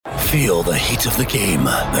Feel the heat of the game,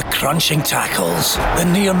 the crunching tackles, the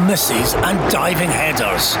near misses and diving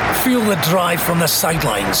headers. Feel the drive from the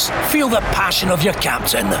sidelines. Feel the passion of your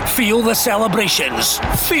captain. Feel the celebrations.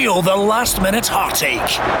 Feel the last minute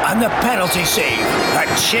heartache. And the penalty save that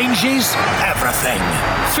changes everything.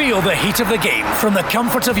 Feel the heat of the game from the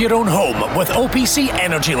comfort of your own home with OPC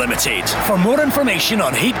Energy Limited. For more information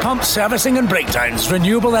on heat pump servicing and breakdowns,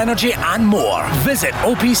 renewable energy and more, visit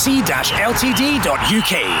opc-ltd.uk.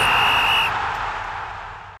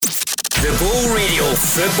 The Go Radio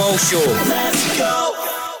Football Show. Let's go!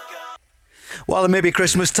 Well, it may be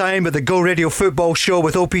Christmas time, but the Go Radio Football Show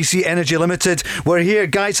with OPC Energy Limited. We're here.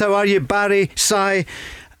 Guys, how are you? Barry, Si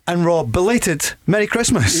and Rob. Belated Merry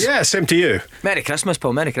Christmas. Yeah, same to you. Merry Christmas,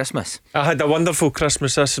 Paul. Merry Christmas. I had a wonderful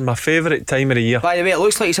Christmas. This is my favourite time of the year. By the way, it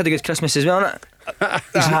looks like he's had a good Christmas as well, isn't it?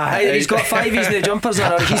 He's got fiveys in the jumpers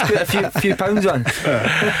on, or he's put a few pounds on.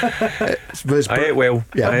 I ate well.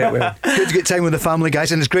 Yeah. I ate well. Good to get time with the family,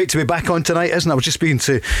 guys, and it's great to be back on tonight, isn't it? I was just speaking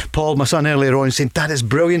to Paul, my son, earlier on, saying that is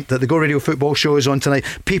brilliant that the Go Radio Football Show is on tonight.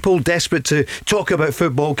 People desperate to talk about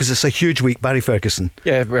football because it's a huge week. Barry Ferguson.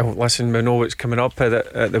 Yeah, well, listen, we know what's coming up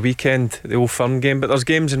at the weekend, the Old Firm game, but there's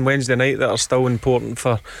games on Wednesday night that are still important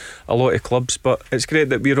for a lot of clubs. But it's great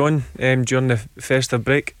that we're on during the festive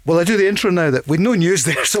break. Well, I do the intro now that with no news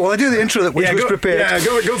there, so I do the intro that was prepared. Yeah,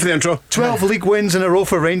 go for the intro. 12 league wins in a row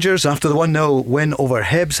for Rangers after the 1-0 win over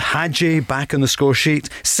Hibs. Hadji back on the score sheet,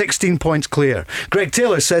 16 points clear. Greg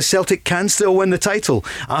Taylor says Celtic can still win the title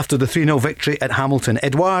after the 3-0 victory at Hamilton.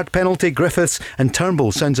 Edouard, penalty, Griffiths and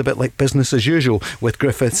Turnbull. Sounds a bit like business as usual with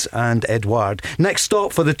Griffiths and Edouard. Next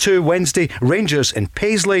stop for the 2 Wednesday, Rangers in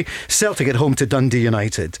Paisley. Celtic at home to Dundee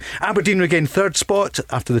United. Aberdeen regained third spot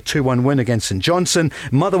after the 2-1 win against St Johnstone.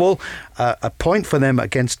 Motherwell, a point for them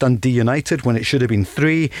against Dundee United when it should have been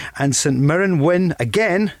 3, and St Mirren win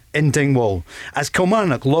again in Dingwall as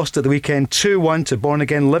Kilmarnock lost at the weekend 2-1 to born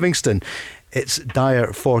again Livingston. It's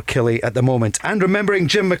dire for Killie at the moment. And remembering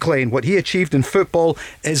Jim McLean, what he achieved in football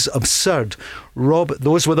is absurd. Rob,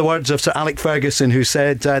 those were the words of Sir Alex Ferguson, who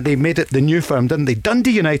said they made it the new firm, didn't they?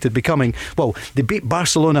 Dundee United becoming, well, they beat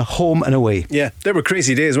Barcelona home and away. Yeah, they were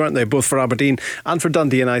crazy days, weren't they? Both for Aberdeen and for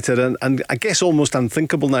Dundee United, and I guess almost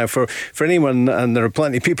unthinkable now for anyone, and there are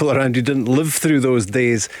plenty of people around who didn't live through those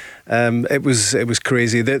days. It was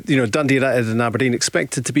crazy. That, you know, Dundee United and Aberdeen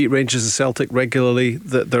expected to beat Rangers and Celtic regularly.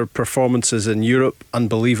 Their performances in Europe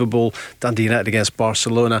unbelievable. Dundee United against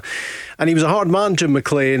Barcelona, and he was a hard man, Jim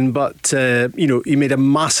McLean, but he made a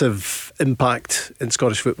massive impact in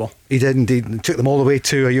Scottish football. He did indeed. He took them all the way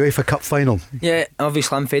to a UEFA Cup final. Yeah,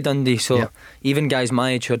 obviously I'm fed Dundee, so even guys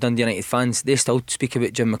my age who are Dundee United fans, they still speak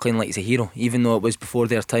about Jim McLean like he's a hero, even though it was before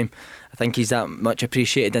their time. I think he's that much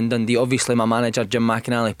appreciated in Dundee. Obviously my manager Jim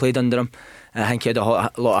McInally played under him. I think he had a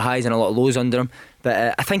lot of highs and a lot of lows under him,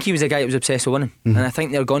 but I think he was a guy that was obsessed with winning. And I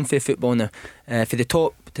think they're gone for football now. For the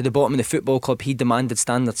top to the bottom of the football club, he demanded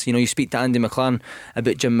standards. You know, you speak to Andy McLaren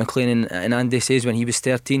about Jim McLean, and Andy says when he was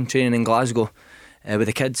 13 training in Glasgow with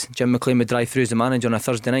the kids, Jim McLean would drive through as the manager on a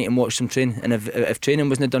Thursday night and watch them train, and if training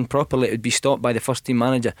wasn't done properly, it would be stopped by the first team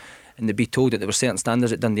manager and they'd be told that there were certain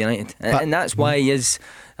standards at Dundee United, and that's why he is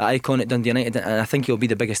an icon at Dundee United, and I think he'll be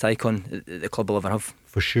the biggest icon the club will ever have.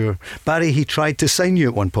 For sure. Barry, he tried to sign you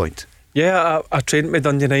at one point. Yeah, I trained with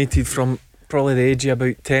Dundee United from probably the age of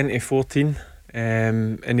about 10 to 14.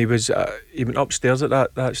 And he went upstairs at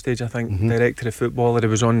that stage, I think, director of football, he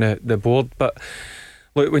was on the board. But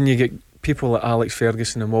look, when you get people like Alex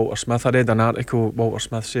Ferguson and Walter Smith, I read an article Walter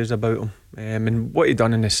Smith says about him, and what he'd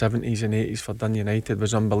done in the 70s and 80s for Dundee United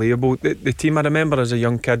was unbelievable. The team, I remember as a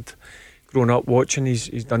young kid growing up watching his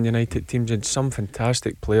Dundee United teams, had some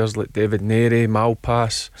fantastic players like David Neary,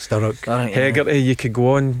 Malpass, Sturrock, Hegarty, you could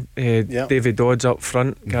go on, David Dodds up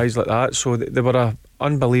front, guys like that. So they were a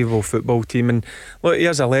unbelievable football team, and look, he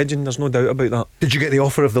is a legend, there's no doubt about that. Did you get the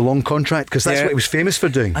offer of the long contract? Because that's what he was famous for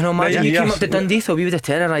doing. I know, imagine you came up to Dundee, so we would have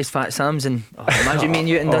terrorised Fat Sam's, and imagine me and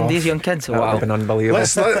you in Dundee as young kids. That would have been unbelievable.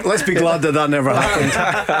 Let's be glad that never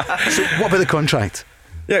happened. So what about the contract?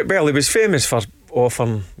 Yeah, well, he was famous for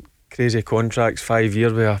offering crazy contracts, 5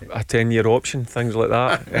 years with a 10-year option, things like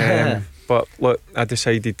that. But look, I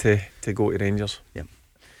decided to go to Rangers. Yeah.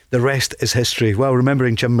 The rest is history. Well,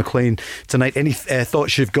 remembering Jim McLean tonight, any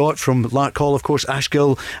thoughts you've got from Lark Hall? Of course,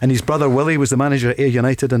 Ashgill and his brother Willie was the manager at Ayr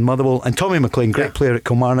United and Motherwell, and Tommy McLean, great player at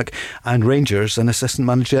Kilmarnock and Rangers, an assistant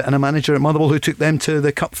manager and a manager at Motherwell, who took them to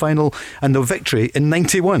the cup final and the victory in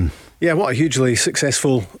 91. Yeah, what a hugely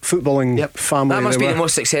successful footballing family. That must be the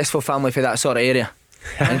most successful family for that sort of area,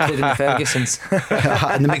 including the Fergusons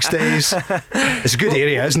and the mixed days. It's a good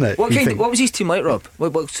area, isn't it? What was his team like, Rob?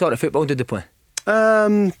 What sort of football did they play?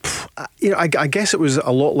 I guess it was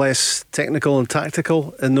a lot less technical and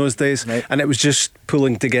tactical in those days, right. and it was just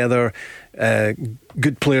pulling together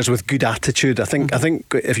good players with good attitude. I think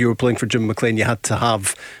if you were playing for Jim Maclean, you had to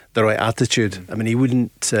have the right attitude. I mean, he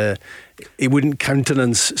wouldn't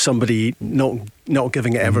countenance somebody not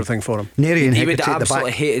giving it everything for him. He would have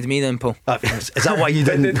absolutely hated me then, Paul. Is that why you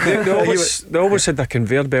didn't? They always had a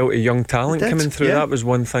conveyor belt of young talent coming through. Yeah. That was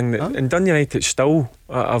one thing that in Dundee United still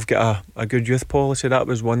I've got a good youth policy. That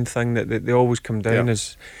was one thing that they always come down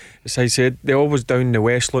as I said, they always down the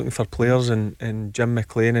west looking for players, and Jim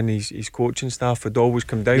Maclean and his coaching staff would always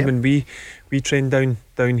come down when we trained down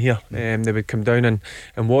here. They would come down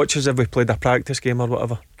and watch us if we played a practice game or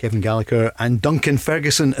whatever. Kevin Gallagher and Duncan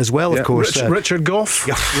Ferguson as well, of course. Richard Gough.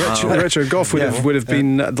 Richard Gough would have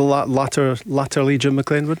been the latterly Jim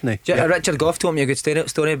Maclean, wouldn't he? Richard Gough told me a good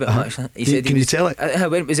story about him, actually. He said Can you tell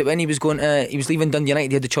it? Was it when he was going? He was leaving Dundee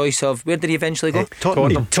United. He had the choice of where did he eventually go?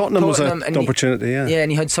 Tottenham was an opportunity. Yeah,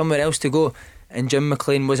 and he had somewhere else to go. And Jim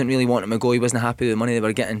Maclean wasn't really wanting him to go. He wasn't happy with the money they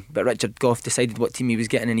were getting. But Richard Gough decided what team he was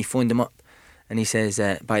getting, and he phoned him up. And he says,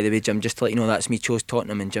 by the way, Jim, just to let you know, that's me, chose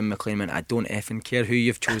Tottenham. And Jim Maclean went, I don't effing care who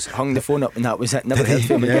you've chose. Hung the phone up, and that was it. Never heard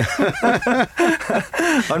from him again.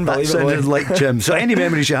 Unbelievable. That sounded like Jim. So any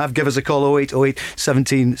memories you have, give us a call. 0808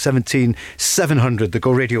 17 17 700. The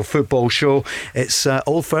Go Radio Football Show. It's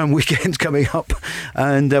Old Firm weekend coming up,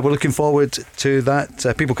 and we're looking forward to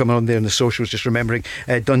that. People coming on there in the socials just remembering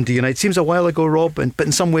Dundee United. Seems a while ago, Rob, but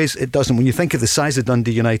in some ways it doesn't. When you think of the size of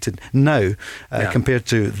Dundee United now compared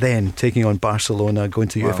to then, taking on Barcelona, going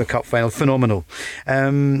to the UEFA Cup final, phenomenal.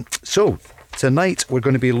 So tonight we're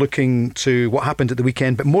going to be looking to what happened at the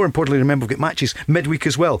weekend, but more importantly, remember, we've got matches midweek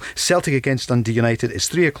as well. Celtic against Dundee United is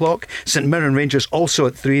 3 o'clock. St Mirren Rangers also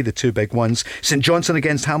at 3, the two big ones. St Johnstone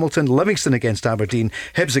against Hamilton, Livingston against Aberdeen,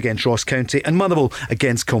 Hibs against Ross County, and Motherwell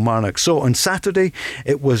against Kilmarnock. So on Saturday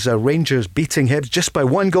it was Rangers beating Hibs just by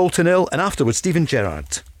 1-0, and afterwards Stephen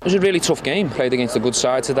Gerrard. It was a really tough game. Played against a good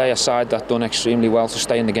side today, a side that done extremely well to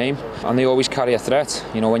stay in the game, and they always carry a threat.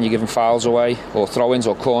 You know, when you're giving fouls away or throw-ins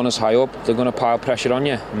or corners high up, they're going to pile pressure on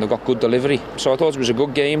you, and they've got good delivery. So I thought it was a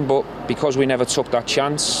good game, but because we never took that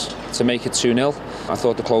chance to make it 2-0, I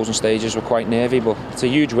thought the closing stages were quite nervy, but it's a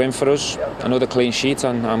huge win for us. Another clean sheet,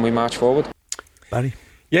 and we march forward. Barry?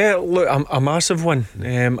 Yeah, look, a massive one.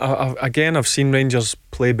 I've seen Rangers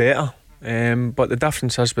play better, but the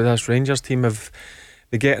difference is with this Rangers team,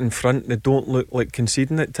 they get in front, they don't look like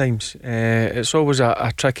conceding at times. It's always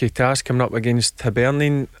a tricky task coming up against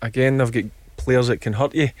Hibernian. Again, they've got players that can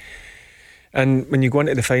hurt you, and when you go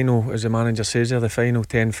into the final, as the manager says there, the final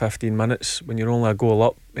 10-15 minutes, when you're only a goal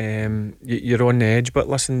up, you're on the edge. But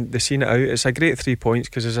listen, they've seen it out. It's a great 3 points,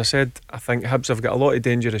 because as I said, I think Hibs have got a lot of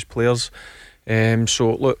dangerous players.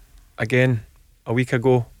 So look, again, a week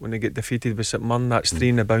ago when they get defeated with St Mirren, that's 3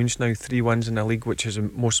 in the bounce now, 3 wins in the league, which is the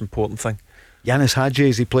most important thing. Yanis Hadji,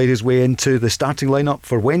 as he played his way into the starting lineup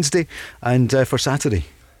for Wednesday and for Saturday.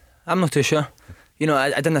 I'm not too sure. You know,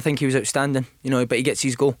 I didn't think he was outstanding, you know, but he gets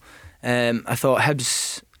his goal. I thought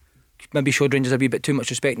Hibs maybe showed Rangers a wee bit too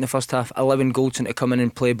much respect in the first half, allowing Goldson to come in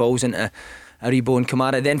and play balls into Aribo and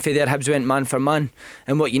Kamara. Then for there, Hibs went man for man,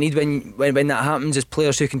 and what you need when that happens is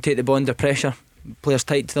players who can take the ball under pressure, players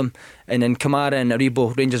tight to them. And then Kamara and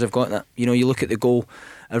Aribo, Rangers have got that. You know, you look at the goal,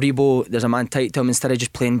 Aribo, there's a man tight to him. Instead of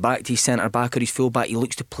just playing back to his centre back or his full back, he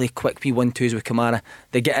looks to play quick P1-2s with Kamara.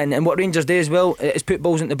 They get in, and what Rangers do as well is put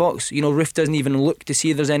balls in the box. You know, Roof doesn't even look to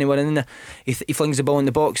see if there's anyone in there. He flings the ball in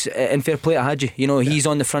the box, and fair play to Hadji. You know, he's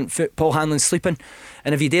on the front foot, Paul Hanlon's sleeping,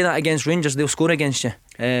 and if you do that against Rangers, they'll score against you.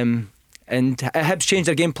 And Hibs changed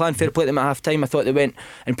their game plan, fair play to them at half time. I thought they went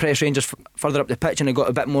and pressed Rangers further up the pitch, and they got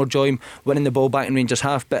a bit more joy winning the ball back in Rangers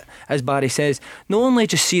half. But as Barry says, not only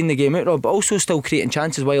just seeing the game out, Rob, but also still creating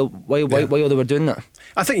chances while they were doing that.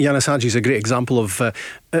 I think Yanis Hadji is a great example of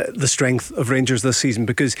the strength of Rangers this season,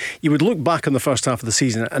 because you would look back on the first half of the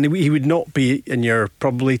season and he would not be in your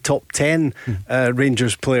probably top 10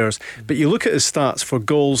 Rangers players, but you look at his stats for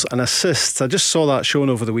goals and assists. I just saw that shown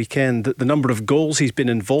over the weekend, that the number of goals he's been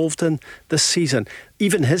involved in this season,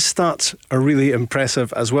 even his stats are really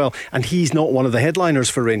impressive as well, and he's not one of the headliners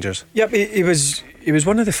for Rangers. Yep, he was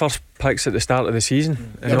one of the first picks at the start of the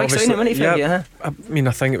season. And big signing, wasn't he, Ferry? I mean,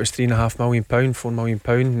 I think it was £3.5 million, £4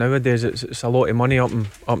 million. Nowadays it's a lot of money up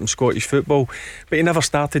in Scottish football, but he never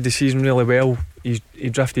started the season really well. He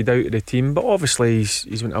drifted out of the team, but obviously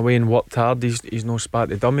he's went away and worked hard. He's no spat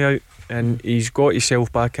the dummy out, and he's got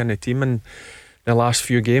himself back in the team in the last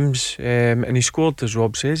few games, and he scored, as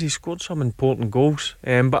Rob says, he scored some important goals.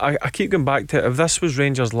 But I keep going back to it. If this was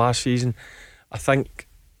Rangers last season, I think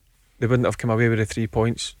they wouldn't have come away with the 3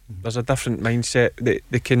 points. There's a different mindset.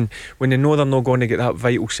 They can, when they know they're not going to get that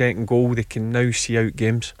vital second goal, they can now see out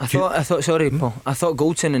games. I thought sorry Paul, I thought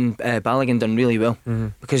Goldson and Balogun done really well,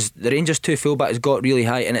 because the Rangers 2 fullbacks got really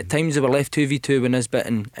high, and at times they were left 2v2 with Nisbet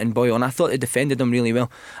and Boyle, and I thought they defended them really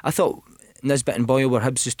well. I thought Nisbet and Boyle were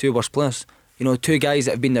Hibs' 2 worst players. You know, 2 guys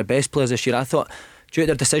that have been their best players this year. I thought due to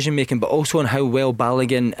their decision making, but also on how well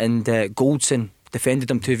Balogun and Goldson defended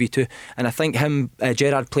them 2v2, and I think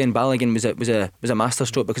Gerrard playing Balogun was a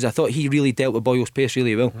masterstroke, because I thought he really dealt with Boyle's pace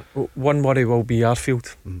really well. One worry will be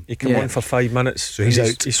Arfield. He came on for 5 minutes, so he's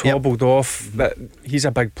out. He's hobbled off, but he's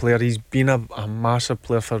a big player. He's been a massive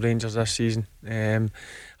player for Rangers this season.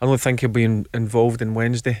 I don't think he'll be involved in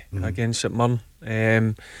Wednesday against St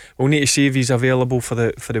Mirren. We'll need to see if he's available for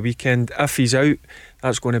the weekend. If he's out,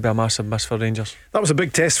 that's going to be a massive miss for Rangers. That was a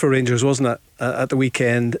big test for Rangers, wasn't it, at the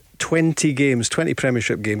weekend? 20 games, 20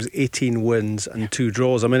 Premiership games, 18 wins and 2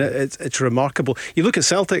 draws. I mean, it's remarkable. You look at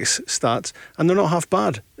Celtic's stats and they're not half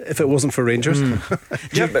bad if it wasn't for Rangers.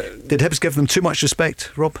 Did Hibs give them too much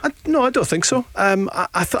respect, Rob? No, I don't think so.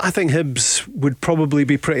 I think Hibs would probably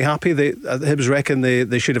be pretty happy. Hibs reckon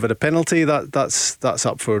they should have had a penalty. That's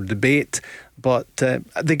up for debate. But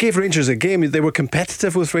they gave Rangers a game. They were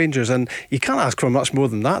competitive with Rangers, and you can't ask for much more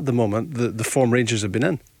than that at the moment, the form Rangers have been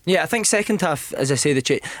in. Yeah, I think second half, as I say, I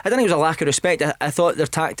don't think it was a lack of respect. I thought their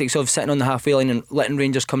tactics of sitting on the halfway line and letting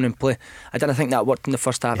Rangers come in and play, I didn't think that worked in the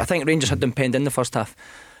first half. I think Rangers had them penned in the first half.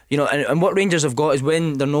 You know, and what Rangers have got is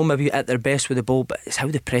when they're not maybe at their best with the ball, but it's how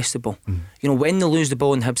they press the ball. You know, when they lose the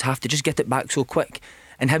ball and Hibs have to just get it back so quick,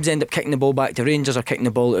 and Hibs end up kicking the ball back to Rangers or kicking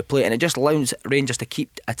the ball out of play, and it just allows Rangers to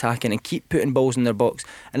keep attacking and keep putting balls in their box.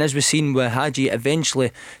 And as we've seen with Hadji,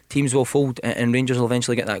 eventually teams will fold and Rangers will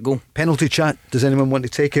eventually get that goal. Penalty chat, does anyone want to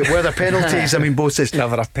take it? Were there penalties? I mean, both says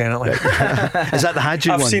never a penalty. Is that the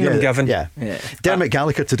Hadji one? I've seen them given. Yeah. Dermot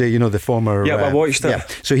Gallagher today, you know, the former I watched it. Yeah.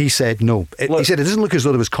 So he said no. He said it doesn't look as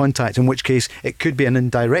though there was contact, in which case it could be an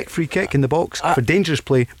indirect free kick in the box for dangerous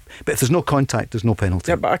play, but if there's no contact, there's no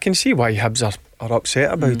penalty. Yeah, but I can see why Hibs are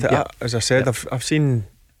upset about it. As I said, I've seen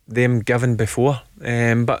them given before,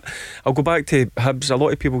 but I'll go back to Hibs. A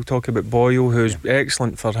lot of people talk about Boyle, who's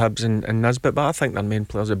excellent for Hibs, and Nisbet, but I think their main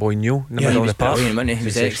player's a boy Newell in the middle of the park. He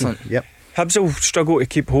was excellent. Yep. Hibs will struggle to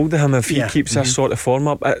keep hold of him if he keeps this sort of form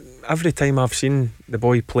up. Every time I've seen the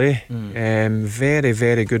boy play, very,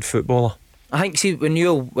 very good footballer. I think, see, when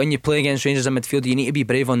you play against Rangers in midfield, you need to be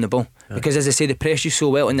brave on the ball, because as I say, they press you so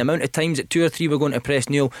well, and the amount of times that 2 or 3 were going to press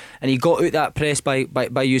Newell, and he got out that press by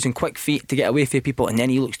using quick feet to get away from people, and then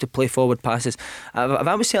he looks to play forward passes. If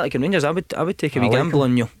I was Celtic and Rangers, I would take a wee gamble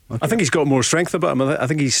on Newell. I think he's got more strength about him. I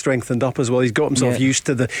think he's strengthened up as well. He's got himself used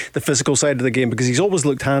to the physical side of the game, because he's always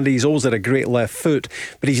looked handy. He's always had a great left foot,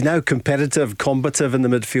 but he's now competitive, combative in the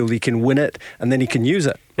midfield. He can win it and then he can use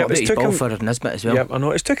it. Yeah, but it's ball for Nisbet as well. Yeah, I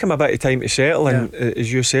know. It's took him a bit of time to settle, and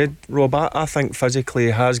as you said, Rob, I think physically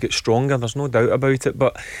he has got stronger. There's no doubt about it.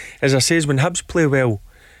 But as I say, when Hibs play well,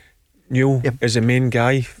 Newell is the main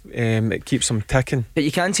guy. It keeps him ticking. But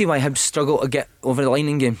you can see why Hibs struggle to get over the line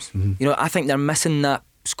in games. You know, I think they're missing that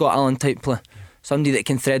Scott Allen type play, somebody that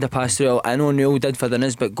can thread a pass through. I know Newell did for the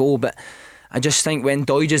Nisbet goal, but I just think when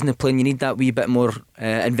Doidge isn't playing, you need that wee bit more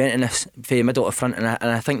inventiveness from middle to front, and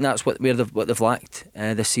I think that's what they've lacked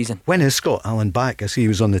this season. When is Scott Allen back? I see he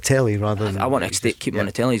was on the telly rather than. I want to keep him on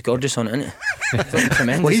the telly. He's gorgeous on it, isn't it?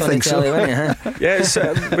 Tremendous. Well, you think so?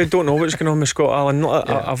 Yeah, we don't know what's going on with Scott Allen.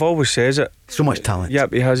 I've always says it. So much talent. Yeah,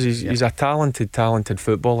 he has. He's a talented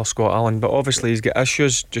footballer, Scott Allen. But obviously he's got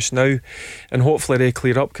issues just now, and hopefully they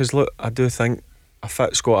clear up. Because look, I do think a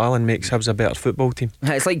fit Scott Allen makes Hibs a better football team.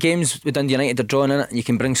 It's like games with Dundee United, they're drawing in it, and you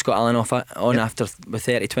can bring Scott Allen on after with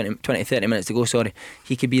 30 minutes to go.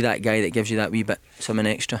 He could be that guy that gives you that wee bit something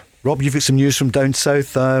extra. Rob, you've got some news from down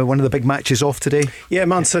south. One of the big matches off today. Yeah,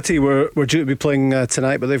 Man City were due to be playing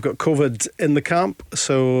tonight, but they've got COVID in the camp,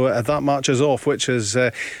 so that match is off, which has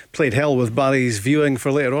played hell with Barry's viewing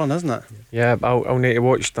for later on, hasn't it? Yeah, I'll need to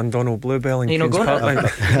watch Dundonald Bluebell in Queen's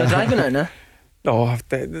Park. You're driving it now? No,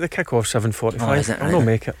 the kick-off 7:45. I'll not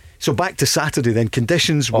make it. So back to Saturday then.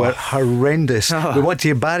 Conditions were horrendous. We want to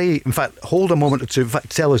hear Barry. In fact, hold a moment or two. In fact,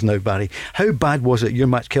 tell us now, Barry, how bad was it? Your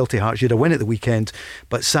match, Kelty Hearts, you had a win at the weekend,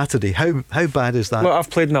 but Saturday, how bad is that? Well, I've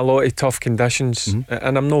played in a lot of tough conditions,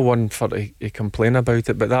 and I'm no one for to complain about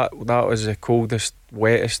it, but that was the coldest,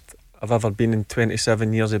 wettest I've ever been in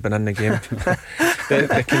 27 years I've been in the game.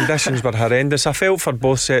 the conditions were horrendous. I felt for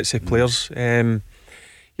both sets of players. You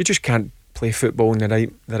just can't play football in the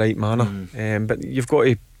right manner, but you've got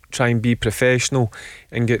to try and be professional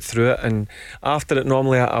and get through it. And after it,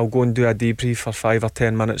 normally I'll go and do a debrief for 5 or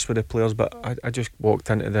 10 minutes with the players, but I just walked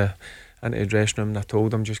into into the dressing room and I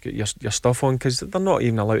told them just get your stuff on, because they're not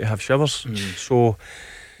even allowed to have showers. So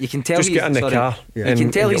you can tell just get in the car. You can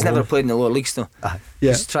tell he's never home. played in the lower leagues though.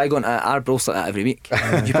 Just try going to Arbroath like that every week.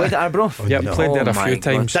 Have you played at Arbroath? Played there a few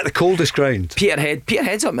times. Is that the coldest ground?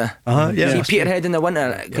 Peterhead's up there. Yeah. See, Peterhead in the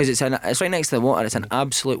winter, because it's right next to the water. It's an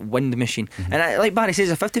absolute wind machine. And like Barry says,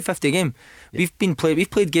 it's a 50-50 game. We've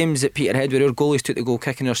played games at Peterhead where our goalies took the goal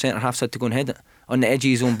kick and our centre halves had to go and head it on the edge of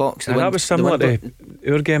his own box. And that was similar to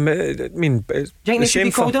our game. I mean, it's do you think the they should same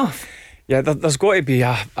be called off? Yeah, there's got to be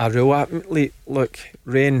a rule. Look,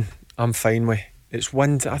 rain, I'm fine with. It's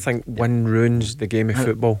wind. I think wind ruins the game of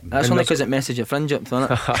football. That's only because it messes your fringe up, isn't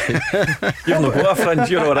it? You've not got a fringe,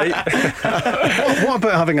 you're alright. What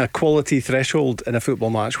about having a quality threshold in a football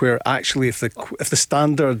match where actually if the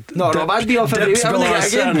standard I'd be off every dips week. below a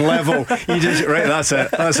certain level, you just right, that's it.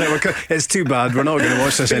 It's too bad. We're not going to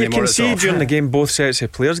watch this But you anymore. can It's see off. during the game both sets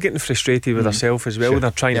of players getting frustrated with themselves as well.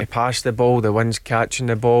 They're trying to pass the ball, the wind's catching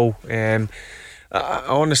the ball. I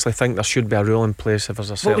honestly think there should be a rule in place if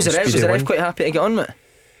there's a certain What was the ref? speed Was the of ref wind. quite happy to get on with it?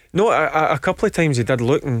 No, a couple of times he did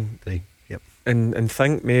look and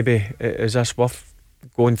think maybe is this worth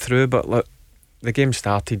going through, but look, the game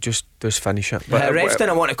started, just finish it. But refs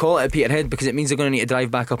didn't want to call it at Peterhead because it means they're going to need to drive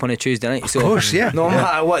back up on a Tuesday night. So Of course, no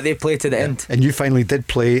matter what, they play to the end. And you finally did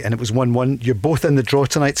play, and it was 1-1. You're both in the draw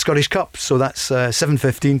tonight, Scottish Cup, so that's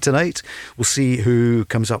 7:15 tonight. We'll see who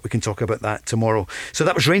comes up. We can talk about that tomorrow. So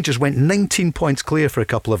that was Rangers went 19 points clear for a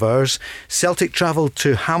couple of hours. Celtic travelled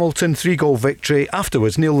to Hamilton, 3-goal victory.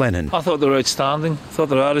 Afterwards, Neil Lennon. I thought they were outstanding. I thought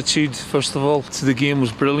their attitude, first of all, to the game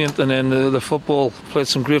was brilliant, and then the football, played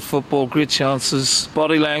some great football, great chances,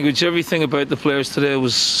 body language, everything about the players today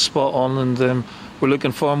was spot on, and we're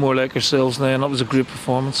looking far more like ourselves now, and that was a great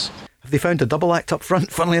performance. Have they found a double act up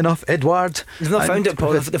front, funnily enough? Edouard? They've not found it,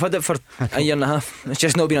 Paul. They've had it for a year and a half. It's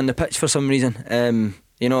just not been on the pitch for some reason.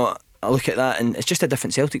 I look at that and it's just a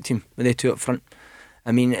different Celtic team with they two up front.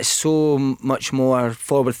 I mean, it's so much more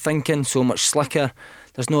forward thinking, so much slicker.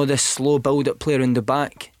 There's no this slow build up player in the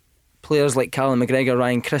back. Players like Callum McGregor,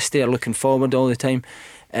 Ryan Christie are looking forward all the time.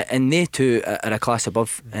 And they two are a class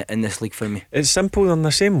above in this league for me. It's simple, they're on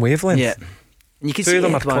the same wavelength. Yeah, and you can Two see of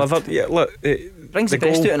them are Edouard clever. Yeah, look, brings the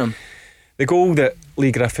best out of them. The goal that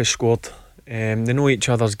Lee Griffiths scored, they know each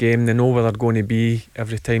other's game. They know where they're going to be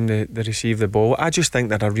every time they receive the ball. I just think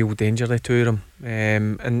they're a real danger, the two of them.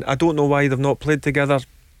 And I don't know why they've not played together.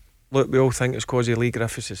 Look, we all think it's because of Lee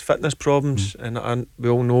Griffiths' fitness problems, and we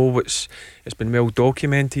all know it's been well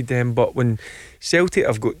documented. But when Celtic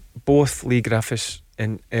have got both Lee Griffiths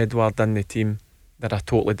and Edouard in the team, they're a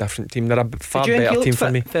totally different team. They're a far better team for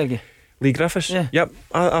me. Fergie? Lee Griffiths? Yeah. Yep.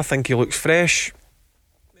 I think he looks fresh.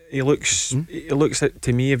 He looks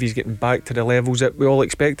to me, if he's getting back to the levels that we all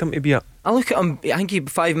expect him to be at. I look at him, I think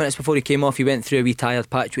 5 minutes before he came off, he went through a wee tired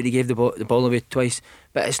patch where he gave the ball away twice.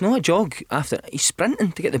 But it's not a jog after. He's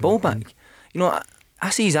sprinting to get the ball back. I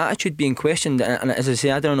see his attitude being questioned, and as I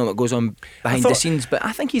say, I don't know what goes on behind the scenes, but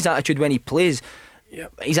I think his attitude when he plays,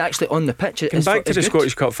 he's actually on the pitch. Back to the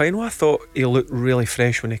Scottish Cup final, I thought he looked really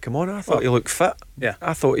fresh when he came on. I thought he looked fit. Yeah,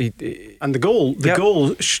 I thought he and the goal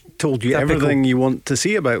told you Typical. everything you want to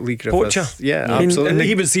see about Lee Griffiths. Poacher. Yeah, I mean,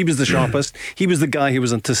 absolutely. and He was the sharpest. He was the guy who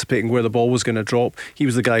was anticipating where the ball was going to drop. He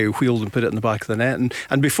was the guy who wheeled and put it in the back of the net.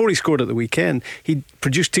 And before he scored at the weekend, he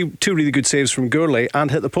produced two really good saves from Gurley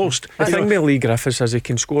and hit the post. The thing with Lee Griffiths is he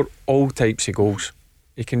can score all types of goals.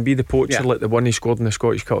 He can be the poacher like the one he scored in the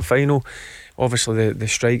Scottish Cup final. Obviously the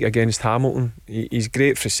strike against Hamilton, he's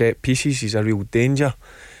great for set pieces. He's a real danger.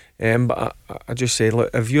 But I just say,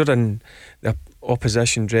 look, if you're in the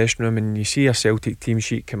opposition dressing room and you see a Celtic team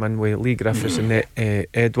sheet come in with Lee Griffiths and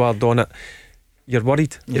Edouard on it, you're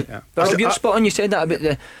worried. But you're spot on. You said that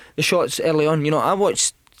about the shots early on. I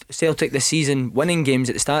watched Celtic this season winning games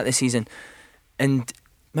at the start of the season, and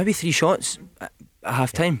maybe 3 shots at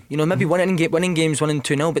half time. Maybe winning games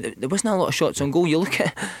 1-2-0, but there wasn't a lot of shots on goal. You look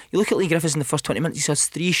at Lee Griffiths in the first 20 minutes, he has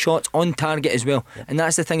 3 shots on target as well. And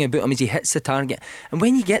that's the thing about him, is he hits the target. And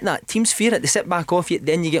when you get that, teams fear it, they sit back off you,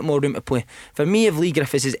 then you get more room to play. For me, if Lee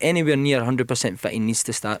Griffiths is anywhere near 100% fit, he needs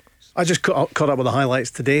to start. I just caught up with the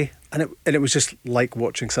highlights today, and it was just like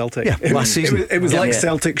watching Celtic. Last season it was like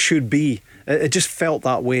Celtic should be. It just felt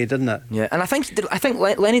that way, didn't it? Yeah, and I think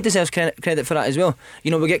Lenny deserves credit for that as well.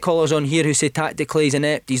 We get callers on here who say tactically he's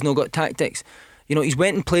inept, he's not got tactics. He's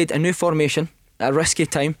went and played a new formation at a risky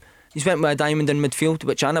time. He's went with a diamond in midfield,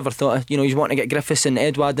 which I never thought of. He's wanting to get Griffiths and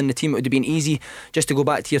Edouard in the team. It would have been easy just to go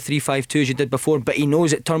back to your 3-5-2 as you did before, but he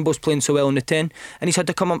knows that Turnbull's playing so well on the 10, and he's had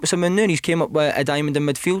to come up with something new, and he's came up with a diamond in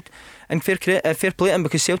midfield. And fair play to him,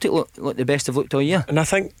 because Celtic look the best they've looked all year. And I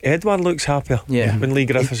think Edward looks happier when Lee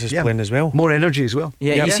Griffiths is playing as well. More energy as well.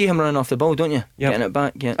 Yeah, you see him running off the ball, don't you? Getting it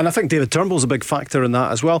back. Yeah. And I think David Turnbull's a big factor in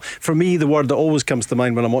that as well. For me, the word that always comes to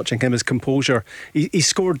mind when I'm watching him is composure. He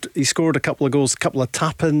scored a couple of goals, a couple of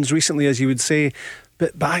tap-ins recently, as you would say.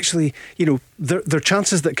 But actually, there are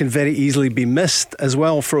chances that can very easily be missed as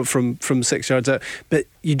well from 6 yards out. But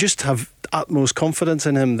you just have utmost confidence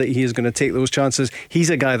in him that he is going to take those chances. He's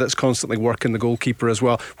a guy that's constantly working the goalkeeper as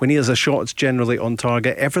well. When he has a shot, it's generally on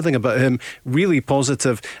target. Everything about him really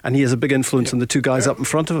positive, and he has a big influence on the two guys up in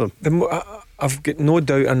front of him. I've got no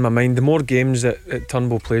doubt in my mind, the more games that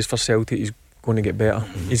Turnbull plays for Celtic, he's going to get better.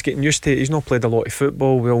 He's getting used to it. He's not played a lot of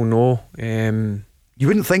football, we all know. You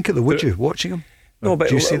wouldn't think it though, would you, watching him? No,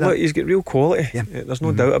 but look, he's got real quality. There's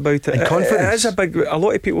no doubt about it. And confidence. It is a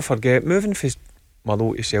lot of people forget, moving from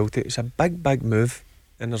Motherwell to Celtic, it's a big move,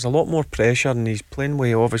 and there's a lot more pressure, and he's playing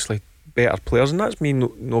with obviously better players, and that's me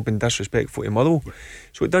not being disrespectful to Motherwell.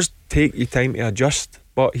 So it does take you time to adjust,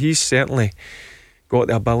 but he's certainly got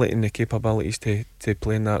the ability and the capabilities to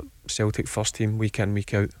play in that Celtic first team week in,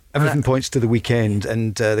 week out. Everything points to the weekend,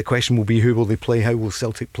 and the question will be, who will they play? How will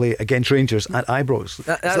Celtic play against Rangers at Ibrox? Is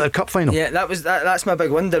that a cup final? Yeah, that's my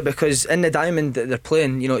big wonder, because in the diamond that they're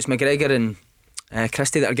playing, it's McGregor and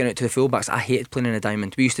Christie that are getting out to the fullbacks. I hated playing in a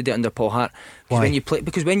diamond. We used to do it under Paul Hart. Why?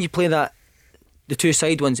 Because when you play that, the two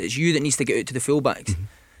side ones, it's you that needs to get out to the fullbacks.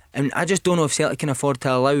 And I just don't know if Celtic can afford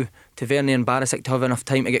to allow Tavernier and Barisic to have enough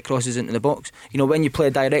time to get crosses into the box. When you play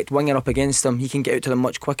a direct winger up against them, he can get out to them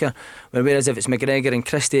much quicker. Whereas if it's McGregor and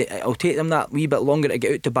Christie, it'll take them that wee bit longer to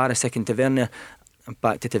get out to Barisic and Tavernier, and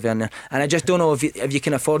back to Tavernier. And I just don't know if you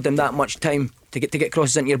can afford them that much time to get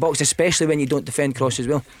crosses into your box, especially when you don't defend crosses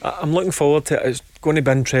well. I'm looking forward to it. It's going to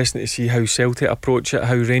be interesting to see how Celtic approach it,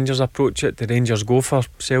 how Rangers approach it. The Rangers go for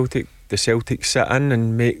Celtic, the Celtic sit in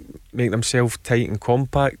and make themselves tight and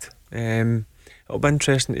compact. It'll be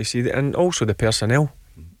interesting to see that, and also the personnel,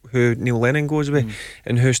 who Neil Lennon goes with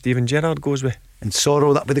and who Steven Gerrard goes with. And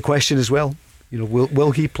Sorrow, that'll be the question as well.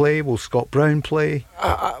 Will he play? Will Scott Brown play?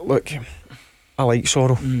 Look, I like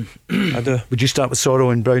Sorrow. I do. Would you start with Sorrow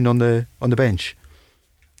and Brown on the bench?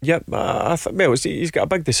 Yep. He's got a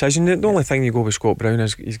big decision. The only thing you go with Scott Brown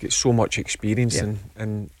is he's got so much experience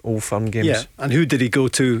in Old Firm games. Yeah. And who did he go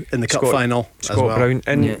to in the cup final? Scott Brown.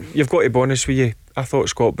 And you've got to be honest with you, I thought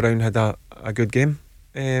Scott Brown had a good game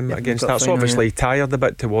against that. So obviously tired a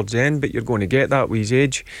bit towards the end, but you're going to get that with his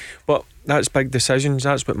age. But that's big decisions.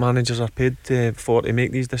 That's what managers are paid for, to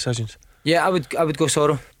make these decisions. Yeah, I would go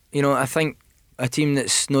Sorrow. I think a team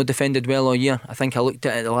that's not defended well all year. I think I looked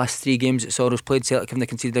at it, the last 3 games that Sorrow's played, Celtic haven't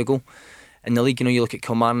conceded a goal. In the league, you look at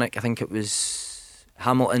Kilmarnock, I think it was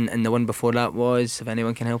Hamilton, and the one before that was, if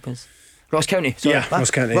anyone can help us, Ross County. Sorry. Yeah, Ross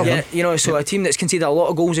County. So a team that's conceded a lot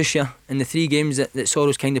of goals this year in the 3 games that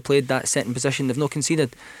Sorrow's kind of played that set in position, they've not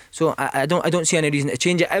conceded. So I don't see any reason to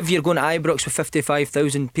change it. If you're going to Ibrox with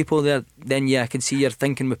 55,000 people there, then I can see you're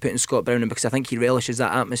thinking with putting Scott Brown in, because I think he relishes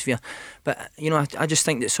that atmosphere. But I just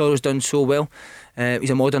think that Sorrow's done so well. He's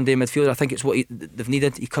a modern day midfielder. I think it's what they've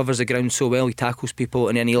needed. He covers the ground so well, he tackles people,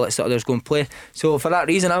 and then he lets the others go and play. So for that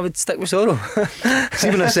reason, I would stick with Sorrow. See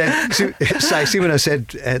when I said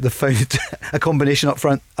they found a combination up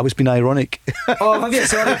front, I was being ironic. Oh, have you?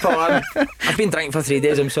 Sorry, Paul. I've been drinking for 3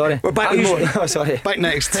 days, I'm sorry. We're back. Sorry. Back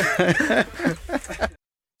next. The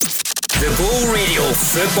Go Radio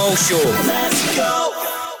Football Show. Let's go.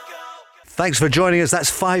 Thanks for joining us. That's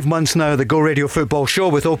 5 months now, the Go Radio Football Show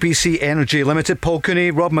with OPC Energy Limited. Paul Cooney,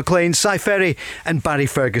 Rob Maclean, Ferry and Barry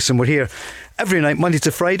Ferguson. We're here every night, Monday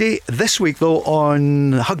to Friday. This week, though,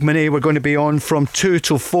 on Hogmanay, we're going to be on from 2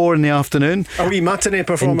 till 4 in the afternoon. A wee matinee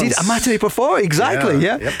performance. Indeed, a matinee performance, exactly,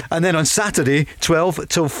 yeah. Yep. And then on Saturday, 12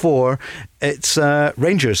 till 4, it's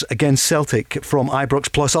Rangers against Celtic from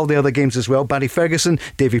Ibrox, plus all the other games as well. Barry Ferguson,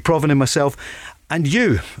 Davy Provan and myself, and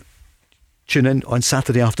you. Tune in on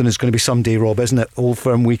Saturday afternoon. It's going to be some day, Rob, isn't it? Old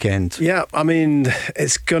Firm weekend. Yeah, I mean,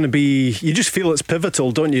 it's going to be, you just feel it's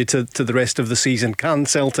pivotal, don't you, to the rest of the season. Can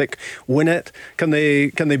Celtic win it? Can they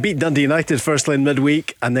beat Dundee United firstly in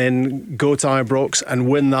midweek and then go to Ibrox and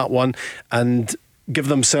win that one and give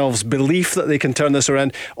themselves belief that they can turn this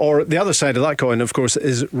around? Or the other side of that coin, of course,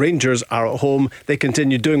 is Rangers are at home, they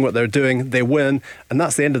continue doing what they're doing, they win, and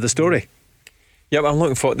that's the end of the story. Yeah, I'm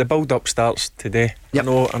looking for it. The build-up starts today. Yep.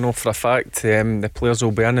 I know for a fact the players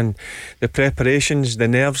will be in, and the preparations, the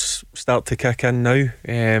nerves start to kick in now.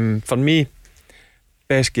 For me,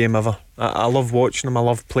 best game ever. I love watching them. I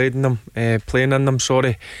love playing in them. And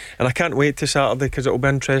I can't wait to Saturday, because it'll be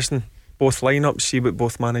interesting. Both lineups, see what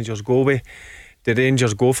both managers go with. The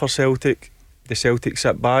Rangers go for Celtic. do Celtic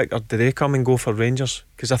sit back, or do they come and go for Rangers?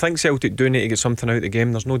 Because I think Celtic do need to get something out of the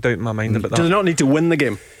game. There's no doubt in my mind about that. Do they not need to win the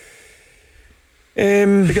game?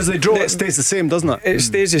 Because they draw, it stays the same, doesn't it? It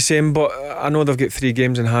stays the same, but I know they've got 3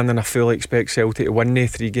 games in hand, and I fully expect Celtic to win the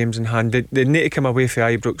 3 games in hand. They need to come away for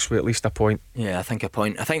Ibrox with at least a point. Yeah, I think a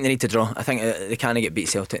point. I think they need to draw. I think they can't get beat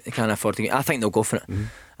Celtic. They can't afford to get. I think they'll go for it.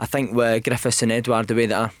 I think with Griffiths and Edouard the way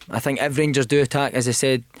they are, I think if Rangers do attack, as I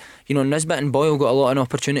said, Nisbet and Boyle got a lot of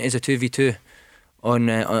opportunities of 2v2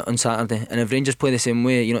 on Saturday, and if Rangers play the same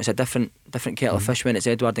way, it's a different kettle of fish when it's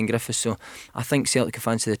Edouard and Griffiths. So I think Celtic can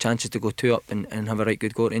fancy the chances to go 2 up and have a right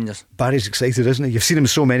good go at Rangers. Barry's excited, isn't he? You've seen him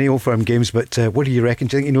so many Old Firm games, but what do you reckon?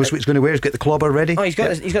 Do you think he knows what he's going to wear? He's got the clobber ready? Oh, he's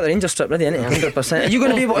got the Rangers strip ready, isn't he? 100%. Are you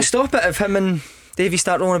going to be able to stop it if him and Davey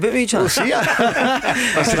start rolling about with each other? We'll see.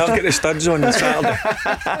 I've got the studs on Saturday.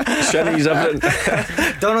 Shinnies,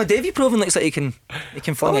 everything. Don't know, Davey Proven looks like he can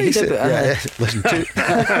fling a head about. Listen to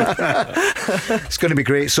it's going to be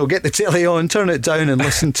great. So get the telly on, turn it down, and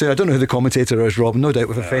listen to. I don't know who the commentator is, Rob. No doubt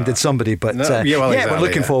we've offended somebody, but we're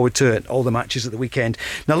looking forward to it. All the matches at the weekend.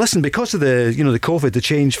 Now listen, because of the the COVID, the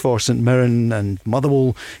change for St Mirren and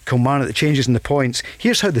Motherwell, Kilmarnock, the changes in the points.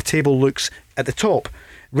 Here's how the table looks at the top.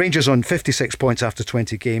 Rangers on 56 points after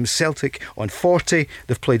 20 games. Celtic on 40.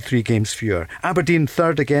 They've played 3 games fewer. Aberdeen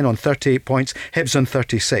third again on 38 points. Hibs on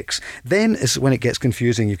 36. Then is when it gets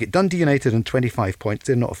confusing. You've got Dundee United on 25 points.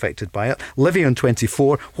 They're not affected by it. Livy on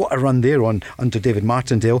 24. What a run they're on under David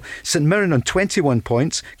Martindale. St Mirren on 21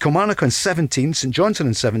 points. Kilmarnock on 17. St Johnstone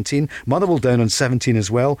on 17. Motherwell down on 17 as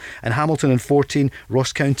well. And Hamilton on 14.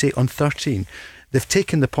 Ross County on 13. They've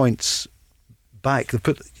taken the points back.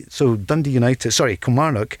 So Dundee United,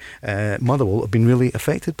 Kilmarnock, Motherwell have been really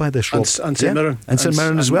affected by this, Rob. And St Mirren. And St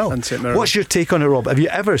Mirren as well. What's your take on it, Rob? Have you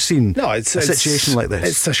ever seen a situation like this?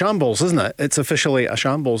 It's a shambles, isn't it? It's officially a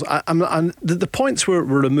shambles. And the points were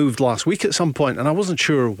removed last week at some point, and I wasn't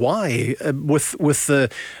sure why. With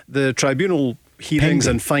the tribunal hearings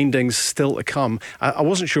and findings still to come, I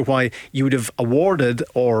wasn't sure why you would have awarded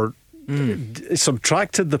or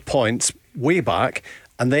subtracted the points way back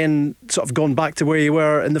and then sort of gone back to where you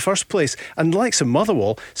were in the first place. And like some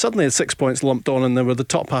Motherwell, suddenly had 6 points lumped on and they were the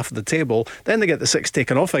top half of the table. Then they get the 6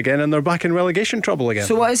 taken off again and they're back in relegation trouble again.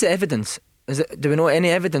 So what is the evidence? Do we know any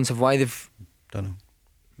evidence of why they've... Don't know.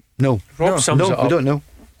 No. Rob sums it up. We don't know.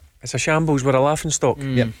 It's a shambles. We're a laughing stock.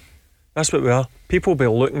 Yep. That's what we are. People will be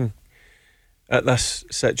looking at this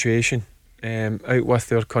situation out with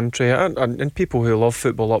their country, and people who love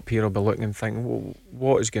football up here will be looking and thinking, well,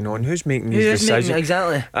 what is going on? Who's making these decisions?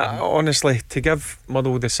 Exactly. Honestly, to give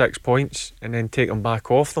Motherwell the 6 points and then take them back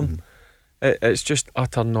off them, it's just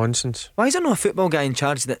utter nonsense. Why is there no football guy in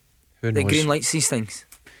charge that green lights these things?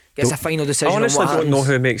 Gets a final decision. I honestly on what don't know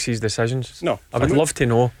who makes these decisions. No, I would love to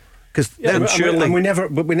know. Because we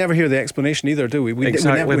never hear the explanation either, do we? We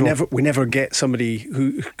never get somebody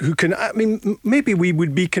who can. I mean, maybe we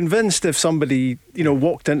would be convinced if somebody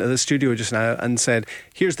walked into the studio just now and said,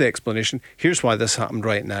 "Here's the explanation. Here's why this happened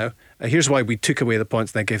right now. Here's why we took away the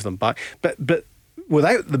points and then gave them back." But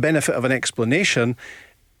without the benefit of an explanation,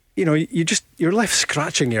 you're left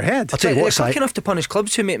scratching your head. I'll tell you what, they're quick enough to punish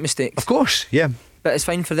clubs who make mistakes. Of course, yeah. But it's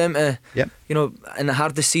fine for them to, in the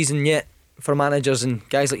hardest season yet for managers and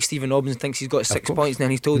guys like Stephen Robinson thinks he's got 6 points and then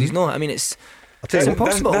he's told he's not. I mean, it's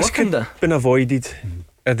impossible. This could have been avoided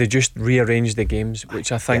if they just rearranged the games,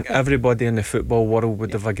 which I think everybody in the football world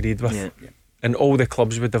would have agreed with, and all the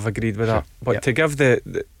clubs would have agreed with that. But to give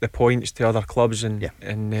the points to other clubs and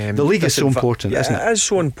the league is so important, isn't it? It is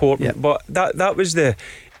so important. But that was the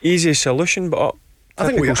easiest solution. But I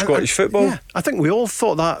think Scottish football. Yeah, I think we all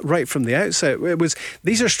thought that right from the outset.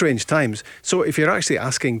 These are strange times. So if you're actually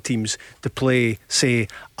asking teams to play, say,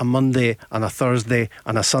 a Monday and a Thursday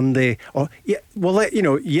and a Sunday,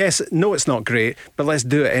 yes, no, it's not great, but let's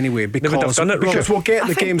do it anyway because we'll get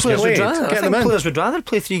the games played. Players would rather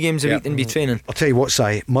play 3 games a week than be training. I'll tell you what,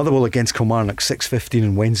 Si, Motherwell against Kilmarnock 6:15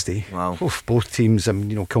 on Wednesday. Wow. Both teams,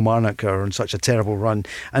 Kilmarnock are on such a terrible run,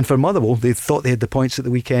 and for Motherwell they thought they had the points at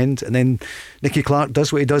the weekend, and then Nicky Clark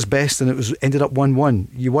does what he does best, and it ended up 1-1.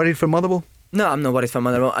 You worried for Motherwell? No, I'm not worried for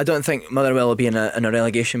Motherwell. I don't think Motherwell will be in a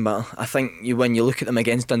relegation battle. I think when you look at them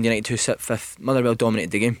against Dundee United, who sit 5th, Motherwell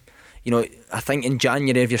dominated the game. I think in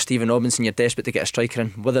January, if you're Stephen Robinson, you're desperate to get a striker in,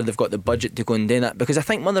 whether they've got the budget to go and do that, because I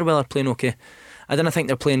think Motherwell are playing okay. I don't think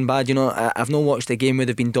they're playing bad. I've not watched a game where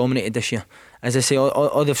they've been dominated this year. As I say,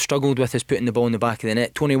 all they've struggled with is putting the ball in the back of the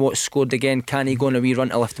net. Tony Watts scored again. Can he go on a wee run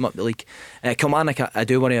to lift him up the league? Kilmarnock, I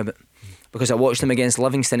do worry about, because I watched them against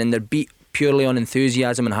Livingston and they're beat purely on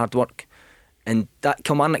enthusiasm and hard work, and that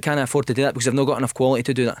Kilmarnock can't afford to do that because they've not got enough quality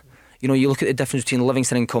to do that. You know, you look at the difference between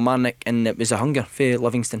Livingston and Kilmarnock, and it was a hunger for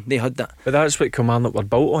Livingston. They had that. But that's what Kilmarnock were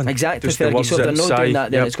built on. Exactly, Fergie. So if they're not doing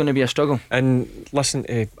that, then it's going to be a struggle. And listen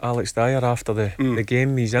to Alex Dyer after the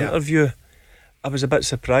game, his interview. I was a bit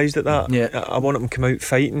surprised at that. I wanted him to come out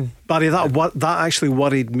fighting. Barry, that actually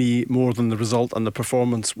worried me more than the result and the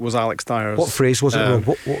performance was Alex Dyer's. What phrase was it?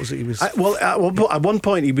 What was it he was? At one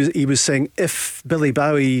point he was saying, if Billy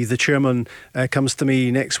Bowie, the chairman, comes to me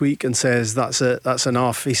next week and says that's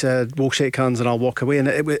enough, he said, we'll shake hands and I'll walk away. And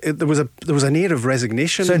there was an air of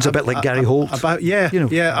resignation. Sounds a bit like Gary Holt.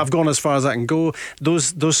 I've gone as far as I can go.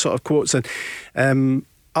 Those sort of quotes. And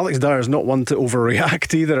Alex Dyer is not one to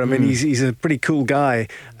overreact either. I mean, he's a pretty cool guy,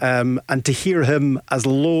 and to hear him as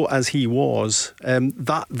low as he was,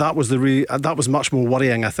 that was much more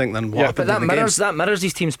worrying, I think, than what happened. But that mirrors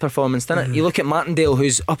his team's performance, doesn't it? You look at Martindale,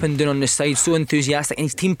 who's up and down on the side, so enthusiastic, and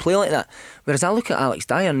his team play like that. Whereas I look at Alex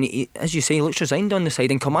Dyer, and he, as you say, he looks resigned on the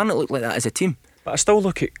side, and Kilmarnock look like that as a team. But I still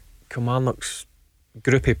look at Kilmarnock's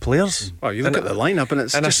group of players. Well, you look at the lineup, and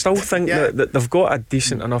it's I still think that they've got a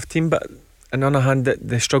decent enough team, but on the other hand,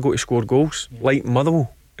 they struggle to score goals, like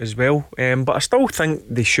Motherwell as well. But I still think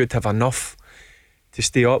they should have enough to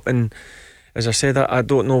stay up. And as I said, I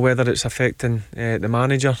don't know whether it's affecting the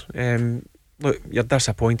manager. Look, you're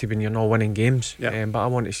disappointed when you're not winning games, but I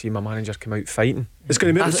want to see my manager come out fighting. It's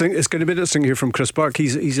going to be interesting. It's going to be interesting to hear from Chris Burke.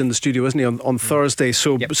 He's in the studio, isn't he, on Thursday?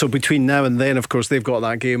 So between now and then, of course, they've got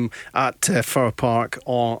that game at Fir Park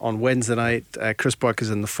on Wednesday night. Chris Burke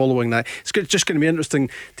is in the following night. It's just going to be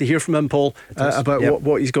interesting to hear from him, Paul, about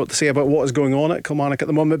what he's got to say about what is going on at Kilmarnock at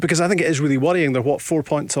the moment, because I think it is really worrying. They're 4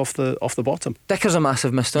 points off the bottom. Dicker's a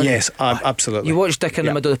massive miss, don't Yes, absolutely. You watch Dicker in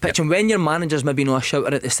the middle of the pitch, and when your manager's maybe not a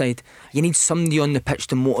shouter at the side, you need somebody on the pitch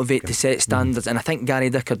to motivate, to set standards, and I think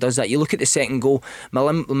Gary Dicker does that. You look at the second goal,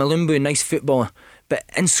 Malumbu, nice footballer, but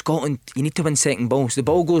in Scotland you need to win second balls. The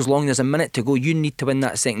ball goes long, there's a minute to go, you need to win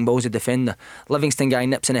that second ball as a defender. Livingston guy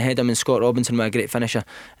nips in ahead of him, and Scott Robinson with a great finisher,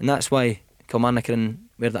 and that's why Kilmarnock are in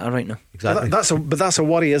where they are right now. Exactly. That's a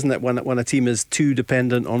worry, isn't it, when a team is too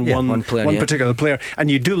dependent on one particular player.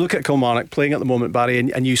 And you do look at Kilmarnock playing at the moment, Barry,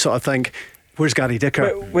 and you sort of think, where's Gary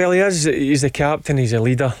Dicker? Well, he's the captain, he's a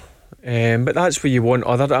leader, but that's what you want.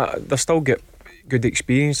 They still get good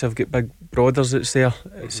experience. They've got big Brothers that's there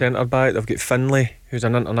at centre back. They've got Finlay, who's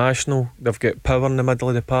an international. They've got Power in the middle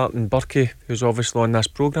of the park, and Burkey, who's obviously on this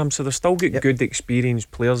programme. So they've still got good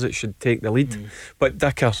experienced players that should take the lead. But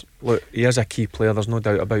Dicker, look, he is a key player, there's no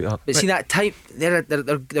doubt about that. But see, that type, they're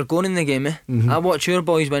going in the game, I watch your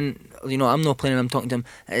boys when, I'm not playing and I'm talking to them,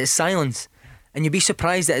 it's silence. And you'd be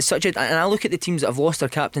surprised that it's such a... And I look at the teams that have lost their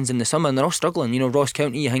captains in the summer, and they're all struggling. Ross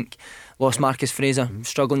County, you think, lost Marcus Fraser,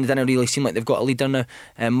 struggling. They didn't really seem like they've got a leader now.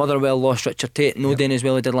 Motherwell lost Richard Tate, no doing as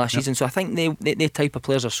well as they did last season. So I think they type of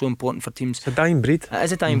players are so important for teams. It's a dying breed. It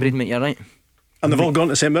is a dying breed, mate, you're right. And they've all gone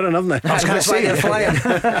to St Mirren, haven't they? I was going to say, they're flying.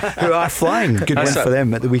 Who are flying. Good win for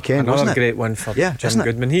them at the weekend, wasn't it? Another great win for Jim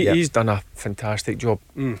Goodman. He's done a fantastic job.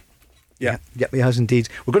 Yeah, he has indeed.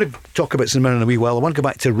 We're going to talk about St Mirren in a wee while. I want to go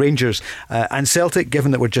back to Rangers and Celtic,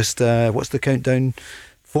 given that we're just, what's the countdown?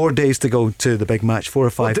 4 days to go to the big match, 4 or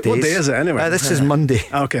 5 days. What day is it anyway? This is Monday.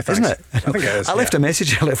 Okay, thanks. Isn't it? I think it is. I left a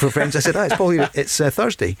message earlier for friends. I said, it's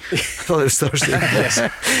Thursday. I thought it was Thursday. Yes.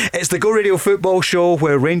 It's the Go Radio Football Show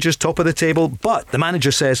where Rangers top of the table, but the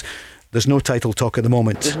manager says there's no title talk at the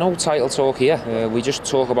moment. There's no title talk here. We just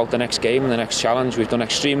talk about the next game and the next challenge. We've done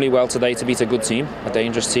extremely well today to beat a good team, a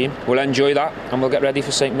dangerous team. We'll enjoy that and we'll get ready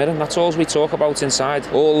for St Mirren. That's all we talk about inside.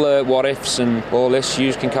 All what ifs and all this,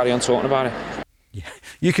 you can carry on talking about it. Yeah.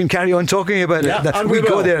 You can carry on talking about it. And we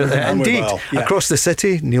go there. Indeed. Across the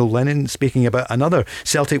city, Neil Lennon speaking about another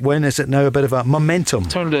Celtic win. Is it now a bit of a momentum?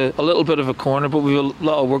 Turned a little bit of a corner, but we've a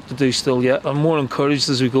lot of work to do still yet. I'm more encouraged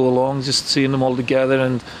as we go along, just seeing them all together,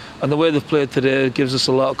 and the way they've played today gives us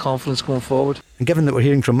a lot of confidence going forward. And given that we're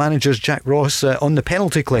hearing from managers Jack Ross on the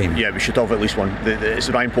penalty claim. Yeah, we should have at least one. It's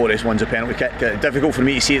Ryan Porteous one's a penalty kick. Difficult for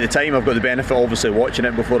me to see at the time. I've got the benefit obviously watching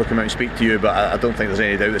it before I come out and speak to you, but I don't think there's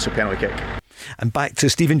any doubt it's a penalty kick. And back to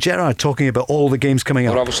Stephen Gerrard talking about all the games coming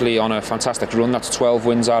up. We're obviously on a fantastic run. That's 12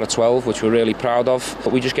 wins out of 12, which we're really proud of.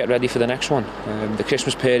 But we just get ready for the next one. The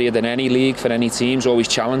Christmas period in any league for any team is always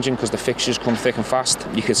challenging because the fixtures come thick and fast.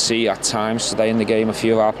 You could see at times today in the game a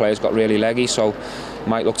few of our players got really leggy, so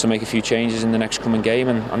might look to make a few changes in the next coming game,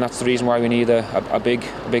 and that's the reason why we need a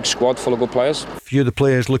big squad full of good players. A few of the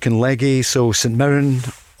players looking leggy, so St Mirren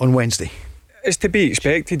on Wednesday. It's to be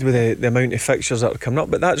expected with the amount of fixtures that are coming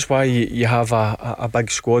up, but that's why you have a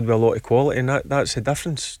big squad with a lot of quality, and that's the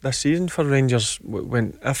difference this season for Rangers.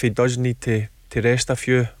 When if he does need to rest a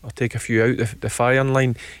few or take a few out the firing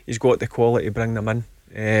line, he's got the quality to bring them in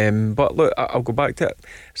But look, I'll go back to it.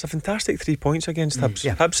 It's a fantastic 3 points against Hibs.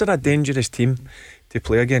 Yeah. Hibs are a dangerous team to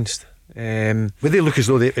play against. Well, they look as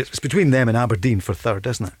though it's between them and Aberdeen for third,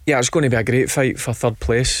 isn't it? Yeah, it's going to be a great fight for third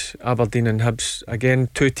place. Aberdeen and Hibs, again,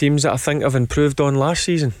 two teams that I think have improved on last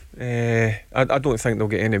season. I don't think they'll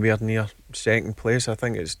get anywhere near second place. I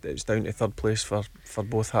think it's down to third place for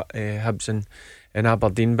both Hibs and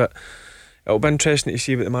Aberdeen. But it'll be interesting to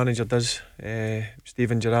see what the manager does,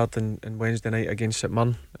 Steven Gerrard, on Wednesday night against St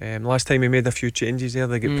Mirren. Last time he made a few changes there,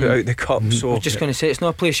 they get put out the cup. So I was just going to say, it's not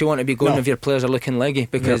a place you want to be going if your players are looking leggy,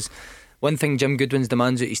 because one thing Jim Goodwin's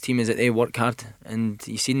demands out his team is that they work hard, and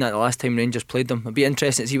you've seen that the last time Rangers played them. It'll be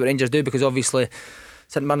interesting to see what Rangers do, because obviously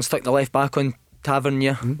St Mirren stuck the left back on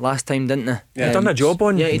Tavernier last time, didn't they? Yeah, he done a job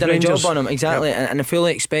on. Yeah, he done Rangers. a job on him, exactly. And I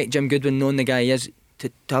fully expect Jim Goodwin, knowing the guy he is,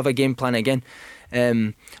 to have a game plan again.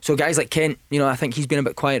 So guys like Kent, I think he's been a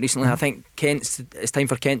bit quiet recently. I think it's time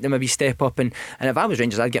for Kent to maybe step up, and if I was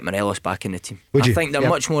Rangers, I'd get Morelos back in the team. I think they're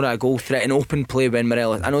much more at a goal threat and open play when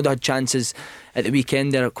Morelos. I know they had chances at the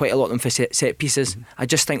weekend, there are quite a lot of them for set pieces. I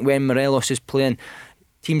just think when Morelos is playing,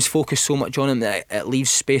 teams focus so much on him that it leaves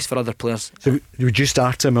space for other players. So would you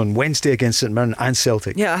start him on Wednesday against St Mirren and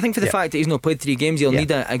Celtic? Yeah, I think for the fact that he's not played 3 games, he'll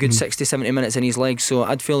need a good 60-70 minutes in his legs. So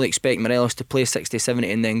I'd fully expect Morelos to play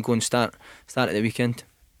 60-70 and then go and start at the weekend.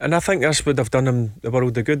 And I think this would have done him the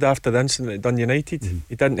world of good after the incident at Dun United.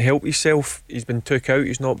 He didn't help himself. He's been took out.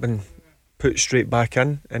 He's not been put straight back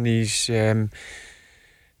in. And he's the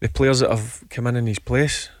players that have come in his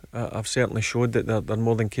place have certainly showed that they're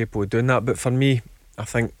more than capable of doing that. But for me, I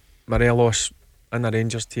think Morelos in the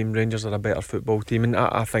Rangers team, Rangers are a better football team, and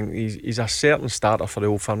I think he's a certain starter for the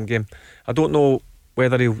Old Firm game. I don't know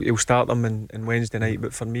whether he'll start them in Wednesday night,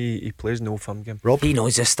 but for me, he plays in the Old Firm game. Rob? He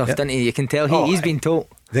knows this stuff, doesn't he? You can tell he's been told.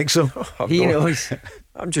 Think so? He knows.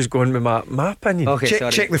 I'm just going with my opinion. Okay,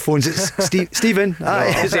 check the phones. It's Stephen.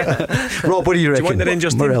 Rob, what do you reckon? Do you want the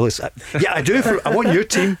Rangers team? Morelos. Yeah, I do. I want your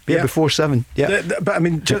team. Before 7. Yeah. But I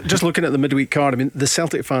mean, just looking at the midweek card, I mean, the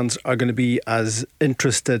Celtic fans are going to be as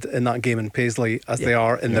interested in that game in Paisley as they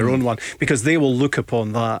are in their own one, because they will look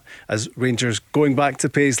upon that as Rangers going back to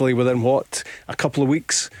Paisley within a couple of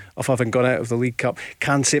weeks of having gone out of the League Cup.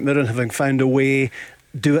 Can St Mirren, having found a way,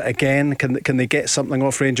 do it again? Can they get something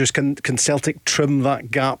off Rangers? Can Celtic trim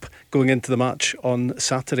that gap going into the match on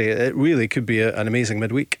Saturday? It really could be an amazing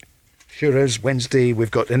midweek. Sure is. Wednesday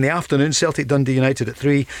we've got in the afternoon Celtic Dundee United at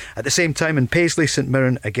 3. At the same time in Paisley, St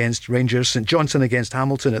Mirren against Rangers, St Johnstone against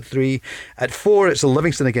Hamilton at 3. At 4 it's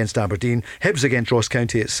Livingston against Aberdeen, Hibs against Ross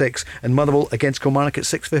County at 6, and Motherwell against Kilmarnock at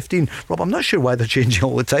 6:15. Rob, I'm not sure why they're changing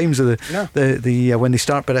all the times of the when they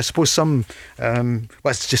start, but I suppose some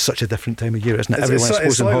it's just such a different time of year, isn't it?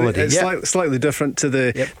 Everyone's on holiday. It's slightly different to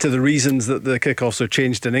the reasons that the kickoffs are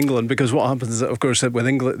changed in England, because what happens is, of course, with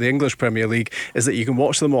the English Premier League is that you can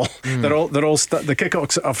watch them all. They're all the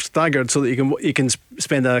kickoffs are staggered so that you can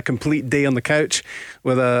spend a complete day on the couch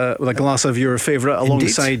with a glass of your favourite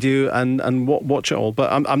alongside you and watch it all.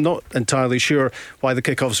 But I'm not entirely sure why the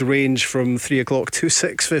kickoffs range from 3 o'clock to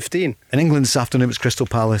 6:15. In England this afternoon it was Crystal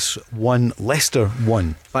Palace 1, Leicester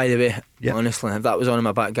 1. By the way, honestly, if that was on in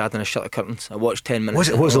my back garden, I shut the curtains. I watched 10 minutes.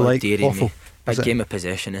 What was it like? Awful. Big game of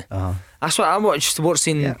possession. That's what I watched sports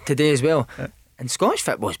scene today as well. And Scottish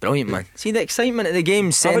football's brilliant, man. See the excitement of the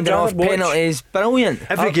game, send off penalties, brilliant.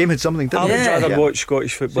 Every game had something, didn't it? I would rather watch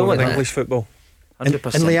Scottish football than English football.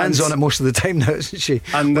 100%. And Leanne's on it most of the time now, isn't she?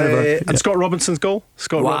 And Scott Robinson's goal.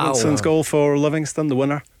 Robinson's goal for Livingston, the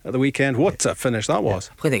winner at the weekend. What a finish that was.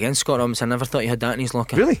 Played against Scott Robinson. I never thought he had that in his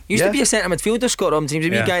locker. Really? He used to be a centre midfielder, Scott Robinson. He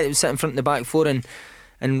was a wee guy that would sit in front of the back four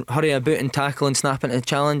and hurry about and tackle and snap into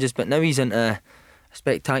challenges, but now he's into a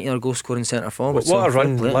spectacular goal scoring centre forward. What a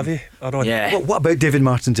run Livy are on. Yeah. What about David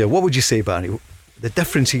Martindale? What would you say, Barry? The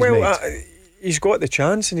difference he's made? He's got the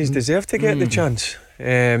chance and he's deserved to get the chance.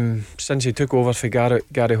 Since he took over for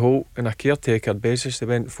Gary Holt on a caretaker basis, they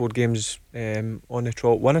went 4 games on the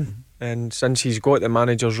trot winning. And since he's got the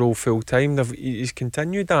manager's role full time, he's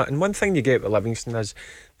continued that. And one thing you get with Livingston is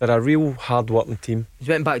they're a real hard working team. He's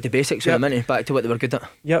went back to basics with him, back to what they were good at.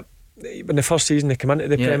 Yep. When the first season they came into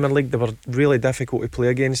the Premier League, they were really difficult to play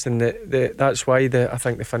against, and that's why I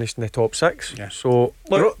think they finished in the top 6. Yeah. So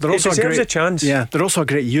look, they're also a chance. Yeah, they're also a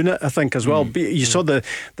great unit, I think, as well. You saw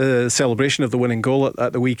the celebration of the winning goal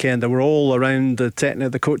at the weekend. They were all around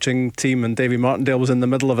the coaching team, and Davy Martindale was in the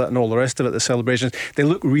middle of it, and all the rest of it. The celebrations, they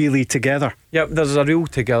look really together. Yep, there's a real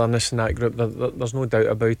togetherness in that group. There's no doubt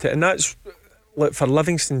about it, and that's for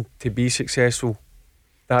Livingston to be successful.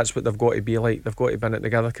 That's what they've got to be like. They've got to bring it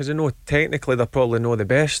together, because they know technically they're probably not the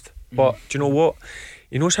best, but do you know what?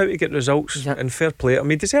 he knows how to get results, and fair play. I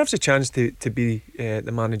mean, he deserves a chance to be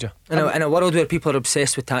the manager. In a world where people are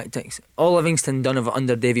obsessed with tactics, all Livingston done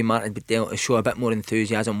under Davy Martin is show a bit more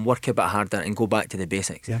enthusiasm, work a bit harder, and go back to the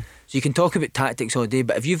basics. So you can talk about tactics all day,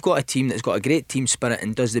 but if you've got a team that's got a great team spirit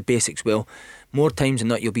and does the basics well, more times than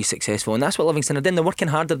not you'll be successful. And that's what Livingston are doing. They're working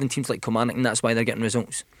harder than teams like Kilmarnock, and that's why they're getting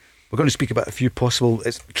results. We're going to speak about a few possible.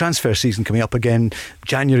 It's transfer season coming up again.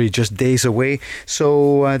 January just days away.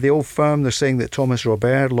 So the Old Firm, they're saying that Thomas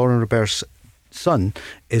Robert, Lauren Robert's son,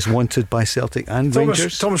 is wanted by Celtic and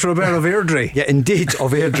Rangers. Thomas Robert of Airdrie. Yeah, indeed,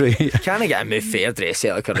 of Airdrie. Can I get a move for Airdrie,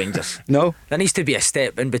 Celtic or Rangers? No. There needs to be a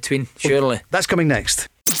step in between, surely. That's coming next.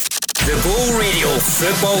 The Go Radio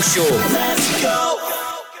Football Show. Let's go!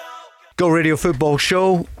 Go Radio Football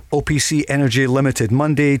Show. OPC Energy Limited,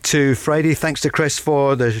 Monday to Friday. Thanks to Chris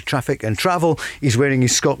for the traffic and travel. He's wearing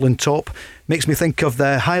his Scotland top. Makes me think of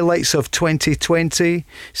the highlights of 2020.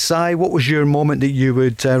 Si, what was your moment that you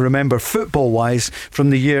would remember football wise from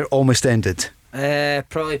the year almost ended?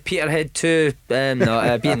 Probably Peterhead 2.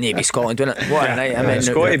 Being Navy Scotland, wasn't it? What a night! I mean, it's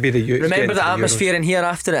got to be the youth. Remember the atmosphere in here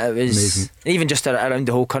after it? It was amazing. Even just around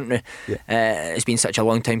the whole country. It's been such a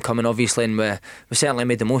long time coming, obviously, and we certainly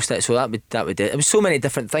made the most of it. So that would do it. It was so many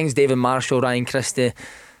different things. David Marshall, Ryan Christie,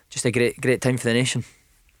 just a great time for the nation.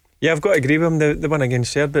 Yeah, I've got to agree with him. The one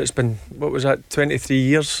against Serbia, it's been, what was that, 23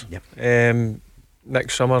 years.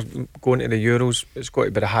 Next summer going to the Euros, it's got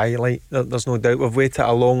to be the highlight. There's no doubt. We've waited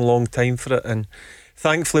a long time for it, and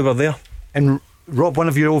thankfully we're there. And Rob, one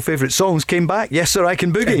of your old favourite songs came back. Yes Sir, I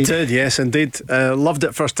Can Boogie. It did, yes indeed. Loved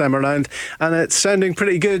it first time around, and it's sounding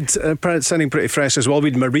pretty good. It's sounding pretty fresh as well.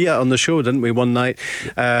 We had Maria on the show, didn't we, one night?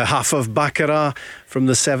 Half of Baccarat from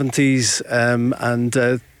the 70s,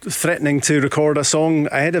 and threatening to record a song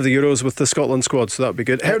ahead of the Euros with the Scotland squad, so that would be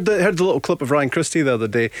good. Heard the little clip of Ryan Christie the other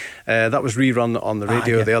day. That was rerun on the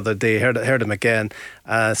radio the other day. Heard him again.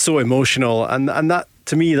 So emotional, and that,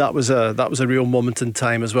 to me, that was a real moment in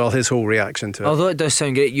time as well. His whole reaction to it. Although it does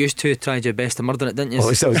sound great, you two tried your best to murder it, didn't you?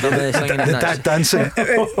 Oh, so the dad dancing.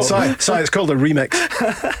 Sorry, it's called a remix.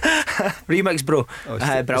 Remix, bro.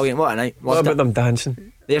 Brilliant. What a night. What about them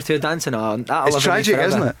dancing? They're two dancing. It's tragic,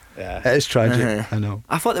 isn't it? Yeah, it is tragic. I know.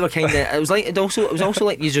 I thought they were kind of. It was also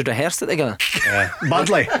like you just rehearsed it together. Yeah,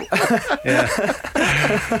 badly.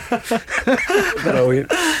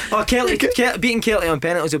 Brilliant. Oh, beating Kelty on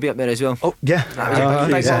penalties will be up there as well. Oh yeah, that was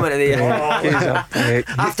a big moment of the year.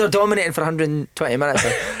 After dominating for 120 minutes.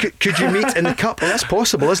 Could you meet in the cup? Well, that's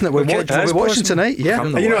possible, isn't it? We're watching tonight. Yeah,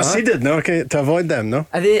 you know, seeded. No, okay, to avoid them. No,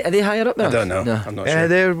 are they higher up there? I don't know. No. I'm not sure.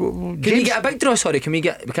 Can we get a big draw? Sorry, we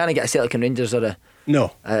can't get a Celtic and Rangers or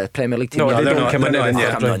a Premier League team? No, they don't come in. I'm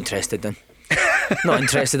not interested then. Not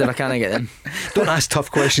interested if I can't get them. Don't ask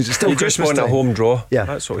tough questions. It's still you Christmas just want time. A home draw. Yeah,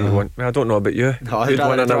 that's what you want. I don't know about you. No, I'd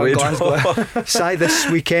rather draw Glasgow. Si, this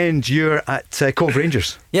weekend you're at Cove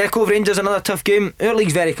Rangers. Yeah, Cove Rangers, another tough game. Our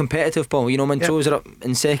league's very competitive, Paul. You know, Montrose are up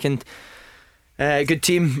in second. Good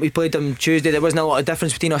team. We played them Tuesday. There wasn't a lot of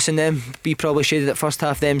difference between us and them. We probably shaded it first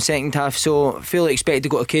half, them second half. So fully expected to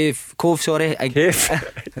go to Cove. Sorry, Cave.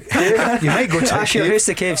 You might go to Cave. Who's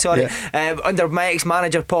the Cave? Sorry. Under my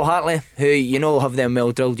ex-manager Paul Hartley, who you know have them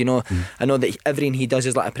well drilled. You know, I know that everything he does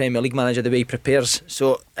is like a Premier League manager. The way he prepares.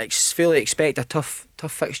 So I fully expect a tough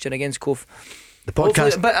fixture against Cove. The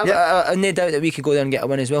podcast, but I've no doubt that we could go there and get a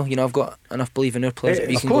win as well. You know, I've got enough belief in our players that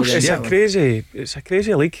we can go there. It's a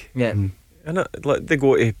crazy league. Yeah. And they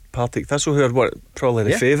go to Partick Thistle, who are probably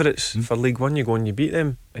the favourites for League One. You go and you beat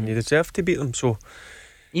them, and you deserve to beat them. So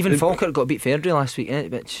even Falkirk got beat Ferry last week,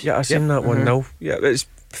 which I seen that 1-0. Yeah, it's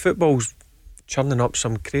football's churning up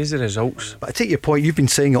some crazy results. But I take your point. You've been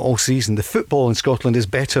saying it all season. The football in Scotland is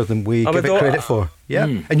better than we give it credit for. Yeah,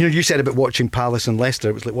 and you said about watching Palace and Leicester.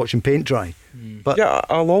 It was like watching paint dry. But yeah,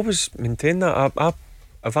 I'll always maintain that.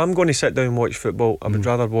 If I'm going to sit down and watch football, I would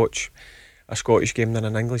rather watch a Scottish game than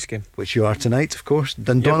an English game. Which you are tonight, of course.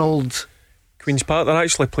 Dundonald, Queen's Park. They're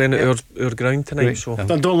actually playing at our ground tonight. Great. So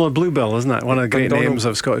Dundonald Bluebell, isn't it? One of the great names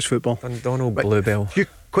of Scottish football. Dundonald Bluebell. Few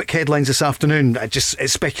quick headlines this afternoon.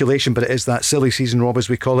 It's speculation, but it is that silly season, Rob, as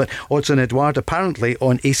we call it. Odsonne Edouard apparently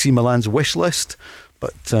on AC Milan's wish list,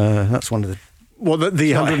 but that's one of the. Well,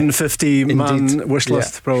 the 150 man wish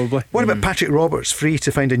list, probably. What about Patrick Roberts, free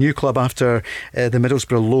to find a new club after the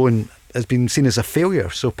Middlesbrough loan has been seen as a failure?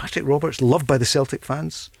 So Patrick Roberts, loved by the Celtic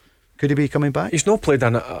fans, could he be coming back? He's not played a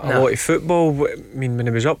lot of football. I mean, when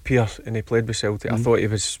he was up here and he played with Celtic, I thought he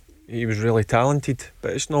he was really talented,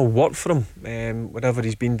 but it's not worked for him wherever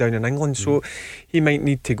he's been down in England. So he might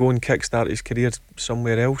need to go and kickstart his career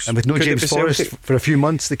somewhere else. And with no James Forrest for a few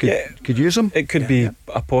months, they could use him. It could be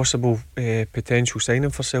a possible potential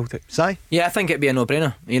signing for Celtic. Si? Yeah, I think it'd be a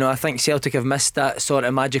no-brainer. I think Celtic have missed that sort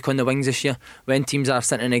of magic on the wings this year. When teams are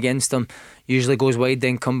sitting against them, usually goes wide,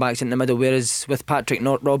 then come back in the middle. Whereas with Patrick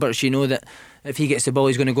Roberts, you know that if he gets the ball,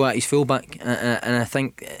 he's going to go at his fullback, and I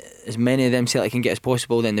think as many of them Celtic can get as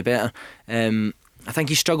possible, then the better. I think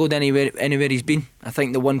he struggled anywhere he's been. I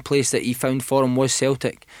think the one place that he found for him was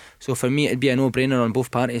Celtic. So for me, it'd be a no-brainer on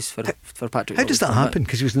both parties for Patrick. How does that happen?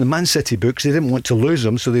 Because he was in the Man City books, they didn't want to lose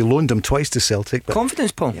him, so they loaned him twice to Celtic. But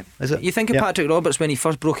confidence, Paul. Is it? You think of Patrick Roberts when he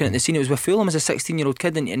first broke into the scene, it was with Fulham as a 16-year-old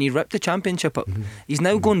kid, and he ripped the Championship up. He's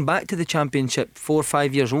now going back to the Championship 4 or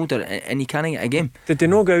 5 years older, and he can't get a game. Did they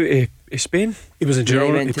not go out to Spain? He was in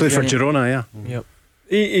Girona. He played for Girona. Yep.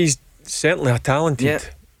 He's certainly a talented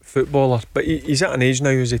footballer, but he's at an age now.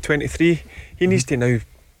 Is he 23? He needs to now.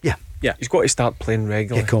 Yeah, he's got to start playing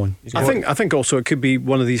regularly. Kick on. I think also it could be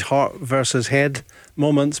one of these heart versus head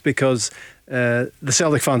moments, because the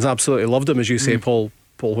Celtic fans absolutely loved him, as you say, Paul,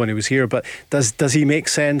 when he was here. But does he make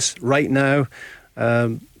sense right now?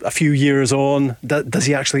 A few years on, does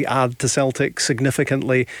he actually add to Celtic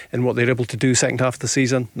significantly in what they're able to do second half of the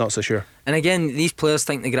season? Not so sure. And again, these players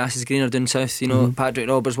think the grass is greener down south. Patrick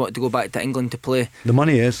Roberts wanted to go back to England to play. The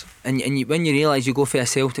money is. And when you realise you go for a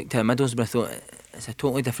Celtic to a Middlesbrough, it's a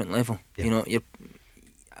totally different level.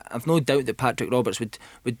 I've no doubt that Patrick Roberts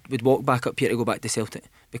would walk back up here to go back to Celtic,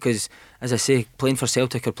 because, as I say, playing for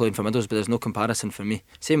Celtic or playing for Middlesbrough, there's no comparison for me.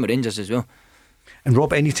 Same with Rangers as well. And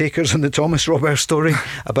Rob, any takers on the Thomas Roberts story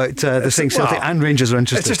about the thing Celtic and Rangers are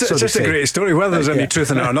interested? It's just a great story. Whether there's any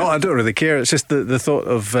truth in it or not, I don't really care. It's just the thought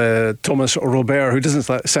of Thomas Robert, who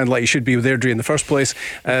doesn't sound like he should be with Airdrie in the first place,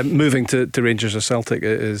 moving to Rangers or Celtic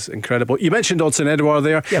is incredible. You mentioned Odsonne Edouard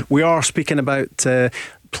there. Yep. We are speaking about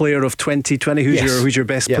player of 2020. Who's your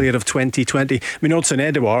best player of 2020? I mean, Odsonne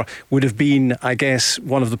Edouard would have been, I guess,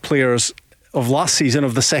 one of the players of last season,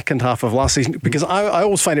 of the second half of last season, because I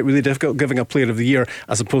always find it really difficult giving a player of the year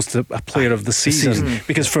as opposed to a player of the season.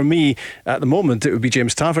 Because for me, at the moment, it would be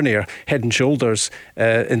James Tavernier, head and shoulders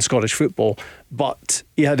in Scottish football. But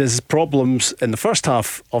he had his problems in the first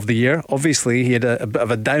half of the year. Obviously, he had a bit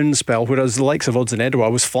of a down spell, whereas the likes of Odsonne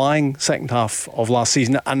Edouard was flying second half of last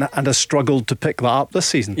season and has struggled to pick that up this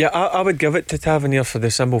season. Yeah, I would give it to Tavernier for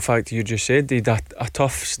the simple fact you just said. He had a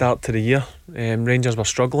tough start to the year. Rangers were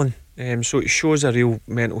struggling. So it shows a real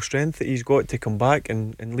mental strength that he's got to come back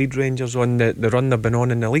and lead Rangers on the run they've been on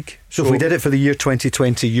in the league. So if we did it for the year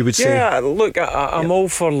 2020, you would say? Yeah, look, I'm all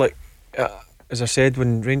for, as I said,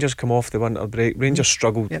 when Rangers come off the winter break, Rangers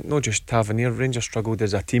struggled, not just Tavernier, Rangers struggled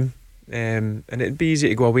as a team. And it'd be easy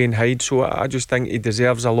to go away and hide. So I just think he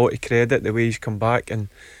deserves a lot of credit the way he's come back, and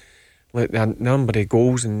the number of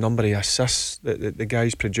goals and number of assists that the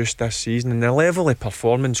guys produced this season, and the level of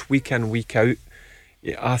performance week in, week out.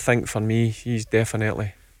 I think for me, he's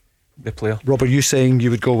definitely the player. Rob, are you saying you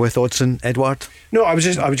would go with Odsonne Edouard? No, I was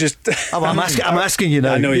just I'm asking you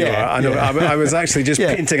now. I know you are. I know. I was actually just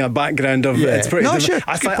painting a background of it's pretty sure.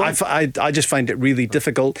 I just find it really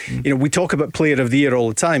difficult. We talk about player of the year all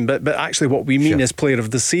the time, but actually what we mean is player of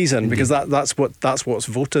the season, because that's what's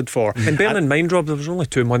voted for. And bearing in mind, Rob, there was only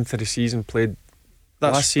 2 months of the season played.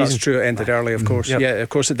 That's true. It ended early, of course. Yeah, of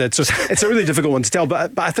course it did. So it's a really difficult one to tell.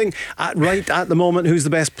 But I think at the moment, who's the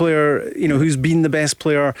best player? Who's been the best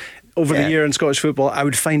player over the year in Scottish football? I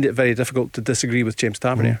would find it very difficult to disagree with James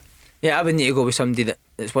Tavernier. Yeah, I would need to go with somebody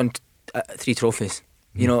that's won 3 trophies.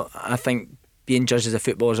 I think being judged as a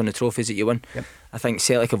footballer is on the trophies that you win. Yep. I think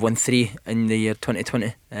Celtic have won 3 in the year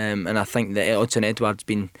 2020, and I think that Odsonne Edouard's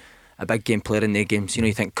been a big game player in their games.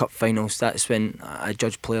 You think cup finals, that's when I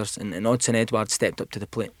judge players, and Odsonne Edouard stepped up to the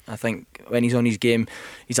plate. I think when he's on his game,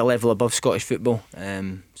 he's a level above Scottish football,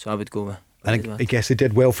 so I would go with And I guess they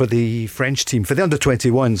did well for the French team, for the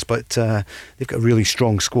under-21s, but they've got a really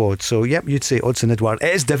strong squad. So, yep, you'd say Odsonne Edouard.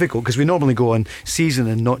 It is difficult because we normally go on season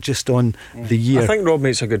and not just on the year. I think Rob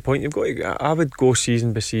makes a good point. I would go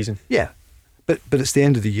season by season. Yeah. But it's the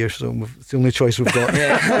end of the year, so it's the only choice we've got.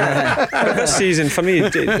 This season, for me,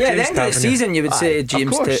 the end of the season, you would say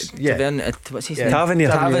James Tavernier. What's his name? Tavernier.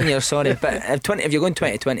 Tavernier, sorry. But if you're going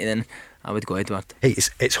 2020, then I would go Edward. Hey,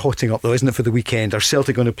 it's hotting up though, isn't it, for the weekend? Are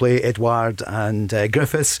Celtic going to play Edouard and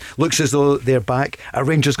Griffiths? Looks as though they're back. Are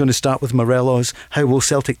Rangers going to start with Morelos? How will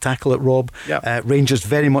Celtic tackle it, Rob? Yep. Rangers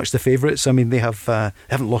very much the favourites. I mean, they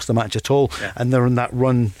haven't lost a match at all, and they're on that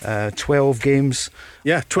run, 12 games.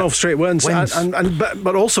 Yeah, 12 straight wins.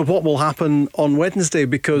 But also what will happen on Wednesday,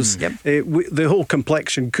 because the whole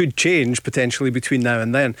complexion could change potentially between now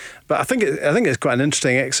and then. But I think it's quite an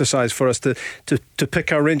interesting exercise for us to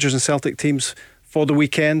pick our Rangers and Celtic teams for the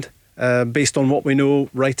weekend, based on what we know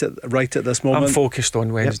right at this moment. I'm focused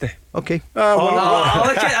on Wednesday. Yep. Okay.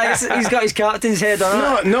 Look at, he's got his captain's head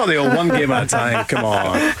on it. Not the old one game at a time. Come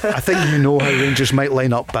on. I think you know how Rangers might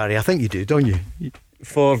line up, Barry. I think you do, don't you?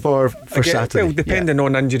 For Saturday. Well, depending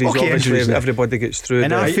on injuries, obviously, everybody gets through.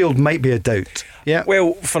 And Arfield might be a doubt. Yeah.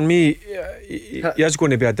 Well, for me, he is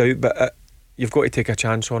going to be a doubt, but you've got to take a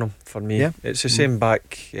chance on him. For me, it's the same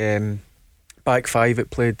back five it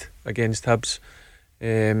played against Hibs.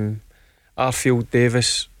 Arfield,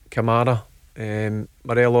 Davis, Kamara,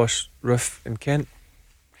 Morelos, Roof and Kent.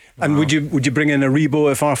 And would you bring in a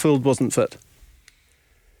Rebo if Arfield wasn't fit?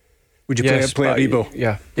 Would you play a Rebo?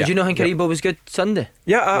 Yeah. Did you not think Rebo was good Sunday?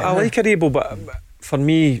 Yeah, I like a Rebo, but for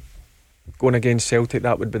me, going against Celtic,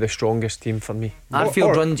 that would be the strongest team for me.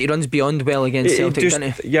 Arfield runs beyond well against Celtic, doesn't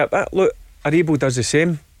he? Yeah, look, Aribo does the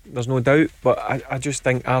same, there's no doubt, but I just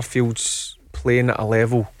think Arfield's playing at a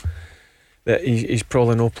level that he's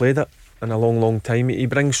probably not played it in a long time. He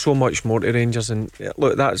brings so much more to Rangers, and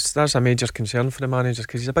look, that's a major concern for the manager,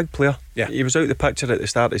 because he's a big player. Yeah. He was out the picture at the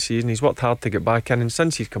start of the season, he's worked hard to get back in, and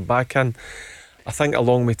since he's come back in, I think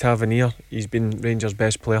along with Tavernier, he's been Rangers'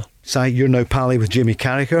 best player. Si, you're now pally with Jamie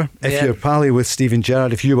Carragher. If you're pally with Steven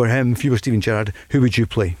Gerrard, if you were Steven Gerrard, who would you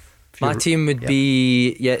play? My team would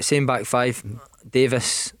be same back five.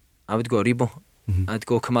 Davis, I would go Rebo. I'd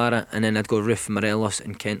go Kamara, and then I'd go Roof, Morelos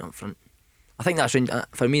and Kent up front. I think that's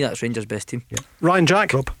for me, that's Rangers' best team. Ryan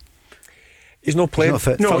Jack. Rob. He's not playing.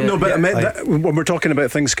 He's not fit. But when we're talking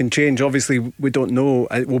about things can change, obviously we don't know.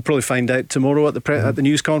 We'll probably find out tomorrow at the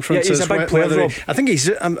news conference. Yeah, he's a big player, Rob. I think he's.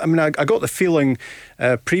 I got the feeling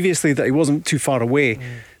previously that he wasn't too far away.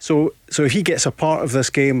 So if he gets a part of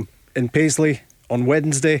this game in Paisley on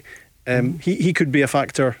Wednesday, he could be a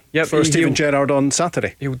factor for Steven Gerrard on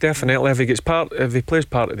Saturday. He'll definitely, if he plays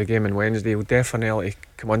part of the game on Wednesday, he'll definitely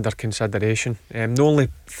come under consideration. The only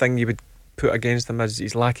thing you would put against him is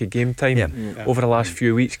his lack of game time over the last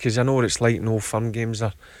few weeks, because I know what it's like in Old Firm games.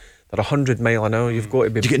 They're 100 mile an hour. You've got to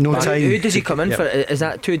be. You get no time. Who does he come in for? Is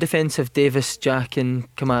that two defensive, Davis, Jack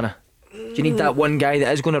and Kamara? Do you need that one guy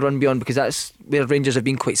that is going to run beyond, because that's where Rangers have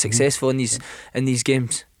been quite successful in these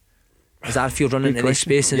games? Is Arfield running into these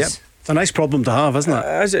spaces? Yep. It's a nice problem to have, isn't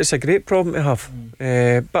it? It's a great problem to have.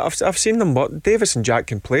 But I've seen them. What Davis and Jack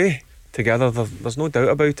can play together. There's no doubt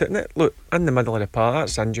about it. And look, in the middle of the park,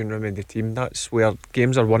 that's the engine room of the team. That's where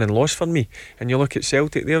games are won and lost for me. And you look at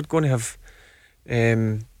Celtic, they're going to have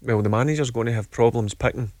the manager's going to have problems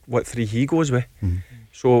picking what three he goes with.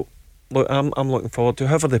 So look, I'm looking forward to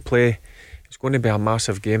whoever they play. It's going to be a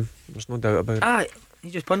massive game. There's no doubt about it. He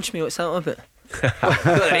just punched me. What's that about? Got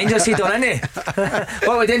the Rangers seat on, innit?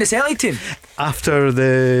 What are we doing, the Celtic team? After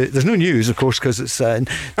there's no news, of course, because it's no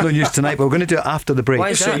news tonight, but we're going to do it after the break.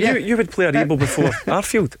 Why is that? You would play Aribo before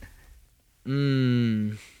Arfield.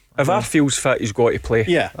 If Arfield's fit, he's got to play.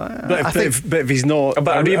 Yeah, but if he's not,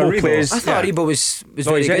 but Aribo plays. I thought Aribo was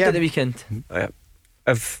very good at the weekend.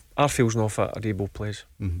 If Arfield's not fit, Aribo plays.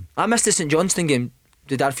 I missed the St Johnstone game.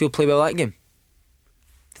 Did Arfield play well that game?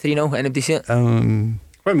 3-0. Anybody see it?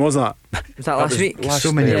 When was that? Was that last week?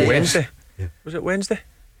 So many Wednesday. Was it Wednesday?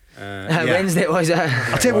 Wednesday it was.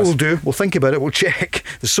 I'll tell you what we'll do. We'll think about it. We'll check.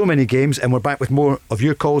 There's so many games, and we're back with more of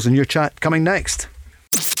your calls and your chat coming next.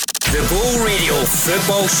 The Go Radio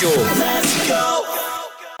Football Show. Let's go!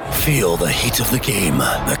 Feel the heat of the game,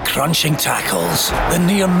 the crunching tackles, the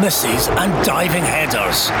near misses and diving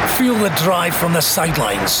headers. Feel the drive from the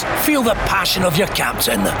sidelines. Feel the passion of your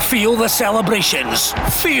captain. Feel the celebrations.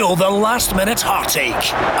 Feel the last minute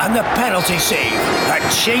heartache. And the penalty save that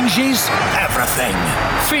changes everything.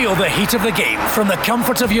 Feel the heat of the game from the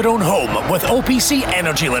comfort of your own home with OPC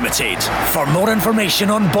Energy Limited. For more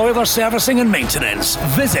information on boiler servicing and maintenance,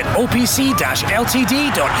 visit opc-ltd.uk.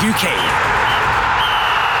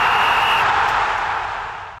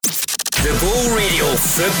 The Go Radio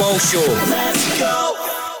Football Show. Let's go!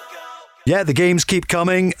 Yeah, the games keep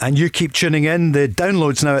coming and you keep tuning in. The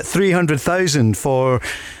downloads now at 300,000 for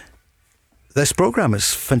this programme.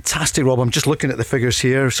 It's fantastic, Rob. I'm just looking at the figures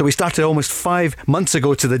here. So we started almost 5 months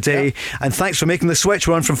ago to the day, and thanks for making the switch.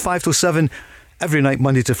 We're on from 5 till 7 every night,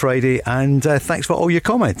 Monday to Friday, and thanks for all your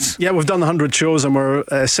comments. Yeah, we've done 100 shows and we're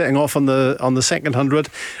setting off on the second 100.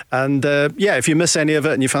 And if you miss any of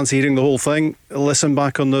it and you fancy hearing the whole thing, listen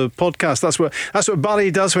back on the podcast. That's what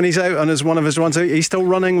Barry does when he's out on one of his runs out. He's still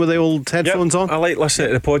running with the old headphones on. I like listening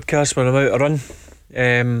to the podcast when I'm out a run.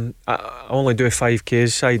 I only do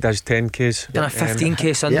 5Ks. He does 10Ks. Done a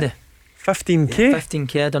 15K Sunday. 15K? Yeah,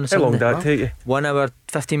 15K I done a Sunday. How long did that take you? 1 hour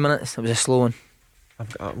 15 minutes. It was a slow one.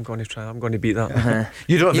 I'm going to try. I'm going to beat that.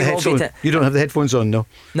 You don't have the headphones on, no?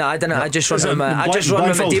 No, I didn't. I just run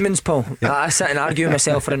with my demons, Paul. I sit and argue with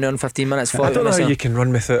myself for an hour and 15 minutes. I don't know how you can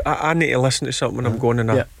run without. I need to listen to something when I'm going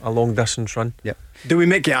on a long distance run. Yep. Do we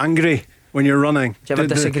make you angry when you're running? Do you ever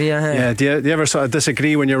disagree? Do you ever sort of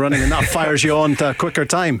disagree when you're running and that fires you on to a quicker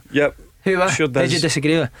time? Yep. Who? Sure does. Did you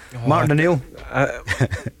disagree with? Martin O'Neill.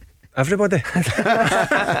 Everybody.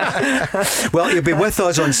 Well, you'll be with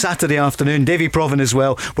us on Saturday afternoon. Davy Provan as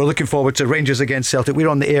well. We're looking forward to Rangers against Celtic. We're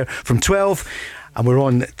on the air from 12 and we're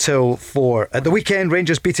on till 4. At the weekend,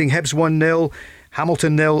 Rangers beating Hibs 1-0,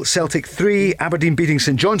 Hamilton 0, Celtic 3, Aberdeen beating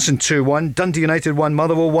St Johnstone 2-1, Dundee United 1,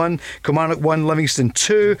 Motherwell 1, Kilmarnock 1, Livingston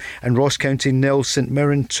 2, and Ross County 0, St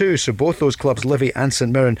Mirren 2. So both those clubs, Livy and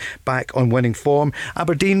St Mirren, back on winning form.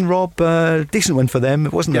 Aberdeen, Rob, decent win for them.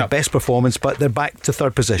 It wasn't their best performance, but they're back to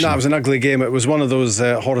third position. No, it was an ugly game. It was one of those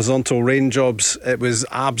horizontal rain jobs. It was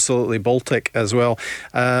absolutely Baltic as well,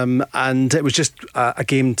 and it was just a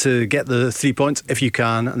game to get the 3 points if you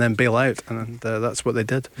can, and then bail out, and that's what they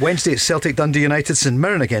did. Wednesday, it's Celtic, Dundee United, St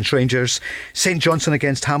Mirren against Rangers, St Johnstone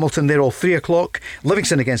against Hamilton. They're all 3 o'clock.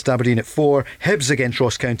 Livingston against Aberdeen at 4, Hibs against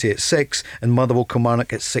Ross County at 6, and Motherwell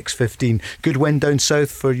Kilmarnock at 6:15. Good win down south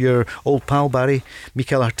for your old pal Barry,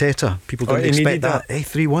 Mikel Arteta. People didn't expect that.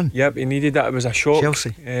 3-1. Yep, he needed that. It was a shock.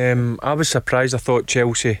 Chelsea. I was surprised. I thought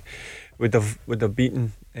Chelsea would have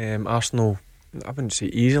beaten Arsenal. I wouldn't say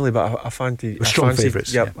easily, but I fancied strong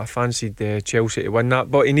favourites. Yep, I fancied Chelsea to win that,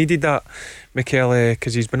 but he needed that, Mikel,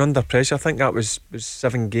 because he's been under pressure. I think that was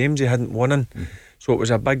 7 games he hadn't won in, so it was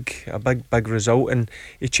a big result, and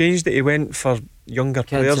he changed it. He went for younger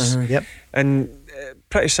players, and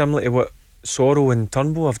pretty similar to what Sorrell and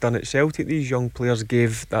Turnbull have done at Celtic. These young players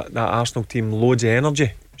gave that Arsenal team loads of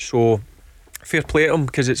energy. So fair play to him,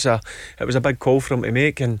 because it was a big call for him to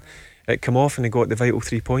make, and it came off and he got the vital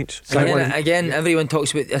 3 points. Again, everyone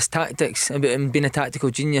talks about his tactics, about him being a tactical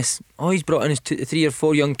genius. He's brought in his 3 or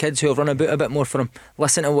 4 young kids who have run about a bit more for him,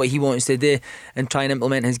 listen to what he wants to do and try and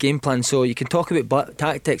implement his game plan. So you can talk about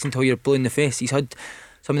tactics until you're blue in the face. He's had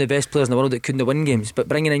some of the best players in the world that couldn't win games, but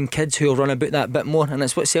bringing in kids who will run about that bit more, and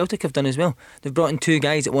that's what Celtic have done as well. They've brought in 2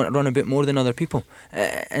 guys that want to run a bit more than other people,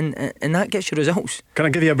 and that gets you results. Can I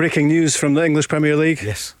give you a breaking news from the English Premier League?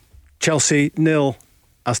 Yes. Chelsea 0,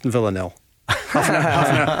 Aston Villa 0.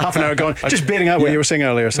 half an hour gone. Just bearing out what you were saying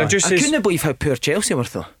earlier. I couldn't believe how poor Chelsea were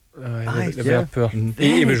though. They were poor.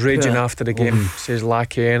 He was raging after the game. Says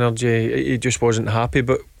lack of energy. He just wasn't happy.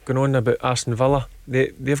 But going on about Aston Villa,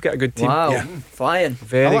 they've got a good team. Wow, flying.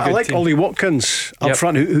 Very good. I like team. Ollie Watkins up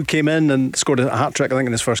front, who came in and scored a hat-trick, I think,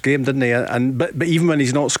 in his first game, didn't he? But even when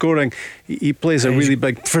he's not scoring, he plays a really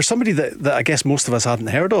big, for somebody that I guess most of us hadn't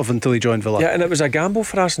heard of until he joined Villa. Yeah, and it was a gamble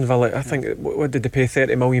for Aston Villa. I think, what did they pay,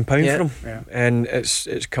 £30 million for him? Yeah. And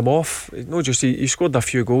it's come off. Not just he scored a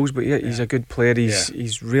few goals, but he's a good player.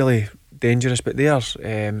 He's really dangerous. But there's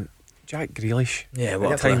Jack Grealish. Yeah,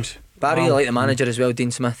 what at times. But I really like the manager as well, Dean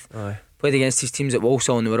Smith. Aye. Played against his teams at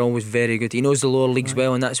Walsall and they were always very good. He knows the lower leagues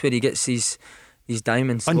well, and that's where he gets these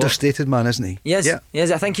diamonds. Understated man, isn't he? Yes.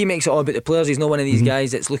 I think he makes it all about the players. He's not one of these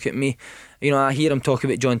guys that's look at me. I hear him talk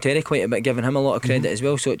about John Terry quite a bit, giving him a lot of credit as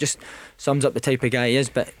well. So it just sums up the type of guy he is.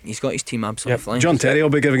 But he's got his team absolutely flying. John Terry will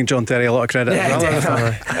be giving John Terry a lot of credit as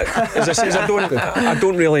well. As I say, I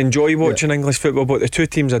don't really enjoy watching English football, but the 2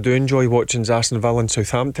 teams I do enjoy watching is Aston Villa and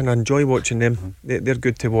Southampton. I enjoy watching them. They're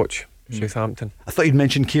good to watch. Southampton. I thought you'd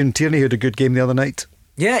mentioned Kieran Tierney, who had a good game the other night.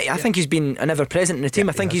 Yeah, I think he's been an ever-present in the team.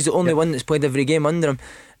 I think he's the only one that's played every game under him.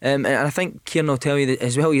 And I think Kieran will tell you that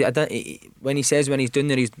as well. When he says when he's down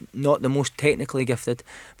there, he's not the most technically gifted.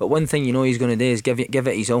 But one thing he's going to do is give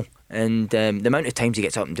it his all. And the amount of times he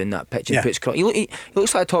gets up and down that pitch and puts cross, he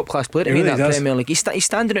looks like a top class player to me in that Premier League. He's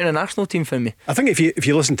standing out in an Arsenal team for me. I think if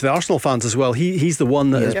you listen to the Arsenal fans as well, he's the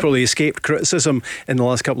one that has probably escaped criticism in the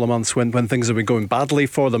last couple of months when things have been going badly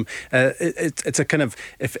for them. It's a kind of,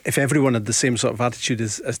 if everyone had the same sort of attitude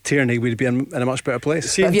as Tierney, we'd be in a much better place.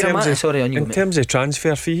 See, in terms of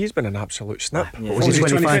transfer fee, he's been an absolute snip. What was he,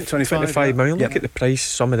 25 million. Look at the price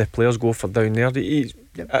some of the players go for down there.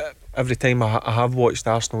 Every time I have watched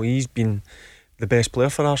Arsenal, he's been the best player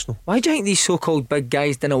for Arsenal. Why do you think these so-called big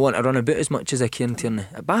guys didn't want to run about as much as a Kieran Tierney?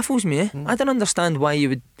 It baffles me. I don't understand why you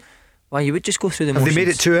would Why, you would just go through the Have motions. they made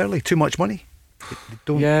it too early? Too much money? They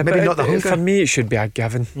don't, Yeah, maybe but not the hunger. for me, it should be a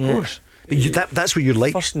given. Yeah. Of course. But that's what you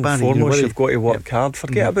like, First and Barry, foremost, you've got to work hard.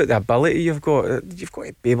 Forget Mhm. about the ability you've got. You've got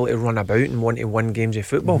to be able to run about and want to win games of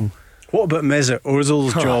football. What about Mesut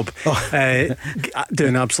Ozil's job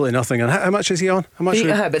doing absolutely nothing? And how much is he on? How much?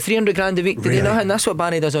 But $300,000 a week, did he not? And that's what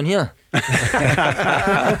Barry does on here. No, but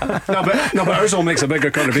Ozil makes a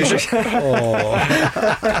bigger contribution.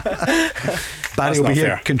 Barry will be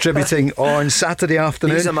here contributing on Saturday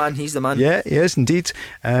afternoon. He's the man. Yeah, he is indeed.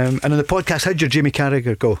 And on the podcast, how'd your Jamie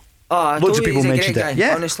Carragher go? Loads of people mentioned it.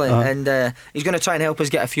 Yeah, honestly, and he's going to try and help us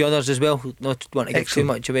get a few others as well. Not want to give too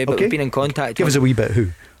much away, but we've been in contact. Give us a wee bit. Who?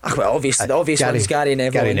 Well, obviously, the obvious one's Gary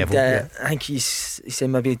Neville. Gary Neville. I think he said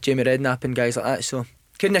maybe Jamie Redknapp and guys like that. So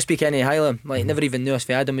couldn't speak any highly of him. Like never even knew us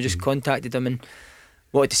for Adam. We just contacted him and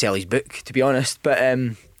wanted to sell his book, to be honest. But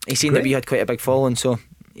he seen that we had quite a big following, so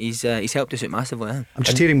he's helped us out massively. I'm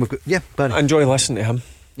just hearing we've got I enjoy listening to him.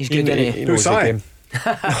 He's good, isn't he knows the game.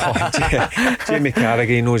 Jamie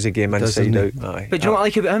Carragher knows the game inside out. But do you know what I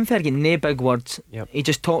like about him, Fergie? No big words. Yep. He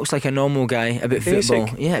just talks like a normal guy about football.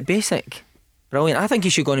 Yeah, basic. Brilliant. I think he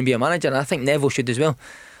should go on and be a manager, and I think Neville should as well.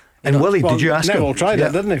 And Willie, did you ask him? Neville tried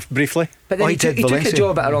it, didn't he, briefly? But then he took a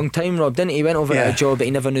job at a wrong time, Rob, didn't he? He went over at a job that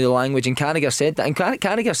he never knew the language, and Carragher said that. And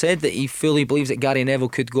Carragher said that he fully believes that Gary Neville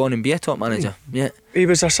could go on and be a top manager. Yeah, he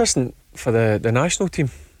was assistant for the national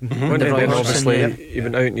team. When obviously he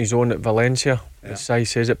went out on his own at Valencia. As Si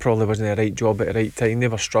says, it probably wasn't the right job at the right time. They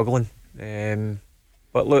were struggling.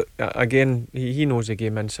 But look, again, he knows the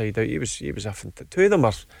game inside out. He was two of them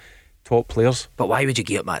are top players. But why would you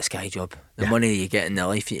give up that Sky job? The money you get in the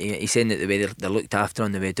life, he's saying that the way they're looked after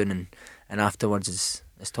on the way down and afterwards is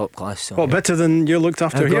top class. So. What, better than you're looked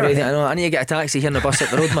after here? I know. I need to get a taxi here and a bus up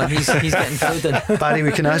the road, man. He's getting food in. Barry,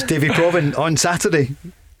 we can ask Davy Provan on Saturday.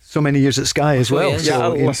 So many years at Sky as well. Yeah,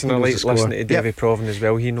 I'll listen to Davy Provan as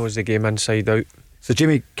well. He knows the game inside out. So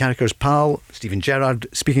Jamie Carragher's pal, Stephen Gerrard,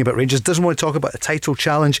 speaking about Rangers, doesn't want to talk about a title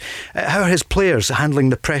challenge. How are his players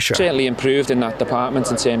handling the pressure? Certainly improved in that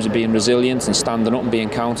department in terms of being resilient and standing up and being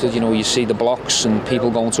counted. You see the blocks and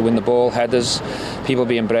people going to win the ball, headers, people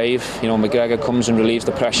being brave. McGregor comes and relieves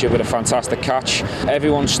the pressure with a fantastic catch.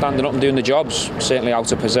 Everyone's standing up and doing the jobs, certainly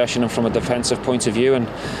out of possession and from a defensive point of view. And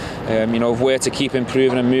if we're to keep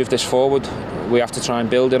improving and move this forward, we have to try and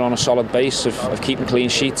build it on a solid base of keeping clean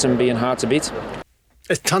sheets and being hard to beat.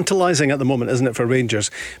 It's tantalising at the moment, isn't it, for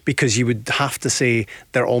Rangers? Because you would have to say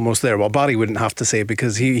they're almost there. Well, Barry wouldn't have to say,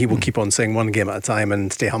 because he will keep on saying one game at a time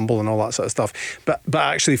and stay humble and all that sort of stuff. But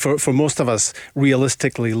actually, for most of us,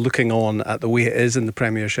 realistically looking on at the way it is in the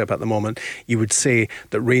Premiership at the moment, you would say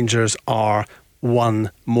that Rangers are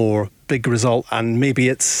one more big result, and maybe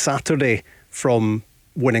it's Saturday from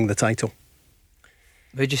winning the title.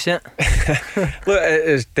 Who'd you say it? Look, it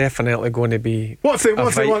is definitely going to be. What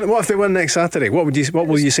if they win next Saturday? What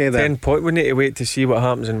will you say then? 10 point. We need to wait to see what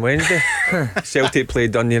happens on Wednesday. Celtic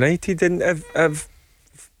played Dundee United, and if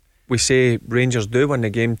we say Rangers do win the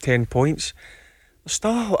game, 10 points, there's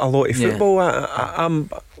still a lot of football. I'm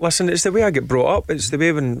listen. It's the way I get brought up. It's the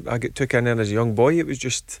way when I get took in there as a young boy. It was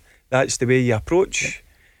just that's the way you approach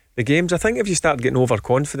the games. I think if you start getting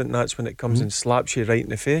overconfident, that's when it comes and slaps you right in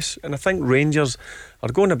the face. And I think Rangers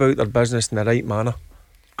are going about their business in the right manner.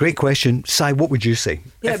 Great question. Si, what would you say?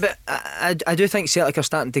 Yeah, but I do think Celtic are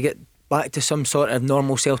starting to get back to some sort of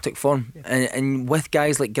normal Celtic form. And with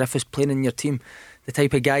guys like Griffiths playing in your team, the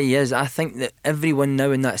type of guy he is, I think that everyone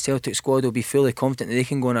now in that Celtic squad will be fully confident that they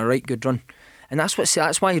can go on a right good run. And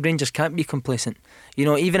that's why Rangers can't be complacent.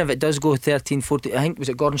 Even if it does go 13, 14, I think was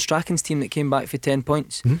it Gordon Strachan's team that came back for 10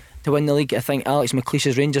 points to win the league. I think Alex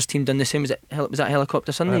McLeish's Rangers team done the same. Was that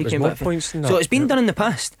Helicopter Sunday? Came back points so it's been done in the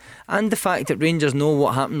past. And the fact that Rangers know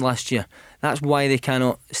what happened last year, that's why they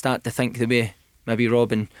cannot start to think the way maybe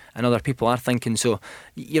Rob and other people are thinking. So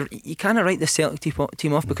you kind of write the Celtic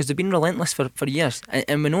team off because they've been relentless for years,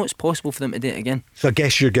 and we know it's possible for them to do it again. So I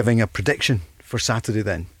guess you're giving a prediction for Saturday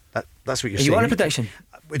then. That's what you're saying. You want a prediction?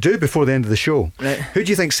 We do before the end of the show. Right. Who do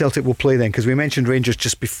you think Celtic will play then? Because we mentioned Rangers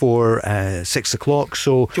just before 6 o'clock.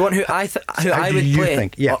 So do you want who I would play?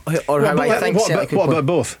 Think? Yeah. Or how I think Celtic would play? What about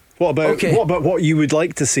both? What about what you would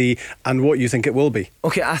like to see and what you think it will be?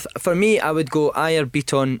 Okay, for me, I would go Ayer,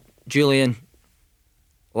 Beaton, Julian,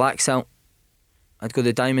 Laxalt. I'd go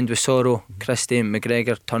the Diamond with Sorrow, Christie,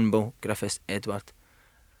 McGregor, Turnbull, Griffiths, Edward.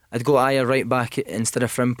 I'd go Ayer right back instead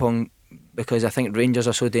of Frimpong, because I think Rangers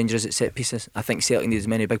are so dangerous at set pieces. I think Celtic need as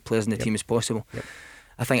many big players in the team as possible.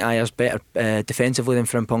 I think Ayer's better defensively than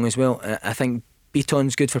Frimpong as well. I think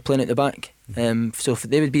Beaton's good for playing at the back. So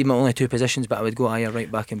they would be my only two positions, but I would go Ayer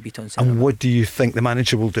right back and Beaton centre. And what do you think the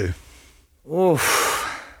manager will do?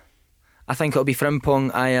 I think it'll be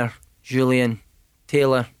Frimpong, Ayer, Julian,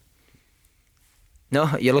 Taylor.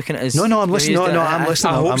 No, you're looking at us. No, I'm listening. I'm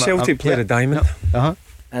listening. I hope Celtic play the diamond.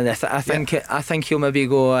 And I think he'll maybe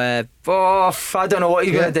go. I don't know what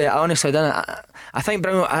he's going to do. I honestly don't. I think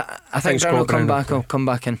Brown. I think Brown will come back. He'll come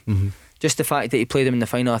back in. Mm-hmm. Just the fact that he played him in the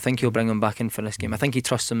final, I think he'll bring him back in for this game. I think he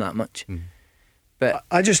trusts him that much. But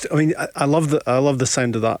I love the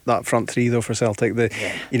sound of that front three though for Celtic.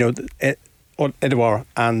 Edouard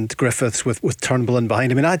and Griffiths with Turnbull in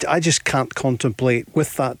behind. I mean, I just can't contemplate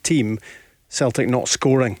with that team Celtic not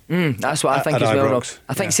scoring. That's what I think as well, Rob.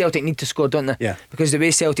 I think Celtic need to score, don't they? Yeah. Because the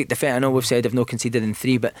way Celtic defend, I know we've said they've not conceded in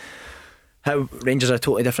 3, but how Rangers are a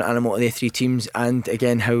totally different animal to the 3 teams, and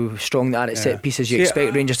again how strong they are at set pieces. You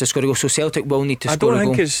expect Rangers to score a goal, so Celtic will need to score a goal. I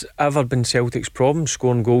don't think it's ever been Celtic's problem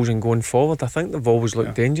scoring goals and going forward. I think they've always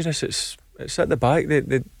looked dangerous. It's at the back.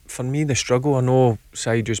 For me, the struggle. I know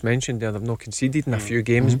Sai just mentioned there they've not conceded in a few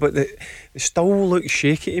games, but they still look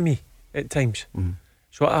shaky to me at times.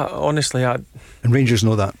 So honestly, and Rangers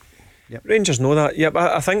know that. Yep. Rangers know that. Yep.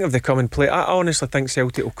 I think if they come and play, I honestly think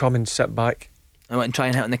Celtic will come and sit back. I want to try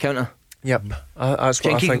and hit on the counter. Yep. That's what I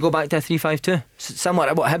think. He could go back to a 3-5-2, similar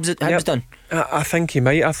to what Hibs done. I think he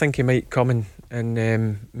might. I think he might come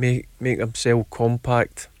and make himself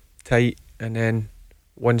compact, tight, and then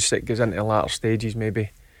once it goes into the latter stages,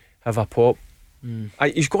 maybe have a pop.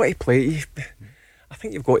 He's got to play. I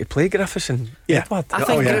think you've got to play Griffiths and Edouard. I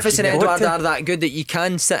think Griffiths and Edouard are that good that you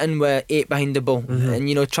can sit in with 8 behind the ball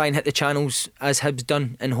and try and hit the channels as Hibs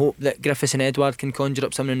done and hope that Griffiths and Edouard can conjure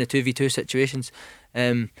up something in the 2v2 situations.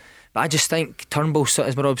 But I just think Turnbull's,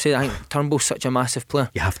 as Rob said, I think Turnbull's such a massive player.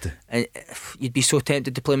 You have to. And you'd be so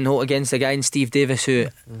tempted to play him in the hole against a guy in Steve Davis who,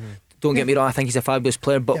 don't get me wrong, I think he's a fabulous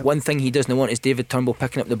player, but one thing he doesn't want is David Turnbull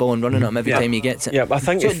picking up the ball and running at him every time he gets it. Yeah, I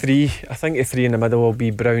think the three in the middle will be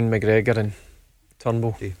Brown, McGregor and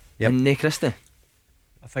Turnbull. And Nick Christie.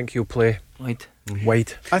 I think he'll play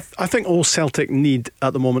wide. I think all Celtic need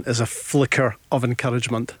at the moment is a flicker of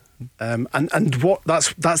encouragement. And what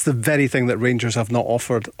that's the very thing that Rangers have not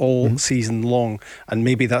offered all season long, and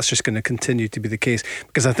maybe that's just going to continue to be the case,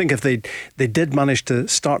 because I think if they did manage to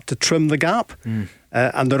start to trim the gap,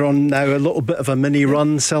 and they're on now a little bit of a mini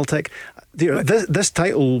run, Celtic, this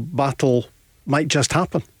title battle might just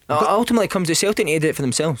happen. Ultimately, it comes to Celtic need to do it for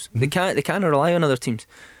themselves. They can't rely on other teams,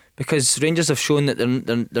 because Rangers have shown that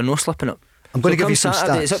they're not slipping up. I'm going to give you some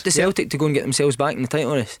stats. It's up to Celtic to go and get themselves back in the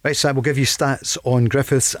title race. Right, Sam, we'll give you stats on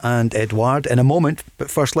Griffiths and Edouard in a moment,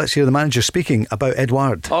 but first let's hear the manager speaking about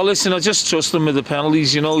Edouard. Oh, listen, I just trust him with the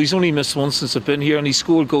penalties. He's only missed one since I've been here, and he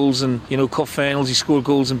scored goals in cup finals. He scored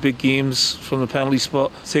goals in big games from the penalty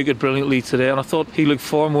spot. Take it brilliantly today, and I thought he looked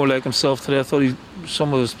far more like himself today. I thought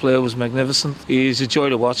some of his play was magnificent. He's a joy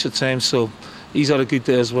to watch at times, so he's had a good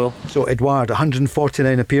day as well. So Edouard,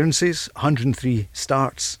 149 appearances, 103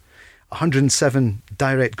 starts, 107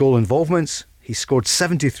 direct goal involvements. He scored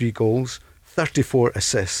 73 goals, 34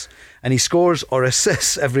 assists, and he scores or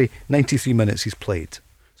assists every 93 minutes he's played.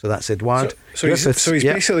 So that's Edouard. So he's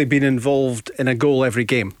basically been involved in a goal every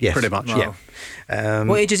game, pretty much. Wow. Yeah.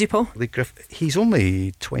 What age is he, Paul? He's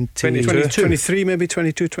only 22. 23 maybe,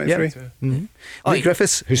 22, 23. Yeah. Lee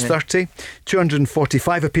Griffiths, who's 30,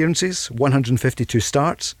 245 appearances, 152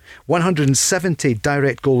 starts, 170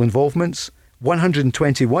 direct goal involvements,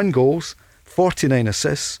 121 goals, 49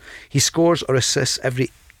 assists. He scores or assists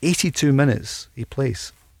every 82 minutes he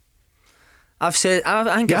plays. I think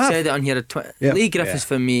I've said it on here. Lee Griffiths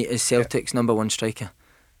for me is Celtic's number one striker.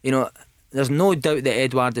 There's no doubt that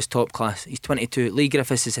Edouard is top class. He's 22. Lee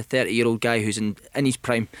Griffiths is a 30-year-old guy who's in his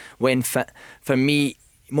prime when fit. For me,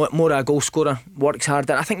 more a goal scorer, works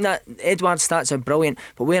harder. I think that Edouard's stats are brilliant,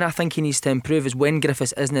 but where I think he needs to improve is when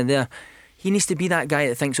Griffiths isn't there. He needs to be that guy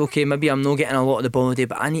that thinks, okay, maybe I'm not getting a lot of the ball today,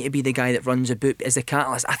 but I need to be the guy that runs a boot as the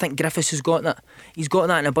catalyst. I think Griffiths has got that. He's got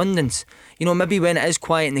that in abundance. Maybe when it is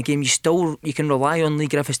quiet in the game, you can rely on Lee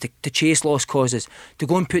Griffiths to chase lost causes, to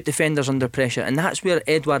go and put defenders under pressure, and that's where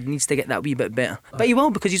Edouard needs to get that wee bit better. But he will,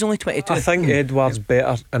 because he's only 22. I think Edouard's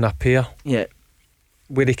better in a pair. Yeah.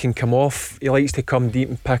 Where he can come off, he likes to come deep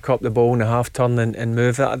and pick up the ball in a half turn and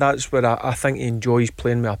move. That's where I think he enjoys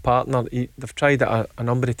playing with a partner. They've tried it a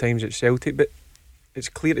number of times at Celtic, but it's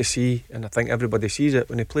clear to see, and I think everybody sees it,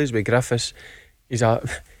 when he plays with Griffiths, he's a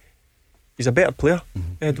better player.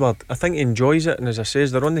 Edouard, I think he enjoys it, and as I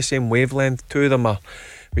says, they're on the same wavelength. Two of them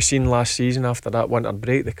we seen last season after that winter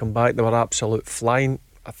break, they come back, they were absolute flying.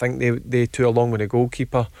 I think they two, along with the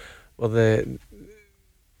goalkeeper, were the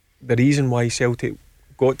reason why Celtic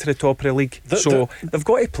got to the top of the league. They've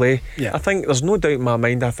got to play. Yeah. I think there's no doubt in my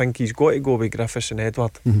mind. I think he's got to go with Griffiths and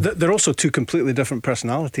Edward. They're also two completely different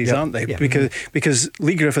personalities, aren't they? Yeah. Because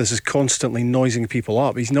Lee Griffiths is constantly noising people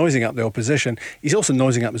up. He's noising up the opposition. He's also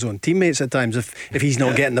noising up his own teammates at times if he's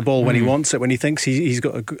not getting the ball when he wants it, when he thinks he's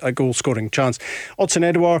got a goal scoring chance. Odsonne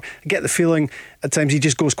Edouard, I get the feeling at times he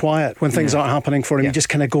just goes quiet when things aren't happening for him. He just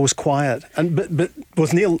kind of goes quiet. And but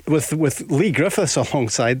with Lee Griffiths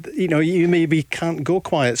alongside, you maybe can't go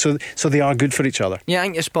quiet. So they are good for each other. Yeah, I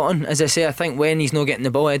think you're spot on. As I say, I think when he's not getting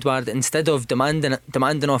the ball, Edward, instead of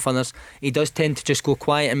demanding off others, he does tend to just go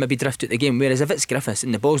quiet and maybe drift out the game. Whereas if it's Griffiths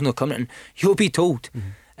and the ball's not coming in, you'll be told.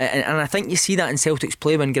 And I think you see that in Celtic's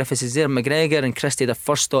play when Griffiths is there. McGregor and Christie, their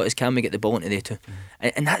first thought is, can we get the ball into the two?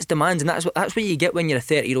 And that's demands, and that's what you get when you're a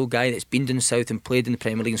 30-year-old guy that's been down south and played in the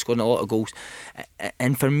Premier League and scored a lot of goals.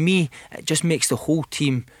 And for me, it just makes the whole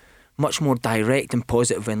team much more direct and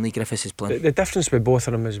positive when Lee Griffiths is playing. The difference with both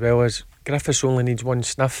of them as well is Griffiths only needs one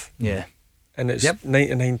sniff. Yeah. And it's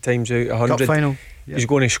 99 times out of 100 Cup final. he's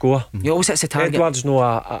going to score. He always hits the target. Edward's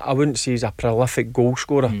I wouldn't say he's a prolific goal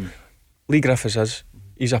scorer. Lee Griffiths is.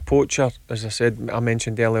 He's a poacher, as I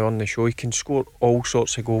mentioned earlier on the show. He can score all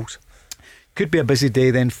sorts of goals. Could be a busy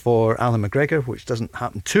day then for Alan McGregor, which doesn't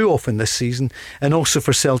happen too often this season, and also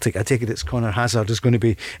for Celtic. I take it it's Conor Hazard is going to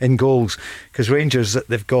be in goals, because Rangers,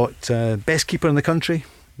 they've got best keeper in the country,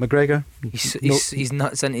 McGregor. He's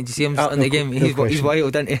nuts, isn't he? Do you see him in the game? He's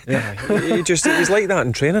wild, isn't he? Yeah. He's like that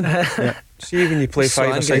in training. See, when you play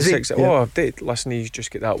 5 or 6, listen, he's just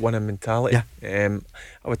got that winning mentality. I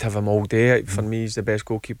would have him all day. For me, he's the best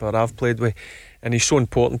goalkeeper I've played with, and he's so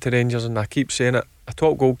important to Rangers, and I keep saying it, a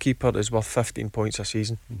top goalkeeper is worth 15 points a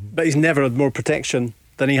season. But he's never had more protection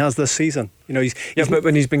than he has this season. But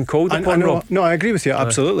when he's been called upon, I agree with you,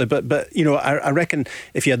 absolutely. But I reckon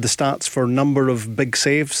if you had the stats for number of big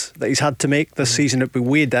saves that he's had to make this season, it'd be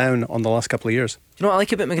way down on the last couple of years. Do you know what I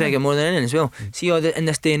like about McGregor more than anything as well? See, in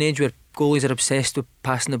this day and age where goalies are obsessed with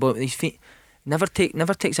passing the ball with his feet, never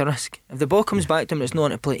takes a risk. If the ball comes back to him, it's not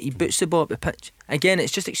on a play, he boots the ball up the pitch. Again,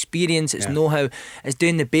 it's just experience, it's know-how, it's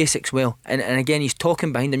doing the basics well. And again, he's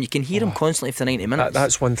talking behind him. You can hear him constantly for 90 minutes.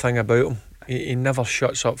 That's one thing about him. He never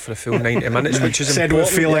shuts up for a full 90 minutes, which is said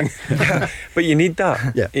important. With feeling. But you need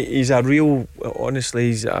that. Yeah. He's a real, honestly,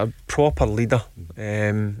 he's a proper leader,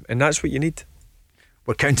 and that's what you need.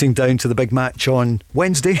 We're counting down to the big match on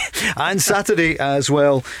Wednesday and Saturday as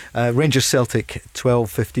well. Rangers Celtic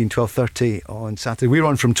 12:15, 12:30 on Saturday. We're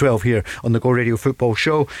on from 12 here on the Go Radio Football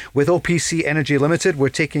Show with OPC Energy Limited. We're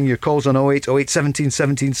taking your calls on 08 08 17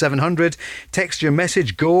 17 700. Text your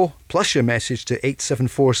message GO plus your message to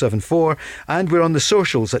 87474, and we're on the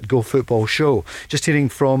socials at Go Football Show. Just hearing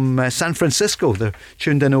from San Francisco, they're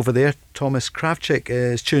tuned in over there. Thomas Kravchik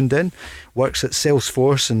is tuned in, works at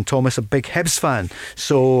Salesforce, and Thomas, a big Hibs fan,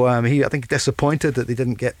 so he, I think, disappointed that they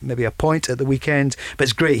didn't get maybe a point at the weekend, but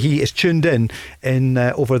it's great he is tuned in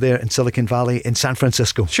over there in Silicon Valley in San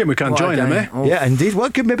Francisco. Shame we can't join him, eh? Yeah, indeed.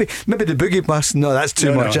 What could maybe the boogie bus? No, that's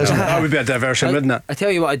too much, isn't it? That would be a diversion, wouldn't it? I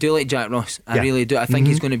tell you what, I do like Jack Ross. I really do. I think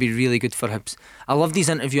he's going to be really good for Hibs. I loved his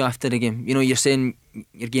interview after the game. You're saying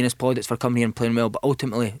you're getting his plaudits for coming here and playing well, but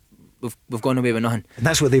ultimately we've gone away with nothing. And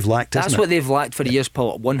that's what they've lacked, isn't it? That's what they've lacked for years,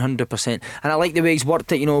 Paul, 100%. And I like the way he's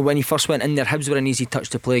worked it. When he first went in there, Hibs were an easy touch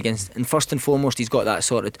to play against, and first and foremost he's got that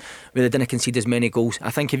sorted where they didn't concede as many goals.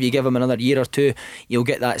 I think if you give him another year or two, you'll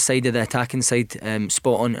get that side of the attacking side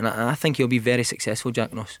spot on, and I think he'll be very successful,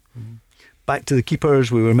 Jack Ross. Back to the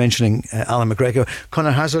keepers, we were mentioning Alan McGregor.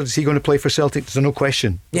 Conor Hazard, is he going to play for Celtic? There's no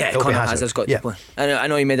question. Yeah, Conor Hazard's got to play. I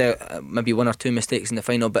know he made maybe one or two mistakes in the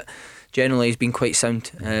final, but generally he's been quite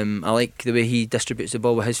sound. I like the way he distributes the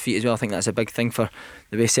ball with his feet as well. I think that's a big thing for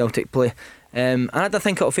the way Celtic play. And I don't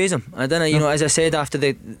think it'll faze him. I don't know. As I said after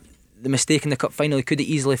the mistake in the cup final, he could have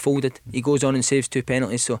easily folded. He goes on and saves 2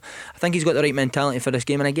 penalties, so I think he's got the right mentality for this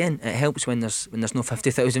game. And again, it helps when there's no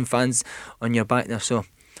 50,000 fans on your back there. So.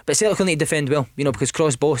 But Celtic will need to defend well, because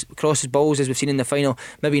crosses balls, as we've seen in the final,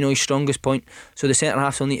 maybe his strongest point. So the centre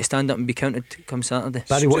halves will need to stand up and be counted come Saturday.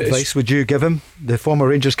 Barry, what advice would you give him, the former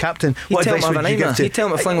Rangers captain? What advice would you give He'd tell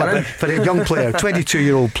him to fling one in. For a young player,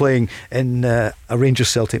 22-year-old playing in a Rangers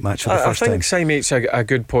Celtic match for the first time? I think Si makes a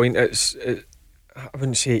good point. I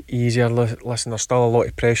wouldn't say easier. Listen, there's still a lot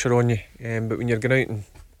of pressure on you, but when you're going out and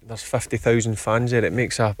there's 50,000 fans there, it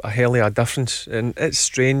makes a hell of a difference. And it's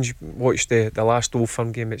strange. Watch the last Old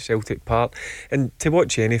Firm game at Celtic Park, and to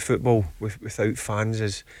watch any football without fans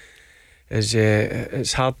is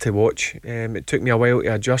it's hard to watch. It took me a while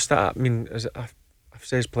to adjust that. I mean, as I've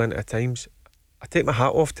said plenty of times, I take my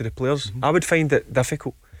hat off to the players. I would find it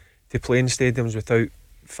difficult to play in stadiums without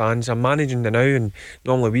fans. I'm managing the now, and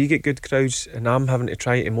normally we get good crowds, and I'm having to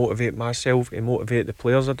try to motivate myself, to motivate the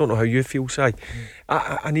players. I don't know how you feel, Si.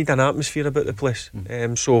 I need an atmosphere about the place.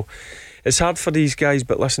 So it's hard for these guys,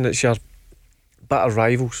 but listen, it's your bitter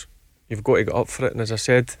rivals. You've got to get up for it, and as I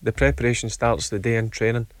said, the preparation starts the day in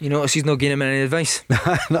training. You notice he's not giving him any advice.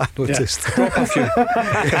 I noticed. Drop a few.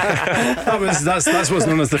 That's what's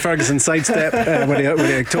known as the Ferguson sidestep, when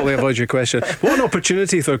he totally avoids your question. What an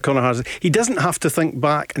opportunity for Conor has. He doesn't have to think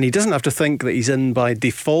back, and he doesn't have to think that he's in by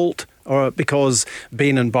default, or because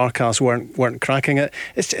Bain and Barkas weren't cracking it.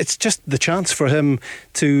 It's just the chance for him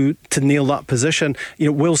to nail that position.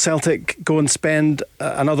 Will Celtic go and spend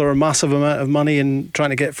another massive amount of money in trying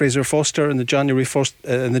to get Fraser Foster in the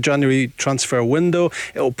January transfer window?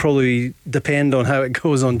 It'll probably depend on how it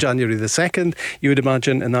goes on January the 2nd, you would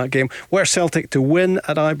imagine, in that game. Were Celtic to win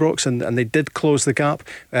at Ibrox and they did close the gap,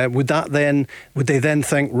 would they then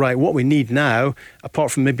think, right, what we need now, apart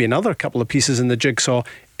from maybe another couple of pieces in the jigsaw,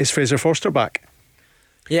 is Fraser Forster back?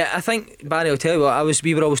 Yeah, I think, Barry, I'll tell you what,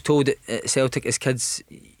 we were always told at Celtic as kids,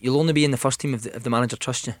 you'll only be in the first team if the manager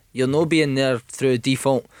trusts you. You'll not be in there through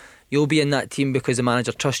default. You'll be in that team because the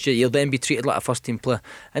manager trusts you. You'll then be treated like a first team player,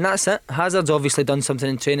 and that's it. Hazard's obviously done something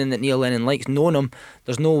in training that Neil Lennon likes. Knowing him,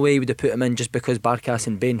 there's no way we'd have put him in just because Barkas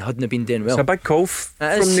and Bain hadn't been doing well. It's a big call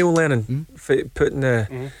from Neil Lennon for putting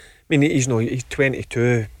the I mean, he's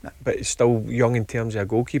 22, but he's still young in terms of a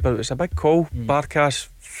goalkeeper. It's a big call. Barkas,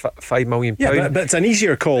 £5 million. Yeah, but it's an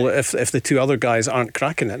easier call if the two other guys aren't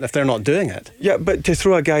cracking it, if they're not doing it. Yeah, but to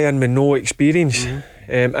throw a guy in with no experience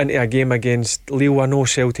into a game against Lille, I know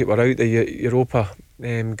Celtic were out the Europa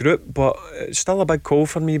group, but it's still a big call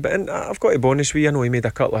for me. But I've got to be honest with you, I know he made a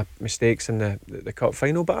couple of mistakes in the cup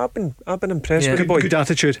final, but I've been impressed with the boy. Good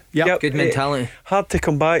attitude. Yep. Good mentality. Hard to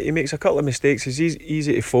come back. He makes a couple of mistakes. It's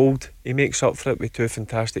easy to fold. He makes up for it with 2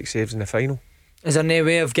 fantastic saves in the final. Is there no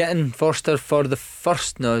way of getting Forster for the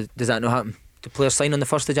first? No, does that not happen? Do players sign on the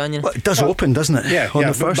 1st of January? Well, it does open, doesn't it? Yeah, on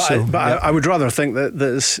the first. I would rather think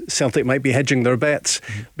that Celtic might be hedging their bets,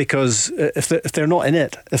 because if they're not in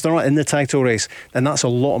it, if they're not in the title race, then that's a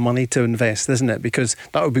lot of money to invest, isn't it? Because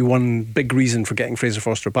that would be one big reason for getting Fraser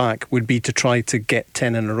Forster back, would be to try to get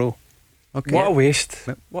 10 in a row. Okay. What a waste.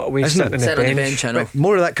 What a waste. Sitting on the bench. Right,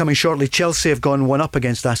 more of that coming shortly. Chelsea have gone 1-up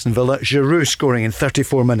against Aston Villa. Giroud scoring in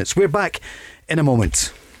 34 minutes. We're back in a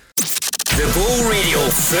moment. The Ball Radio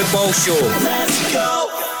Football Show. Let's go!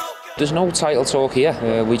 There's no title talk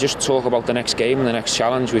here. We just talk about the next game and the next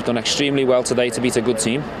challenge. We've done extremely well today to beat a good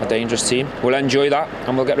team, a dangerous team. We'll enjoy that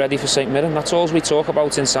and we'll get ready for St Mirren. That's all we talk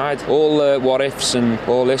about inside. All what ifs and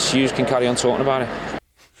all this, you can carry on talking about it.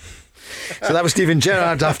 So that was Stephen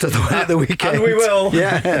Gerrard after the weekend. And we will.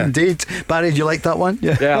 Yeah, indeed. Barry, do you like that one?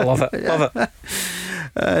 Yeah, I love it. Love it.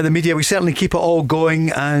 The media, we certainly keep it all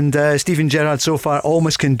going, and Stephen Gerrard so far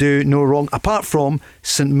almost can do no wrong, apart from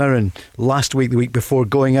St Mirren last week, the week before,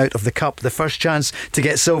 going out of the Cup, the first chance to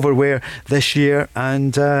get silverware this year,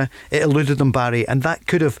 and it eluded them, Barry, and that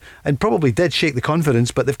could have and probably did shake the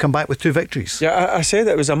confidence, but they've come back with 2 victories. Yeah, I said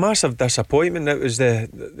it was a massive disappointment. It was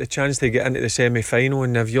the chance to get into the semi-final,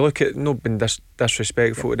 and if you look at, not being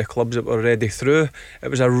disrespectful to the clubs that were already through, it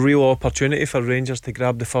was a real opportunity for Rangers to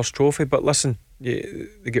grab the first trophy, but listen,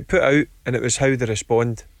 they get put out, and it was how they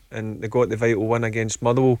respond, and they got the vital win against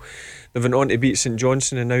Motherwell. They went on to beat St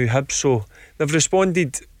Johnstone and now Hibs, so they've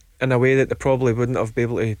responded in a way that they probably wouldn't have been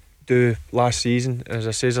able to do last season. As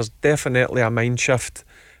I say, there's definitely a mind shift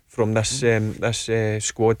from this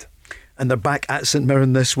squad. And they're back at St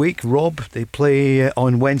Mirren this week. Rob, they play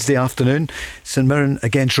on Wednesday afternoon. St Mirren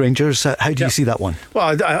against Rangers. How do you see that one?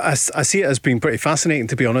 Well, I see it as being pretty fascinating,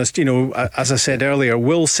 to be honest. You know, as I said earlier,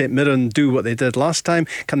 will St Mirren do what they did last time?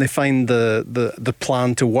 Can they find the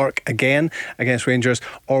plan to work again against Rangers?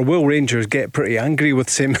 Or will Rangers get pretty angry with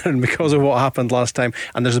St Mirren because of what happened last time,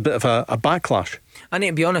 and there's a bit of a backlash? I need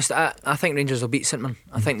to be honest, I think Rangers will beat St Mirren.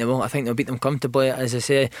 I think they will. I think they'll beat them comfortably. As I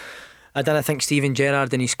say, I don't think Stephen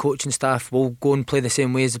Gerrard and his coaching staff will go and play the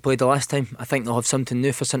same way as they played the last time. I think they'll have something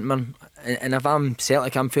new for St Mirren, and if I'm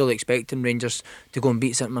Celtic, I'm fully expecting Rangers to go and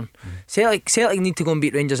beat St Mirren. Celtic need to go and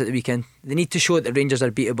beat Rangers at the weekend. They need to show that the Rangers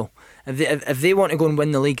are beatable. If they want to go and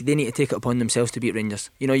win the league, they need to take it upon themselves to beat Rangers.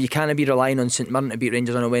 You know, you can't be relying on St Mirren to beat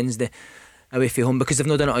Rangers on a Wednesday away from home, because they've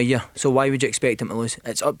not done it all year. So why would you expect them to lose?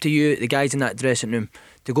 It's up to you, the guys in that dressing room,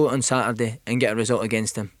 to go out on Saturday and get a result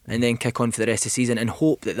against them, and then kick on for the rest of the season and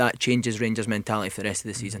hope that changes Rangers' mentality for the rest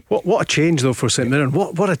of the season. What a change though for St Mirren.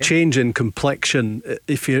 What a change in complexion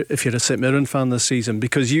if you're a St Mirren fan this season,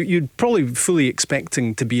 because you'd probably fully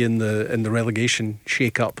expecting to be in the relegation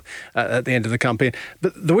shake-up at the end of the campaign.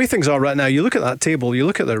 But the way things are right now, you look at that table, you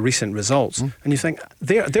look at their recent results, and you think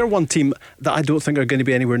they're one team that I don't think are going to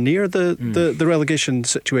be anywhere near the relegation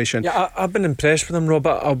situation. Yeah, I've been impressed with them, Rob.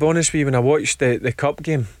 I'll be honest with you, when I watched the cup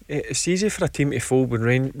game, it's easy for a team to fold when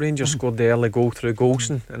Rangers scored the early goal through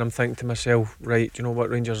Goldson, and I'm thinking to myself, right, do you know what,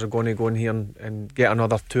 Rangers are going to go in here and get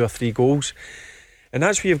another 2 or 3 goals, and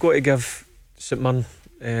that's where you've got to give St Mirren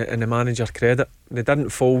and the manager credit. They didn't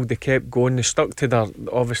fold, they kept going, they stuck to their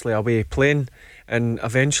obviously away playing, and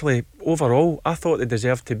eventually overall I thought they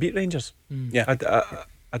deserved to beat Rangers. Yeah,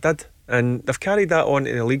 I did, and they've carried that on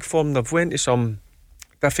to the league form. They've went to some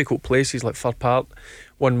difficult places like Fir Park,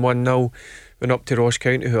 1-1-0, went up to Ross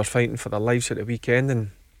County, who are fighting for their lives at the weekend,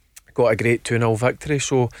 and got a great 2-0 victory.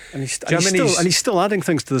 So and he's still adding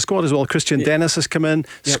things to the squad as well. Christian Dennis has come in,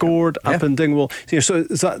 scored up in Dingwall. So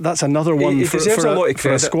that's another one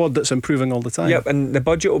for a squad that's improving all the time. Yep, and the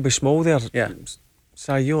budget will be small there. Yeah,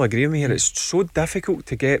 Si, you'll agree with me here. It's so difficult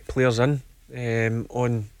to get players in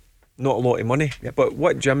on not a lot of money. But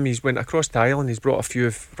what Jim, he's went across to Ireland, he's brought a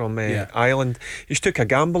few from Ireland. He's took a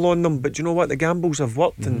gamble on them, but you know what, the gambles have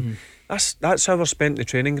worked, and that's how we're spent the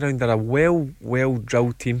training ground. They're a well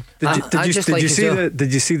drilled team. Did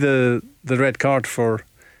you see the red card for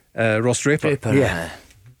Ross Draper? Yeah.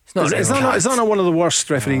 Is that not one of the worst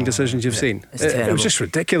refereeing decisions you've seen? It was just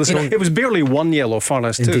ridiculous. It was barely 1 yellow, far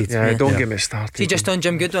less 2. Yeah, don't get me started. See, just on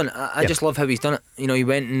Jim Goodwin, I just love how he's done it. You know, he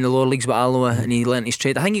went in the lower leagues with Alloa and he learnt his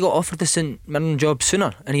trade. I think he got offered the St Mirren job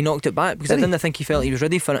sooner and he knocked it back because I didn't think he felt he was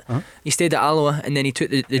ready for it. He stayed at Alloa and then he took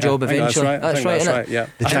the job eventually. That's right. Yeah,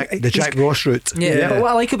 the Jack Ross route. Yeah, but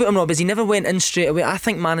what I like about him, Rob, is he never went in straight away. I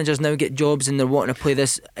think managers now get jobs and they're wanting to play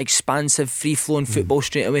this expansive, free-flowing football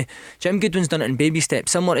straight away. Jim Goodwin's done it in baby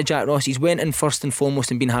steps, similar to Jack Ross. He's went in first and foremost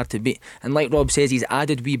and been hard to beat, and like Rob says, he's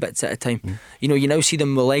added wee bits at a time. You know, you now see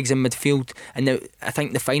them with legs in midfield, and now I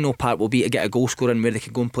think the final part will be to get a goal scorer in where they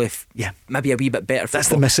could go and play maybe a wee bit better football. That's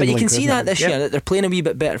the missing but you link, can see that this year, that they're playing a wee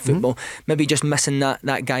bit better football, maybe just missing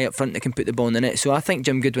that guy up front that can put the ball in the net. So I think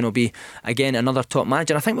Jim Goodwin will be again another top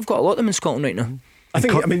manager. I think we've got a lot of them in Scotland right now. I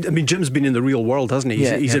mean, Jim's been in the real world, hasn't he?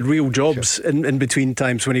 He's had real jobs in between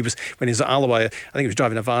times. When he's at Alloa, I think he was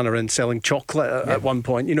driving a van around selling chocolate at one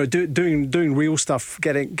point. You know, doing real stuff,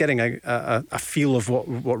 getting a feel of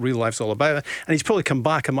what real life's all about. And he's probably come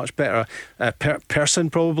back a much better person,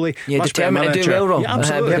 probably. Yeah, much determined to do well, Rob. Yeah,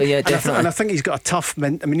 absolutely. Yeah, definitely. And I think he's got a tough. I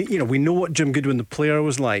mean, you know, we know what Jim Goodwin the player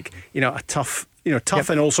was like. You know, a tough. You know, tough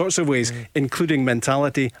in all sorts of ways, including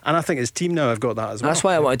mentality, and I think his team now have got that as well. That's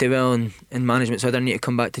why I want to do well in management, so I don't need to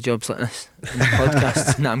come back to jobs like this in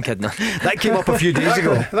podcasts. No, I'm kidding. That came up a few days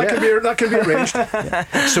ago. That could be arranged.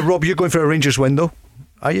 So Rob, you're going for a Rangers win though,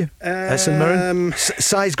 are you? At St Mirren?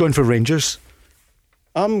 Si's going for Rangers.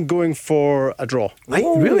 I'm going for a draw.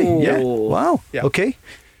 Really? Yeah. Wow. Yeah. Okay.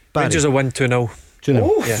 Barry. Rangers a win 2-0.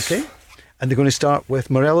 2-0. Yes. Okay. And they're going to start with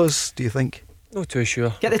Morelos, do you think? Not too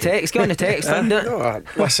sure. Get the text, get on the text, find it. No,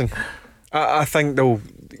 listen, I think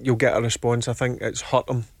you'll get a response. I think it's hurt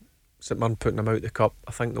them, St Mirren putting them out the cup.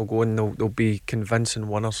 I think they'll go in, they'll be convincing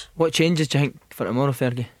winners. What changes do you think for tomorrow,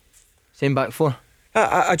 Fergie? Same back four?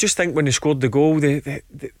 I just think when they scored the goal, their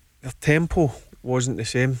tempo wasn't the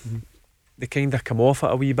same. They kind of come off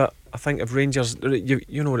it a wee bit. I think if Rangers,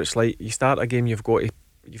 you know what it's like. You start a game, you've got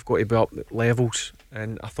to be up at levels,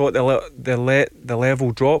 and I thought they let the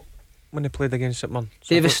level drop when they played against St Mirren.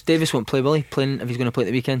 So Davis won't play, will he? Playing if he's going to play at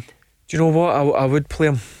the weekend. Do you know what? I would play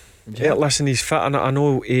him. Yeah, listen, he's fit, and I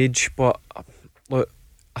know age, but look,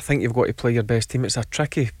 I think you've got to play your best team. It's a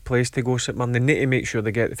tricky place to go, St Mirren. They need to make sure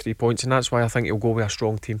they get the 3 points, and that's why I think he'll go with a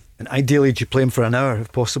strong team. And ideally, do you play him for an hour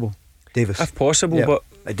if possible, Davis? If possible, but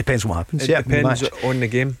it depends what happens. It depends on the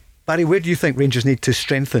game. Barry, where do you think Rangers need to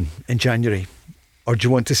strengthen in January? Or do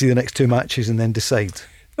you want to see the next 2 matches and then decide?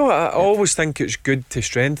 No, I always think it's good to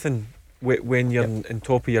strengthen when you're in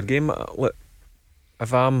top of your game. Look,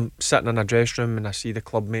 if I'm sitting in a dressing room and I see the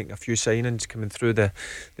club making a few signings coming through the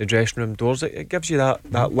dressing room doors, it gives you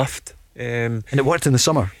that lift. And it worked in the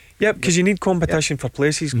summer. Yeah, because you need competition for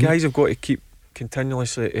places. Guys have got to keep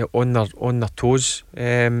continuously on their toes.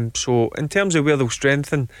 So in terms of where they'll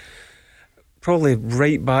strengthen, Probably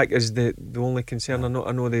right back is the only concern.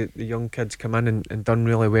 I know the young kids come in and done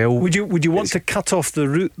really well. Would you want to cut off the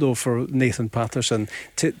route though for Nathan Patterson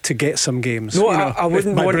to get some games? No, I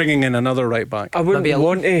wouldn't by want, bringing in another right back. I wouldn't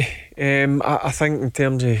want to. I think in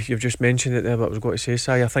terms of, you've just mentioned it there, but I was going to say,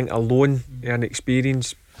 Si, I think a loan, an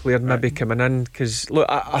experienced player maybe coming in, because look,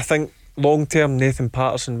 I think long term Nathan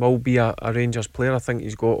Patterson will be a Rangers player. I think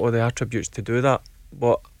he's got all the attributes to do that,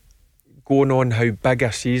 but going on how big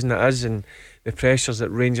a season it is and the pressures that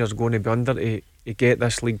Rangers are going to be under to get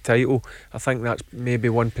this league title, I think that's maybe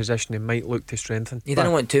one position they might look to strengthen. You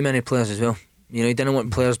didn't want too many players as well. You didn't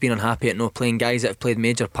want players being unhappy at not playing, guys that have played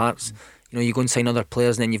major parts. You go and sign other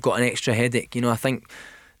players and then you've got an extra headache. I think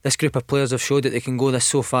this group of players have showed that they can go this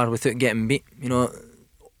so far without getting beat.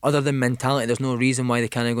 Other than mentality, there's no reason why they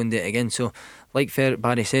can't go and do it again. So like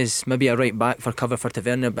Barry says, maybe a right back for cover for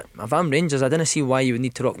Tavernier, but if I'm Rangers, I didn't see why you would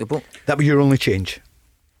need to rock the boat. That would be your only change.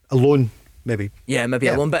 A loan. Maybe. Yeah, maybe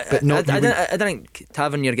alone, but no, I don't think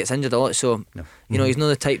Tavernier gets injured a lot, so he's not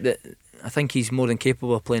the type that, I think he's more than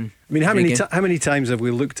capable of playing. I mean, how many times have we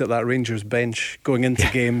looked at that Rangers bench going into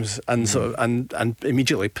games and sort of and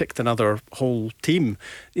immediately picked another whole team?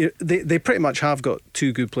 They pretty much have got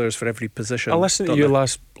two good players for every position. I listened to you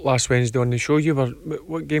last Wednesday on the show.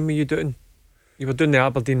 What game were you doing? You were doing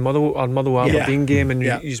the Motherwell Aberdeen game, and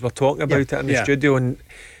you were talking about it in the studio, and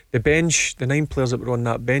the bench, the 9 players that were on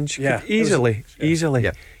that bench, could easily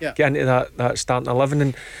get into that starting 11.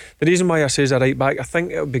 And the reason why I say a right back, I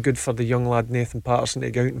think it would be good for the young lad Nathan Patterson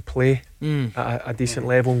to go out and play at a decent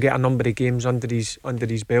level and get a number of games under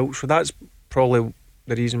his belt. So that's probably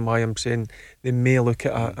the reason why I'm saying they may look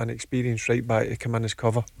at an experienced right back to come in as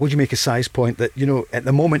cover. Would you make a size point that, at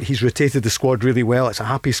the moment he's rotated the squad really well, it's a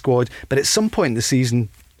happy squad, but at some point in the season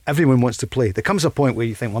everyone wants to play. There comes a point where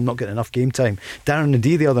you think, well, I'm not getting enough game time. Darren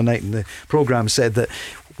Nadee the other night in the programme said that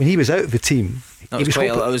when he was out of the team, it was quite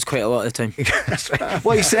a lot of the time. That's right.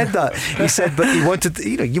 Well, he said that. He said, but he wanted,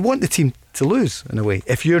 you want the team to lose in a way.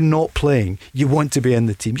 If you're not playing, you want to be in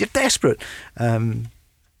the team. You're desperate. And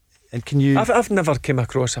can you? I've never come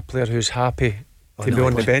across a player who's happy to be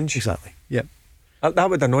on the bench. Exactly. Yeah.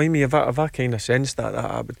 That would annoy me if I kind of sensed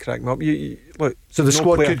that would crack me up. Look, so the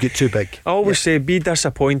squad could get too big. I always say be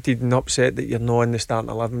disappointed and upset that you're not in the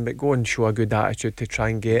starting 11, but go and show a good attitude to try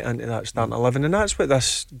and get into that starting 11. And that's what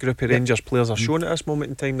this group of Rangers players are showing at this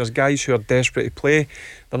moment in time. There's guys who are desperate to play.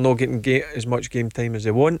 They're not getting as much game time as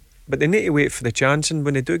they want, but they need to wait for the chance, and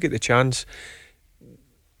when they do get the chance,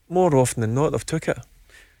 more often than not they've took it.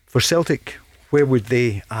 For Celtic, where would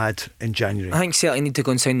they add in January? I think Celtic need to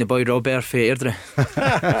go and sign the boy Robert for Airdrie.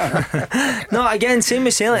 No, again, same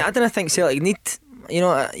with Celtic. I don't think Celtic need.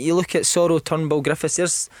 You look at Sorrow, Turnbull, Griffiths.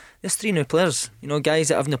 There's 3 new players. Guys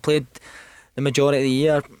that haven't played the majority of the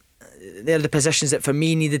year. They're the positions that for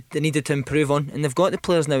me they needed to improve on, and they've got the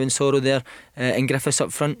players now in Sorrow there and Griffiths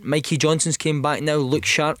up front. Mikey Johnson's came back now, looks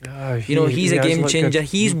sharp. He's a game changer.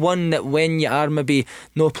 He's one that when you are maybe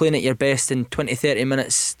not playing at your best in 20-30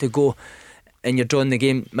 minutes to go and you're drawing the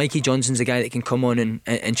game, Mikey Johnson's a guy that can come on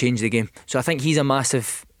and change the game. So I think he's a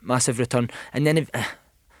massive return. And then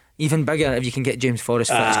even bigger if you can get James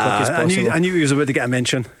Forrest fit as quick as possible. I knew he was about to get a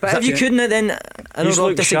mention. But if you couldn't, then I know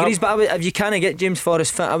Rob disagrees, but if you can't get James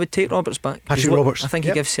Forrest fit, I would take Roberts back. Patrick Roberts. I think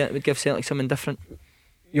he would give Celtic something different.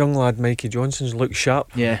 Young lad Mikey Johnson's looks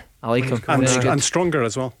sharp. Yeah, I like him. And stronger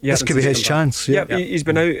as well. This could be his chance. He's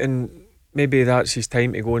been out, and maybe that's his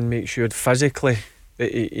time to go and make sure physically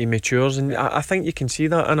that he matures, and I think you can see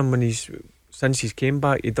that in him since he's came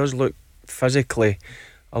back. He does look physically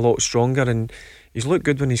a lot stronger, and he's looked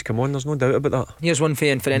good when he's come on, there's no doubt about that. Here's one for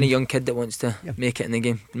any young kid that wants to make it in the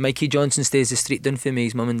game. Mikey Johnson stays the street down for me,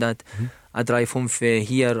 his mum and dad. I drive home for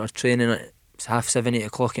here or training at 7:30, 8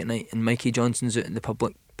 o'clock at night, and Mikey Johnson's out in the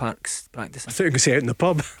public parks practicing. I thought you were going to say out in the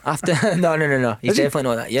pub. After no, he's definitely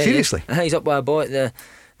not that. Yeah, seriously? He's up by a ball at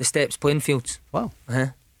the steps playing fields. Wow.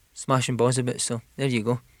 Smashing balls a bit, so there you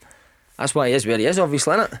go. That's why he is where he is,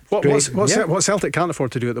 obviously, isn't it? What Celtic can't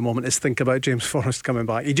afford to do at the moment is think about James Forrest coming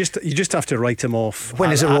back. You just have to write him off.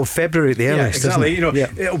 When is it? Well, February at the earliest, exactly. Isn't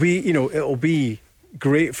it? It'll be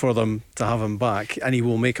great for them to have him back, and he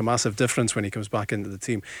will make a massive difference when he comes back into the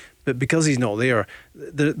team. But because he's not there,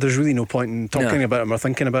 there's really no point in talking about him or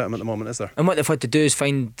thinking about him at the moment, is there? And what they've had to do is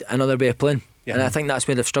find another way of playing. And I think that's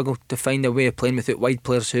where they've struggled to find a way of playing without wide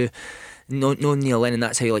players who No, Neil Lennon,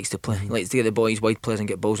 that's how he likes to play. He likes to get the boys wide players and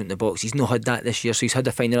get balls into the box. He's not had that this year, so he's had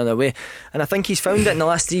to find another way. And I think he's found it in the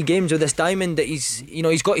last 3 games with this diamond, that he's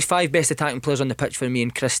got his 5 best attacking players on the pitch for me,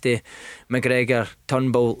 and Christie, McGregor,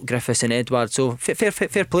 Turnbull, Griffiths and Edward. So fair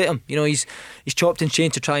play to him. He's chopped and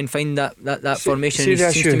changed to try and find that formation, and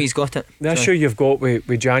it seems to me he's got it. The issue you've got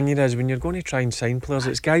with January is when you're going to try and sign players,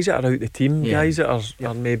 it's guys that are out the team, guys that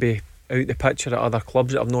are maybe out the picture at other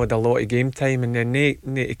clubs that have not had a lot of game time, and then they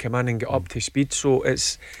need to come in and get up to speed. So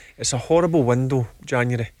it's a horrible window,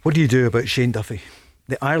 January. What do you do about Shane Duffy,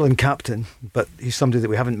 the Ireland captain, but he's somebody that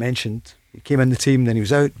we haven't mentioned? He came in the team, then he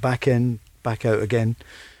was out, back in, back out again.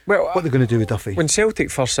 Well, what are they going to do with Duffy? When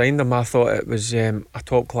Celtic first signed him, I thought it was a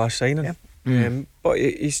top class signing. But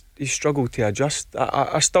he's struggled to adjust.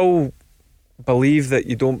 I still believe that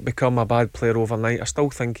you don't become a bad player overnight. I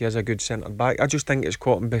still think he is a good centre back. I just think it's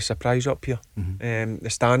caught him by surprise up here. The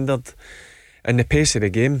standard and the pace of the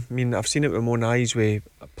game. I mean, I've seen it with my own eyes with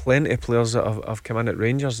plenty of players that have come in at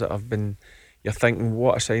Rangers that have been, you're thinking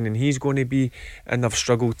what a signing he's going to be, and they've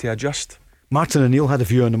struggled to adjust. Martin O'Neill had a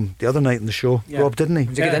view on him the other night in the show, Rob, didn't he? It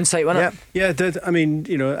was a good insight, wasn't it? Yeah, it did. I mean,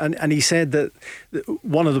 and he said that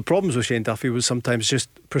one of the problems with Shane Duffy was sometimes just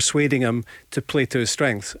persuading him to play to his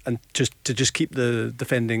strengths and just keep the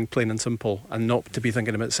defending plain and simple, and not to be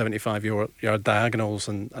thinking about 75-yard diagonals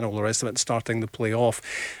and all the rest of it, and starting the play off.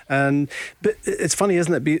 But it's funny,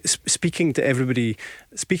 isn't it? Speaking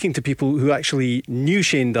to people who actually knew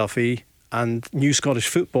Shane Duffy and knew Scottish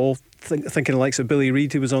football, thinking the likes of Billy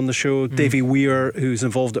Reid, who was on the show, Davy Weir, who's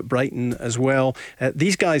involved at Brighton as well.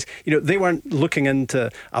 These guys, they weren't looking into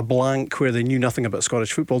a blank where they knew nothing about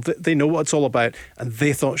Scottish football. They know what it's all about, and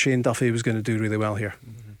they thought Shane Duffy was going to do really well here.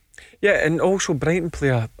 Yeah, and also Brighton play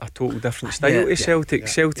a total different style to Celtic.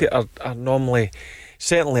 Celtic are normally,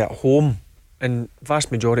 certainly at home, and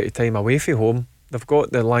vast majority of the time away from home, they've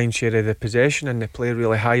got the lion's share of the possession and they play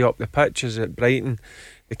really high up the pitch. As at Brighton,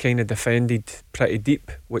 they kind of defended pretty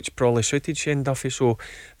deep, which probably suited Shane Duffy. So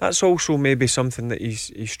that's also maybe something that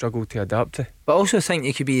he's struggled to adapt to. But I also think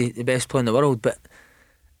he could be the best player in the world, but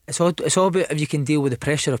it's all about if you can deal with the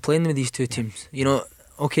pressure of playing with these two teams.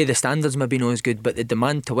 Okay, the standards maybe not as good, but the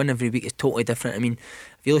demand to win every week is totally different. I mean,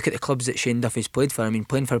 if you look at the clubs that Shane Duffy's played for, I mean,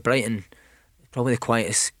 playing for Brighton, probably the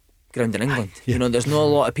quietest ground in England. There's not a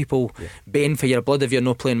lot of people baying for your blood if you're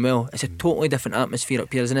not playing well. It's a totally different atmosphere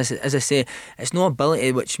up here, and as I say, it's no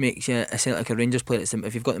ability which makes you a Celtic or Rangers player. It's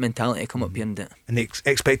if you've got the mentality to come up here and do it. And the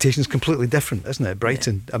expectation's completely different, isn't it?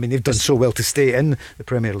 Brighton, I mean, they've done so well to stay in the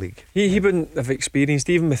Premier League. He wouldn't have experienced,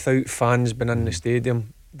 even without fans being in the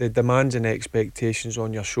stadium, the demands and expectations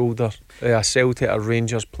on your shoulder. A Celtic or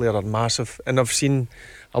Rangers player are massive, and I've seen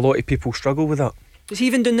a lot of people struggle with that. Was he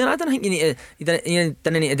even doing that? I don't think you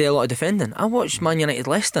didn't need to do a lot of defending. I watched Man United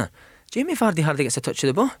Leicester. Jamie Vardy hardly gets a touch of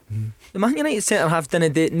the ball. The Man United centre half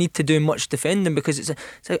didn't need to do much defending, because it's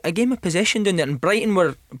a game of possession down there. And Brighton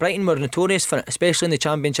were notorious for it, especially in the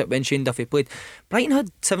Championship when Shane Duffy played. Brighton had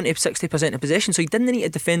 70-60% of possession, so he didn't need to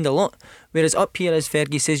defend a lot. Whereas up here, as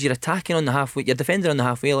Fergie says, you're attacking on the halfway, you're defending on the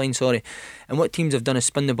halfway line. And what teams have done is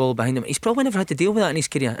spin the ball behind him. He's probably never had to deal with that in his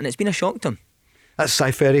career, and it's been a shock to him. That's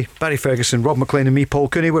Cy Ferry, Barry Ferguson, Rob Maclean and me, Paul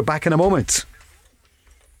Cooney. We're back in a moment.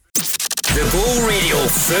 The Go Radio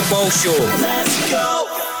Football Show. Let's go!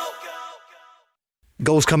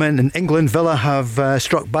 Goals come in England. Villa have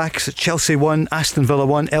struck back. Chelsea won, Aston Villa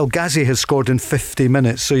won. El Ghazi has scored in 50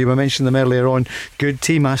 minutes. So you were mentioning them earlier on. Good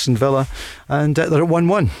team, Aston Villa, and they're at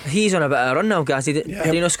 1-1. He's on a bit of a run now, Ghazi. Did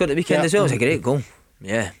he not score at the weekend as well? It was a great goal.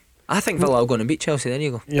 Yeah. I think Villa are going to beat Chelsea. There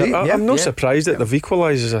you go. I'm not surprised that they've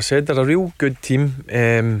equalised. As I said, they're a real good team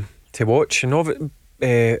to watch. And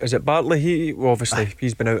is it Bartley?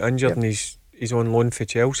 He's been out injured and he's on loan for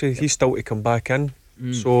Chelsea. He's still to come back in.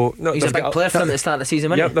 So he's a big player for them at the start of the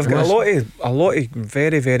season. They've got a lot of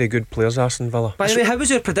very, very good players. Aston Villa. By the way, how was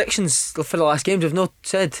your predictions for the last games? We've not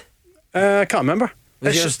said. I can't remember.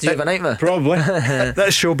 Was yours a nightmare? Probably.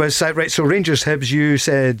 That's showbiz side, right? So Rangers, Hibs. You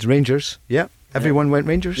said Rangers. Yeah. Everyone went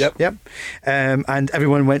Rangers. Yep. And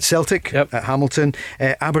everyone went Celtic at Hamilton.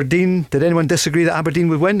 Aberdeen. Did anyone disagree that Aberdeen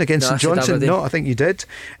would win against St Johnstone? No, I think you did.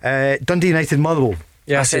 Dundee United, Motherwell.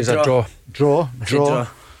 Yeah, I said a draw. Draw.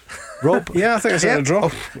 Rob? Yeah, I think I said a draw.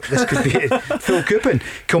 This could be it. Phil Coopin.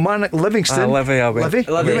 Kilmarnock, Livingston. Livy, I went. Livy.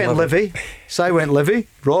 You went Livy. Si went Livy.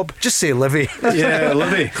 Rob, just say Livy. Yeah,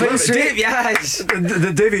 Livy. Yes.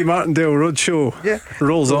 The Davy Martindale Roadshow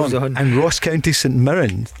rolls on. And Ross County St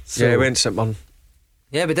Mirren. So. Yeah, I went St Mirren.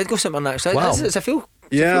 Yeah, we did go St Mirren actually. Wow. It's a Phil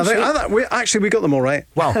Yeah, I think we got them all right.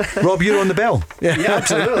 Well, Rob, you're on the bell. Yeah,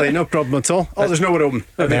 absolutely, no problem at all. Oh, there's nowhere open.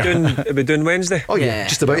 Are we doing Wednesday? Oh yeah,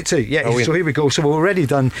 just about to. Yeah, so here we go. So we've already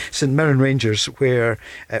done St Mirren Rangers, where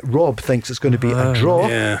Rob thinks it's going to be a draw.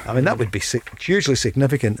 Yeah. I mean, that would be hugely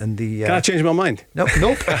significant. And the can I change my mind? Nope.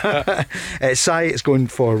 Si is going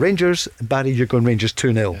for Rangers. Barry, you're going Rangers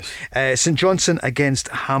 2-0. Yes. St Johnstone against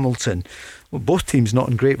Hamilton. Well, both teams not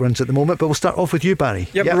in great runs at the moment, but we'll start off with you, Barry.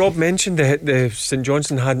 Yep. Rob mentioned the St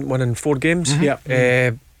Johnstone hadn't won in 4 games.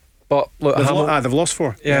 Yeah. But look, they've lost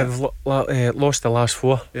 4. Yeah, they've lost the last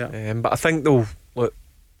 4. Yeah. But I think though, look,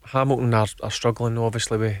 Hamilton are struggling.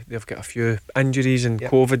 Obviously, they've got a few injuries and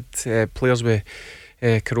COVID, players with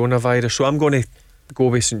coronavirus. So I'm going to go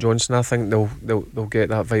with St Johnstone. I think they'll get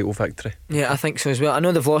that vital victory. Yeah, I think so as well. I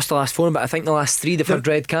know they've lost the last 4, but I think the last 3 they've had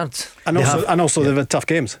red cards. And also they've had tough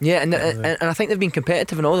games. Yeah, and I think they've been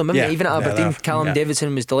competitive in all of them. Even at Aberdeen, Callum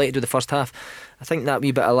Davidson was delighted with the first half. I think that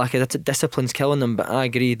wee bit of lack of discipline's killing them, but I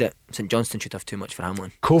agree that St Johnstone should have too much for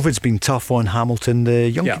Hamilton. COVID's been tough on Hamilton.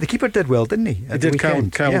 The keeper did well, didn't he? He did.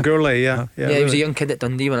 Kyle Gurley, yeah, he was a young kid at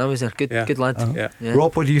Dundee when I was there. Good lad.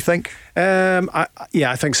 Rob, what do you think?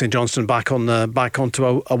 I think St Johnstone back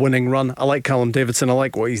onto a winning run. I like Callum Davidson. I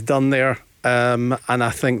like what he's done there. And I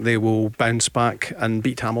think they will bounce back and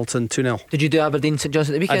beat Hamilton 2-0. Did you do Aberdeen St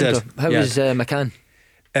Johnstone at the weekend? I did. How was McCann?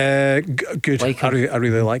 Good. Like I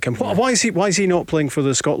really like him. Why is he not playing for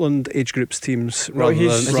the Scotland age groups teams?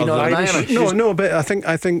 Is he not Irish? No, but I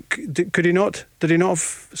think could he not? Did he not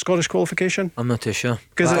have Scottish qualification? I'm not too sure.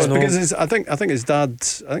 Because I think his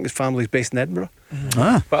his family's based in Edinburgh.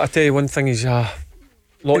 But I tell you one thing, he's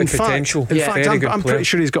lot of potential. In fact, I'm pretty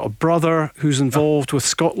sure he's got a brother who's involved with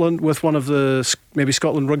Scotland, with one of the maybe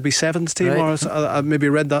Scotland Rugby Sevens team, or I maybe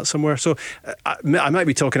read that somewhere. So I might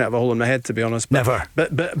be talking out of a hole in my head, to be honest. Never.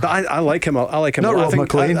 But I like him. I like him. Not Rob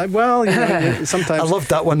Maclean. Sometimes I loved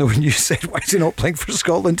that one though when you said, "Why is he not playing for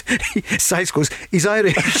Scotland?" Size goes, "He's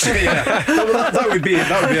Irish." that would be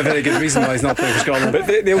a very good reason why he's not playing for Scotland.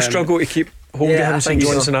 But they'll struggle to keep hold of him, St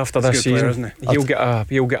Johnstone, after this season. Player, isn't he?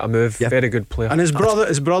 He'll get a move. Very good player. And his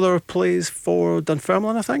brother plays for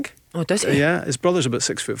Dunfermline, I think. Oh, does he? Yeah, his brother's about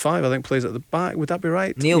 6'5", I think, plays at the back. Would that be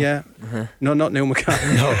right? Neil? Yeah. No, not Neil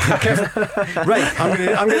McCann. No. Right.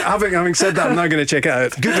 Having said that, I'm now going to check it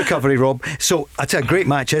out. Good recovery, Rob. So I tell you, a great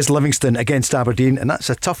match is Livingston against Aberdeen, and that's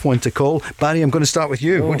a tough one to call. Barry, I'm going to start with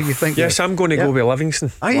you. What do you think? Yes, I'm going to go with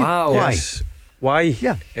Livingston. Wow. Why? Yes. Why?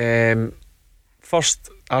 Yeah. First,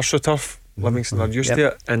 AstroTurf. Livingston are used to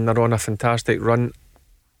it, and they're on a fantastic run.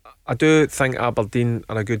 I do think Aberdeen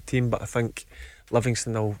are a good team, but I think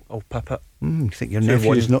Livingston will pip it. You think your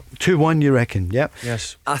nephew's not 2-1? You reckon? Yep.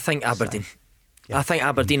 Yes. I think Aberdeen. I think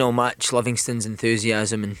Aberdeen will match Livingston's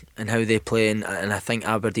enthusiasm and how they play, and I think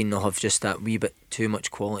Aberdeen will have just that wee bit too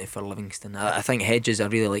much quality for Livingston. I think Hedges. I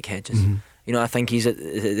really like Hedges. You know, I think he's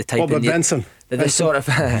the type. What about Benson? The sort of.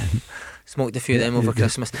 Smoked a few of them over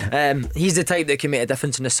Christmas. He's the type that can make a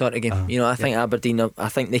difference in this sort of game. I think Aberdeen, I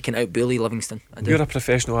think they can outbully Livingston. You're a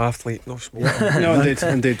professional athlete, no smoke. No,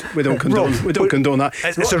 indeed. We don't condone that.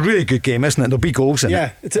 It's a really good game, isn't it? There'll be goals in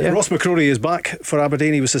it. Ross McCrory is back for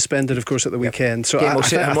Aberdeen. He was suspended, of course, at the weekend. So I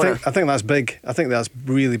think that's big. I think that's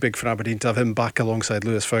really big for Aberdeen to have him back alongside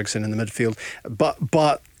Lewis Ferguson in the midfield.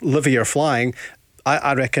 But Livy are flying.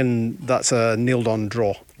 I reckon that's a nailed-on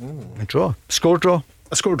draw. A draw. Score draw.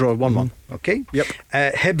 A score draw, 1-1. Okay. Yep.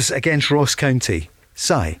 Hibs against Ross County.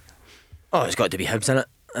 Si. Oh, it's got to be Hibs, innit?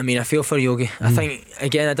 I mean, I feel for Yogi. I think,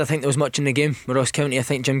 again, I don't think there was much in the game with Ross County. I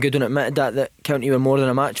think Jim Goodwin admitted that County were more than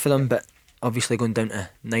a match for them, but obviously going down to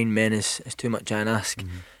 9 men is too much of an ask.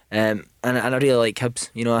 And I really like Hibs.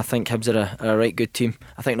 I think Hibs are a right good team.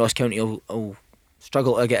 I think Ross County will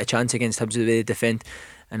struggle to get a chance against Hibs the way they defend.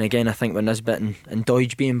 And again, I think with Nisbet and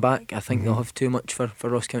Doidge being back, I think they'll have too much for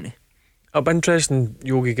Ross County. It'll be interesting,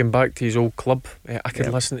 Yogi going back to his old club. I could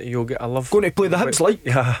listen to Yogi. I love going to play the Hibs like.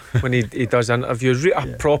 Yeah, when he does interviews.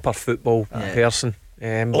 A proper football person.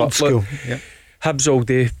 Old school. Hibs all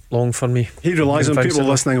day long for me. He relies on people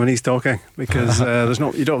listening when he's talking, because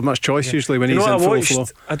you don't have much choice usually when he's in full flow.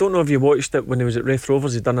 I don't know if you watched it when he was at Wraith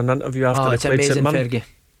Rovers. He'd done an interview after they played St Mirren. Fergie.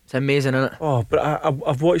 It's amazing, isn't it? Oh, but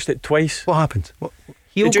I've watched it twice. What happened?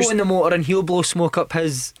 He'll go in the motor and he'll blow smoke up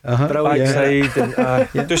his backside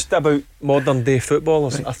and just about modern day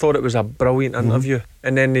footballers. I thought it was a brilliant interview.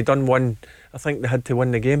 And then they done one, I think they had to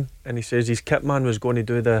win the game, and he says his kit man was going to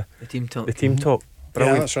do the team talk.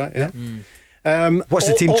 Brilliant. Yeah, that's right. What's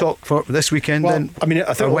the team talk for this weekend then? I mean,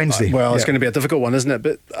 I think Wednesday. Well, it's going to be a difficult one, isn't it?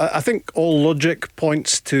 But I think all logic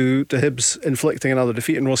points to Hibs inflicting another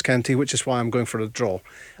defeat in Ross County, which is why I'm going for a draw.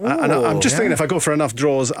 And I'm just thinking if I go for enough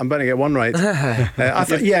draws, I'm bound to get one right.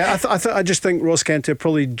 I just think Ross County are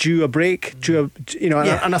probably due a break,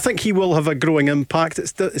 and I think he will have a growing impact.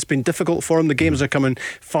 It's been difficult for him. The games are coming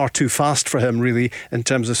far too fast for him, really, in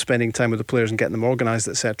terms of spending time with the players and getting them organised,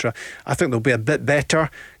 etc. I think they'll be a bit better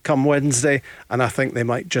come Wednesday, and I think they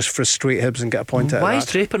might just frustrate Hibs and get a point out of that. Why has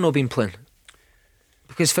Draper not been playing?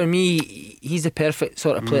 Because for me, he's the perfect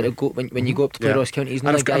sort of player to go when you go up to play Ross County. He's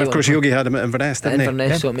not a guy. And of course, Yogi had him at Inverness, didn't he?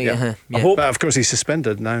 Inverness, so but of course, he's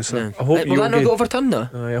suspended now. So I hope will that not get overturned though?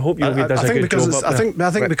 I hope Yogi does a good job.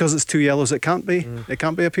 I think because it's 2 yellows, it can't be. It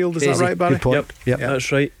can't be appealed. Is that right, Barry? Good point. Yep,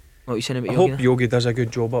 that's right. What are you saying about I Yogi? hope Yogi does a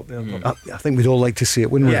good job up there. I think we'd all like to see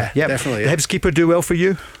it, wouldn't we? Yeah, definitely. The Hibs keeper do well for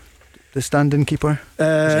you? The stand-in keeper?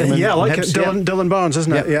 I like it. Dylan Barnes,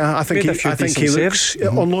 isn't it? Yeah, I think he looks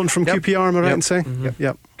on loan from QPR, am I right in saying?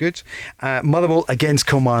 Yep. Good. Motherwell against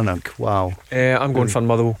Kilmarnock. Wow. I'm going for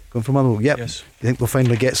Motherwell. Going for Motherwell, yep. Yes. You think they'll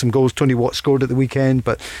finally get some goals? Tony Watt scored at the weekend,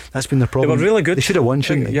 but that's been the problem. They were really good. They should have won,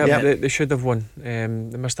 shouldn't they? Yeah, they should have won. They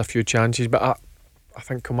missed a few chances, but I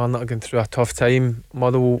think Kilmarnock are going through a tough time.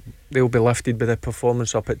 Motherwell, they'll be lifted by the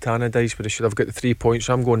performance up at Tannadice, but they should have got the 3 points,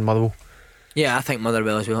 so I'm going Motherwell. Yeah, I think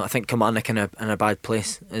Motherwell as well. I think Kilmarnock in a bad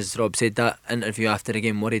place. As Rob said, that interview after the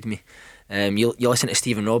game worried me. You listen to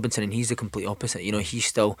Stephen Robinson and he's the complete opposite. He's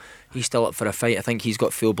still up for a fight. I think he's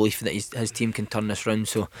got full belief that his team can turn this round.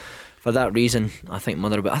 So for that reason, I think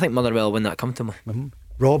Motherwell will win that comfortably.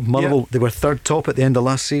 Rob, Motherwell, they were third top at the end of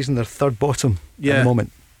last season. They're third bottom at the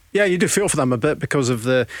moment. Yeah, you do feel for them a bit because of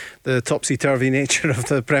the topsy-turvy nature of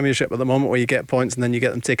the Premiership at the moment, where you get points and then you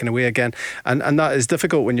get them taken away again, and that is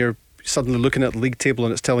difficult when you're suddenly looking at the league table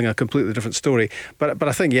and it's telling a completely different story. But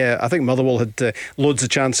I think Motherwell had loads of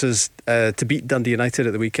chances to beat Dundee United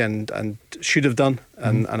at the weekend and should have done,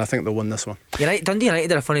 and I think they'll win this one. Dundee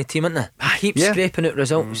United are a funny team, aren't they? Keep scraping out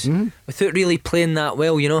results without really playing that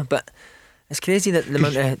well, but it's crazy that the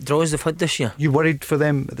amount of draws they've had this year. You worried for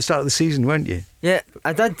them at the start of the season, weren't you? Yeah,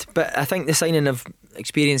 I did, but I think the signing of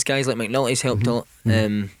experienced guys like McNulty's helped a lot.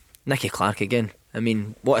 Nicky Clark again. I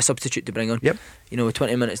mean, what a substitute to bring on. Yep. With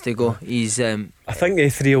 20 minutes to go, he's. I think they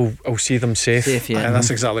three will see them safe. And that's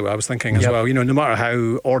exactly what I was thinking as well. No matter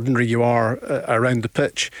how ordinary you are around the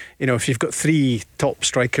pitch, if you've got 3 top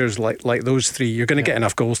strikers like those 3, you're going to get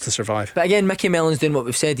enough goals to survive. But again, Mickey Mellon's doing what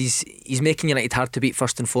we've said. He's making United hard to beat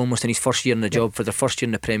first and foremost in his first year in the job, for their first year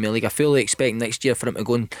in the Premier League. I fully expect next year for him to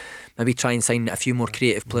go and maybe try and sign a few more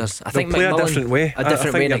creative players. I think play a different way. A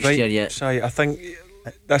different way next year, yeah. I think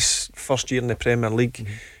this first year in the Premier League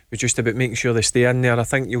was just about making sure they stay in there. I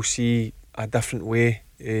think you'll see a different way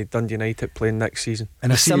Dundee United playing next season.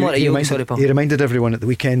 And similar to you, he reminded everyone at the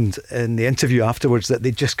weekend in the interview afterwards that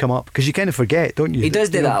they'd just come up, because you kind of forget, don't you? He does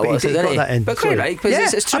do that a lot, doesn't he? But quite right,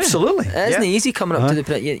 because it's true. Absolutely. It isn't easy coming up to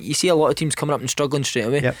the. You see a lot of teams coming up and struggling straight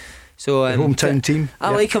away. Yep. So the hometown team. I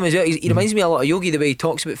like him as well. He reminds me a lot of Yogi, the way he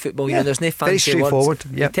talks about football. There's no fancy very straightforward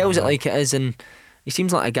words. He tells it like it is, and he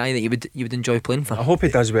seems like a guy that you would enjoy playing for. I hope he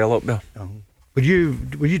does well up there. Were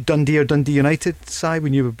you Dundee or Dundee United, Si,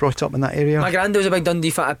 when you were brought up in that area? My granddad was a big Dundee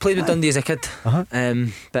fan. I played with Dundee as a kid,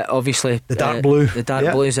 but obviously the dark blue. The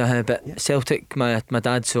dark blues. But Celtic, my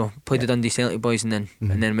dad, so played with Dundee Celtic boys, and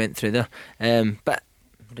then went through there. But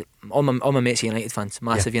all my mates are United fans,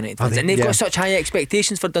 massive United fans, and they've got such high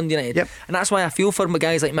expectations for Dundee United, and that's why I feel for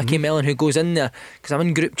guys like Mickey Mellon, who goes in there, because I'm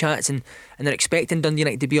in group chats and they're expecting Dundee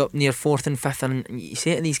United to be up near 4th and 5th, and you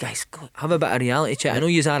say to these guys, have a bit of reality check. I know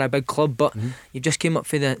you are a big club, but you just came up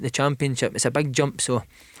for the Championship. It's a big jump, so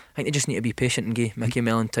I think they just need to be patient and give Mickey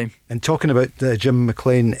Mellon time. And talking about the Jim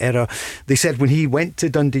McLean era, they said when he went to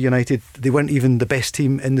Dundee United, they weren't even the best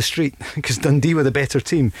team in the street, because Dundee were the better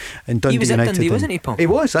team. And Dundee he was United, at Dundee, wasn't he, Paul? He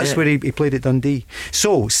was. That's where he played at Dundee.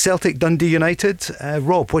 So Celtic, Dundee United.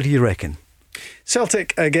 Rob, what do you reckon?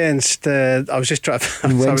 Celtic against I was just trying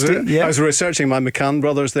I was researching my McCann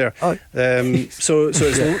brothers there. So it's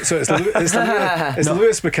Lewis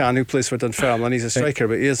McCann who plays for Dunfermline. He's a striker,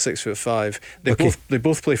 but he is 6'5". They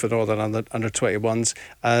both play for Northern under 21s,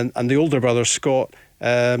 and the older brother Scott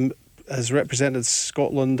has represented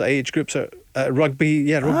Scotland age groups at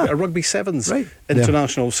rugby, rugby sevens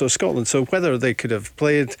international. So Scotland. So whether they could have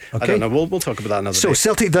played, I don't know. We'll talk about that another day. So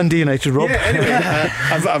Celtic, Dundee United, Rob. Yeah, anyway,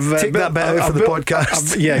 I've take that bit out for the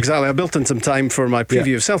podcast. Yeah, exactly. I built in some time for my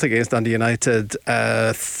preview of Celtic against Dundee United.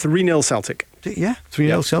 3-0 Celtic. Yeah,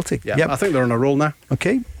 3-0 Celtic. Yeah, I think they're on a roll now.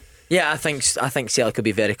 Okay. Yeah, I think Celtic could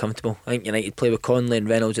be very comfortable. I think United play with Conley and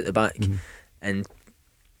Reynolds at the back, and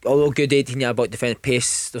although good 18-yard defence,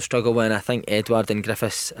 pace they've struggled with, and I think Edward and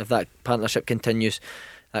Griffiths, if that partnership continues,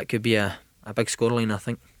 that could be a big scoreline, I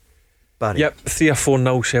think. Barry? Yep, 3 or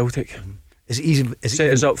 4-0 Celtic. Is it easy?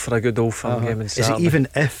 Set us up for a good Old Firm game on Saturday. Is it even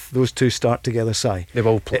if those two start together, Si? They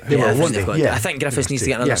will play. I think Griffiths needs to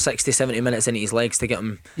get another 60-70 minutes into his legs to get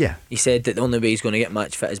him. Yeah. He said that the only way he's going to get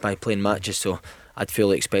match fit is by playing matches, so I'd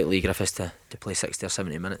fully expect Lee Griffiths to play 60 or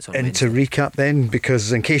 70 minutes on Wednesday. To recap then,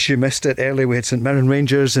 because in case you missed it earlier, we had St Mirren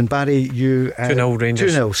Rangers, and Barry, you 2-0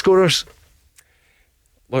 Rangers. 2-0 scorers.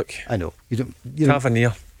 Look, I know you don't.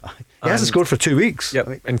 Tavernier. He hasn't scored for 2 weeks.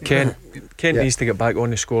 Yep. And Kent needs to get back on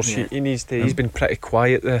the score sheet. He needs to. He's been pretty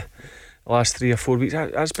quiet the last 3 or 4 weeks.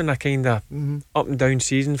 That's been a kind of up and down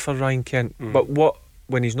season for Ryan Kent. But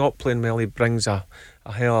when he's not playing well, he brings a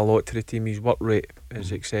hell of a lot to the team. His work rate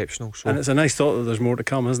is exceptional. So. And it's a nice thought that there's more to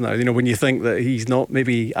come, isn't it? You know, when you think that he's not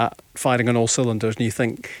maybe firing on all cylinders, and you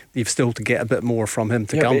think you've still to get a bit more from him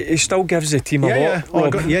to come. But he still gives the team a lot.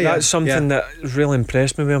 Rob. That's something that really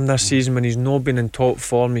impressed me with him this season. When he's not been in top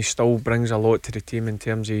form, he still brings a lot to the team in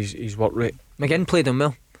terms of his work rate. McGinn played him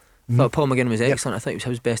well. I thought Paul McGinn was excellent. I thought he was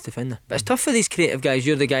his best defender. But it's tough for these creative guys.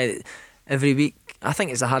 You're the guy that every week, I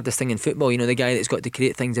think it's the hardest thing in football, you know, the guy that's got to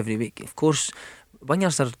create things every week. Of course,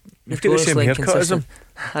 wingers are notoriously inconsistent.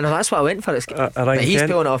 I know, that's what I went for. But he's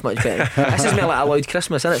pulling it off much better. This is more like a loud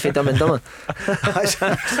Christmas, isn't it, for Dumb and Dumber?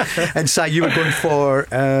 And Si, you were going for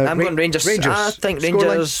I'm going Rangers. I think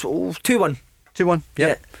Rangers 2-1. 2-1.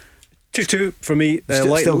 Yeah. 2-2 for me.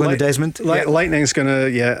 Still going to Desmond. Lightning's going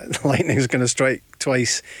to strike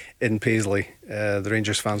twice in Paisley. The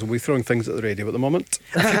Rangers fans will be throwing things at the radio at the moment.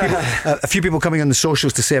 A few people coming on the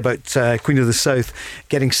socials to say about Queen of the South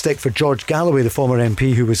getting stick for George Galloway, the former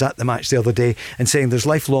MP who was at the match the other day, and saying there's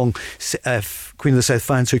lifelong Queen of the South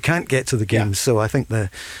fans who can't get to the games. So I think the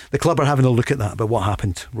club are having a look at that about what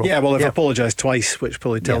happened, Rob. Yeah, well, they've apologised twice, which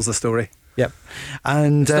probably tells the story. Yep.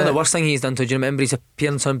 And it's not the worst thing he's done. Do you remember his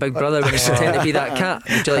appearance on Big Brother when he pretended to be that cat?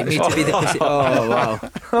 Would you like me to be the pussy? Oh wow.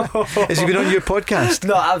 Has he been on your podcast?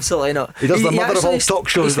 No, absolutely not. He does the mother of all talk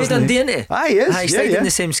shows, doesn't he? He is. He's in the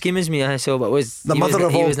same scheme as me. So, but was the mother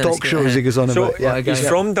of all talk shows he goes on about. He's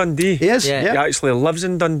from Dundee. He is. He actually lives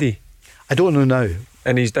in Dundee. I don't know now.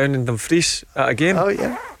 And he's down in Dumfries at a game. Oh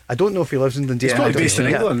yeah. I don't know if he lives in Dundee. He's probably based in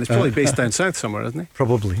England. He's probably based down south somewhere, isn't he?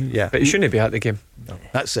 Probably, yeah. But he shouldn't be at the game. No.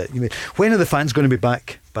 That's it. When are the fans going to be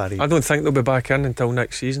back, Barry? I don't think they'll be back in until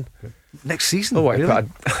next season. Next season? Oh, really? I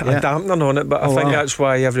put a dampener on it, but I think that's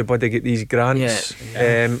why everybody get these grants.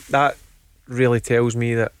 That really tells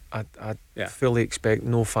me that I fully expect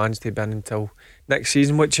no fans to be in until next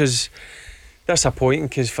season, which is disappointing,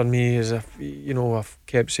 because for me, as I've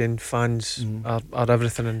kept saying, fans are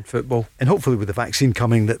everything in football. And hopefully with the vaccine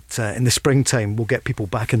coming, that in the springtime we'll get people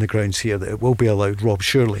back in the grounds here, that it will be allowed, Rob,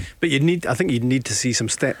 surely. But I think you'd need to see some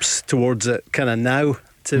steps towards it kind of now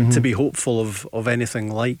to be hopeful of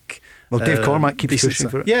anything like. Well, Dave Cormack keeps pushing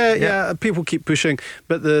for it. Yeah, people keep pushing,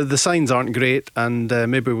 but the signs aren't great, and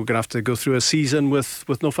maybe we're going to have to go through a season with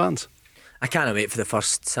no fans. I can't wait for the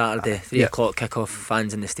first Saturday 3 o'clock kick-off,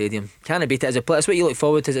 fans in the stadium. Can't beat it as a player. That's what you look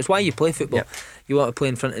forward to. It's why you play football. You want to play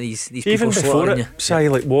in front of these people. Even before it, you. say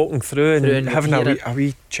like walking through and having a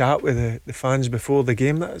wee chat with the fans before the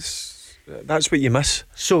game. That's what you miss.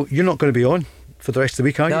 So you're not going to be on for the rest of the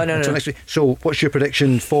week, are you? No. Next week. So what's your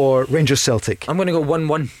prediction for Rangers Celtic? I'm going to go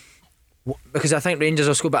 1-1. Because I think Rangers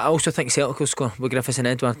will score, but I also think Celtic will score with Griffiths and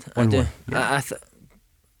Edward. I do.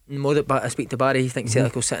 The more that I speak to Barry, he thinks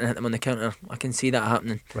Celtic will sit and hit them on the counter. I can see that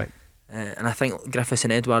happening. Right. And I think Griffiths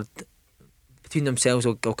and Edward, between themselves,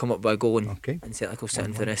 will come up with a goal, and Celtic will sit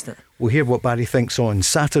in for the rest of it. We'll hear what Barry thinks on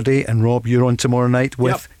Saturday. And Rob, you're on tomorrow night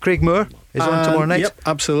with Craig Moore is on tomorrow night. Yep,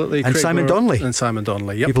 absolutely. And Craig Simon Moore Donnelly. And Simon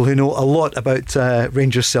Donnelly, yep. People who know a lot about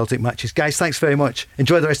Rangers Celtic matches. Guys, thanks very much.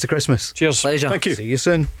 Enjoy the rest of Christmas. Cheers. Pleasure. Thank you. See you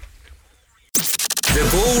soon. The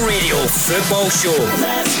Ball Radio Football Show.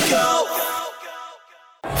 Let's go!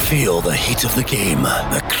 Feel the heat of the game,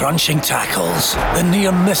 the crunching tackles, the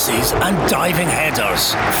near misses and diving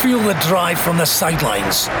headers. Feel the drive from the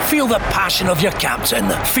sidelines. Feel the passion of your captain.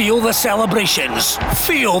 Feel the celebrations.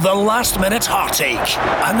 Feel the last-minute heartache.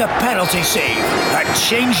 And the penalty save that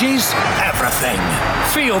changes everything.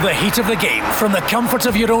 Feel the heat of the game from the comfort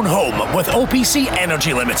of your own home with OPC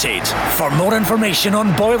Energy Limited. For more information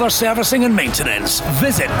on boiler servicing and maintenance,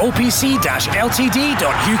 visit opc-ltd.uk.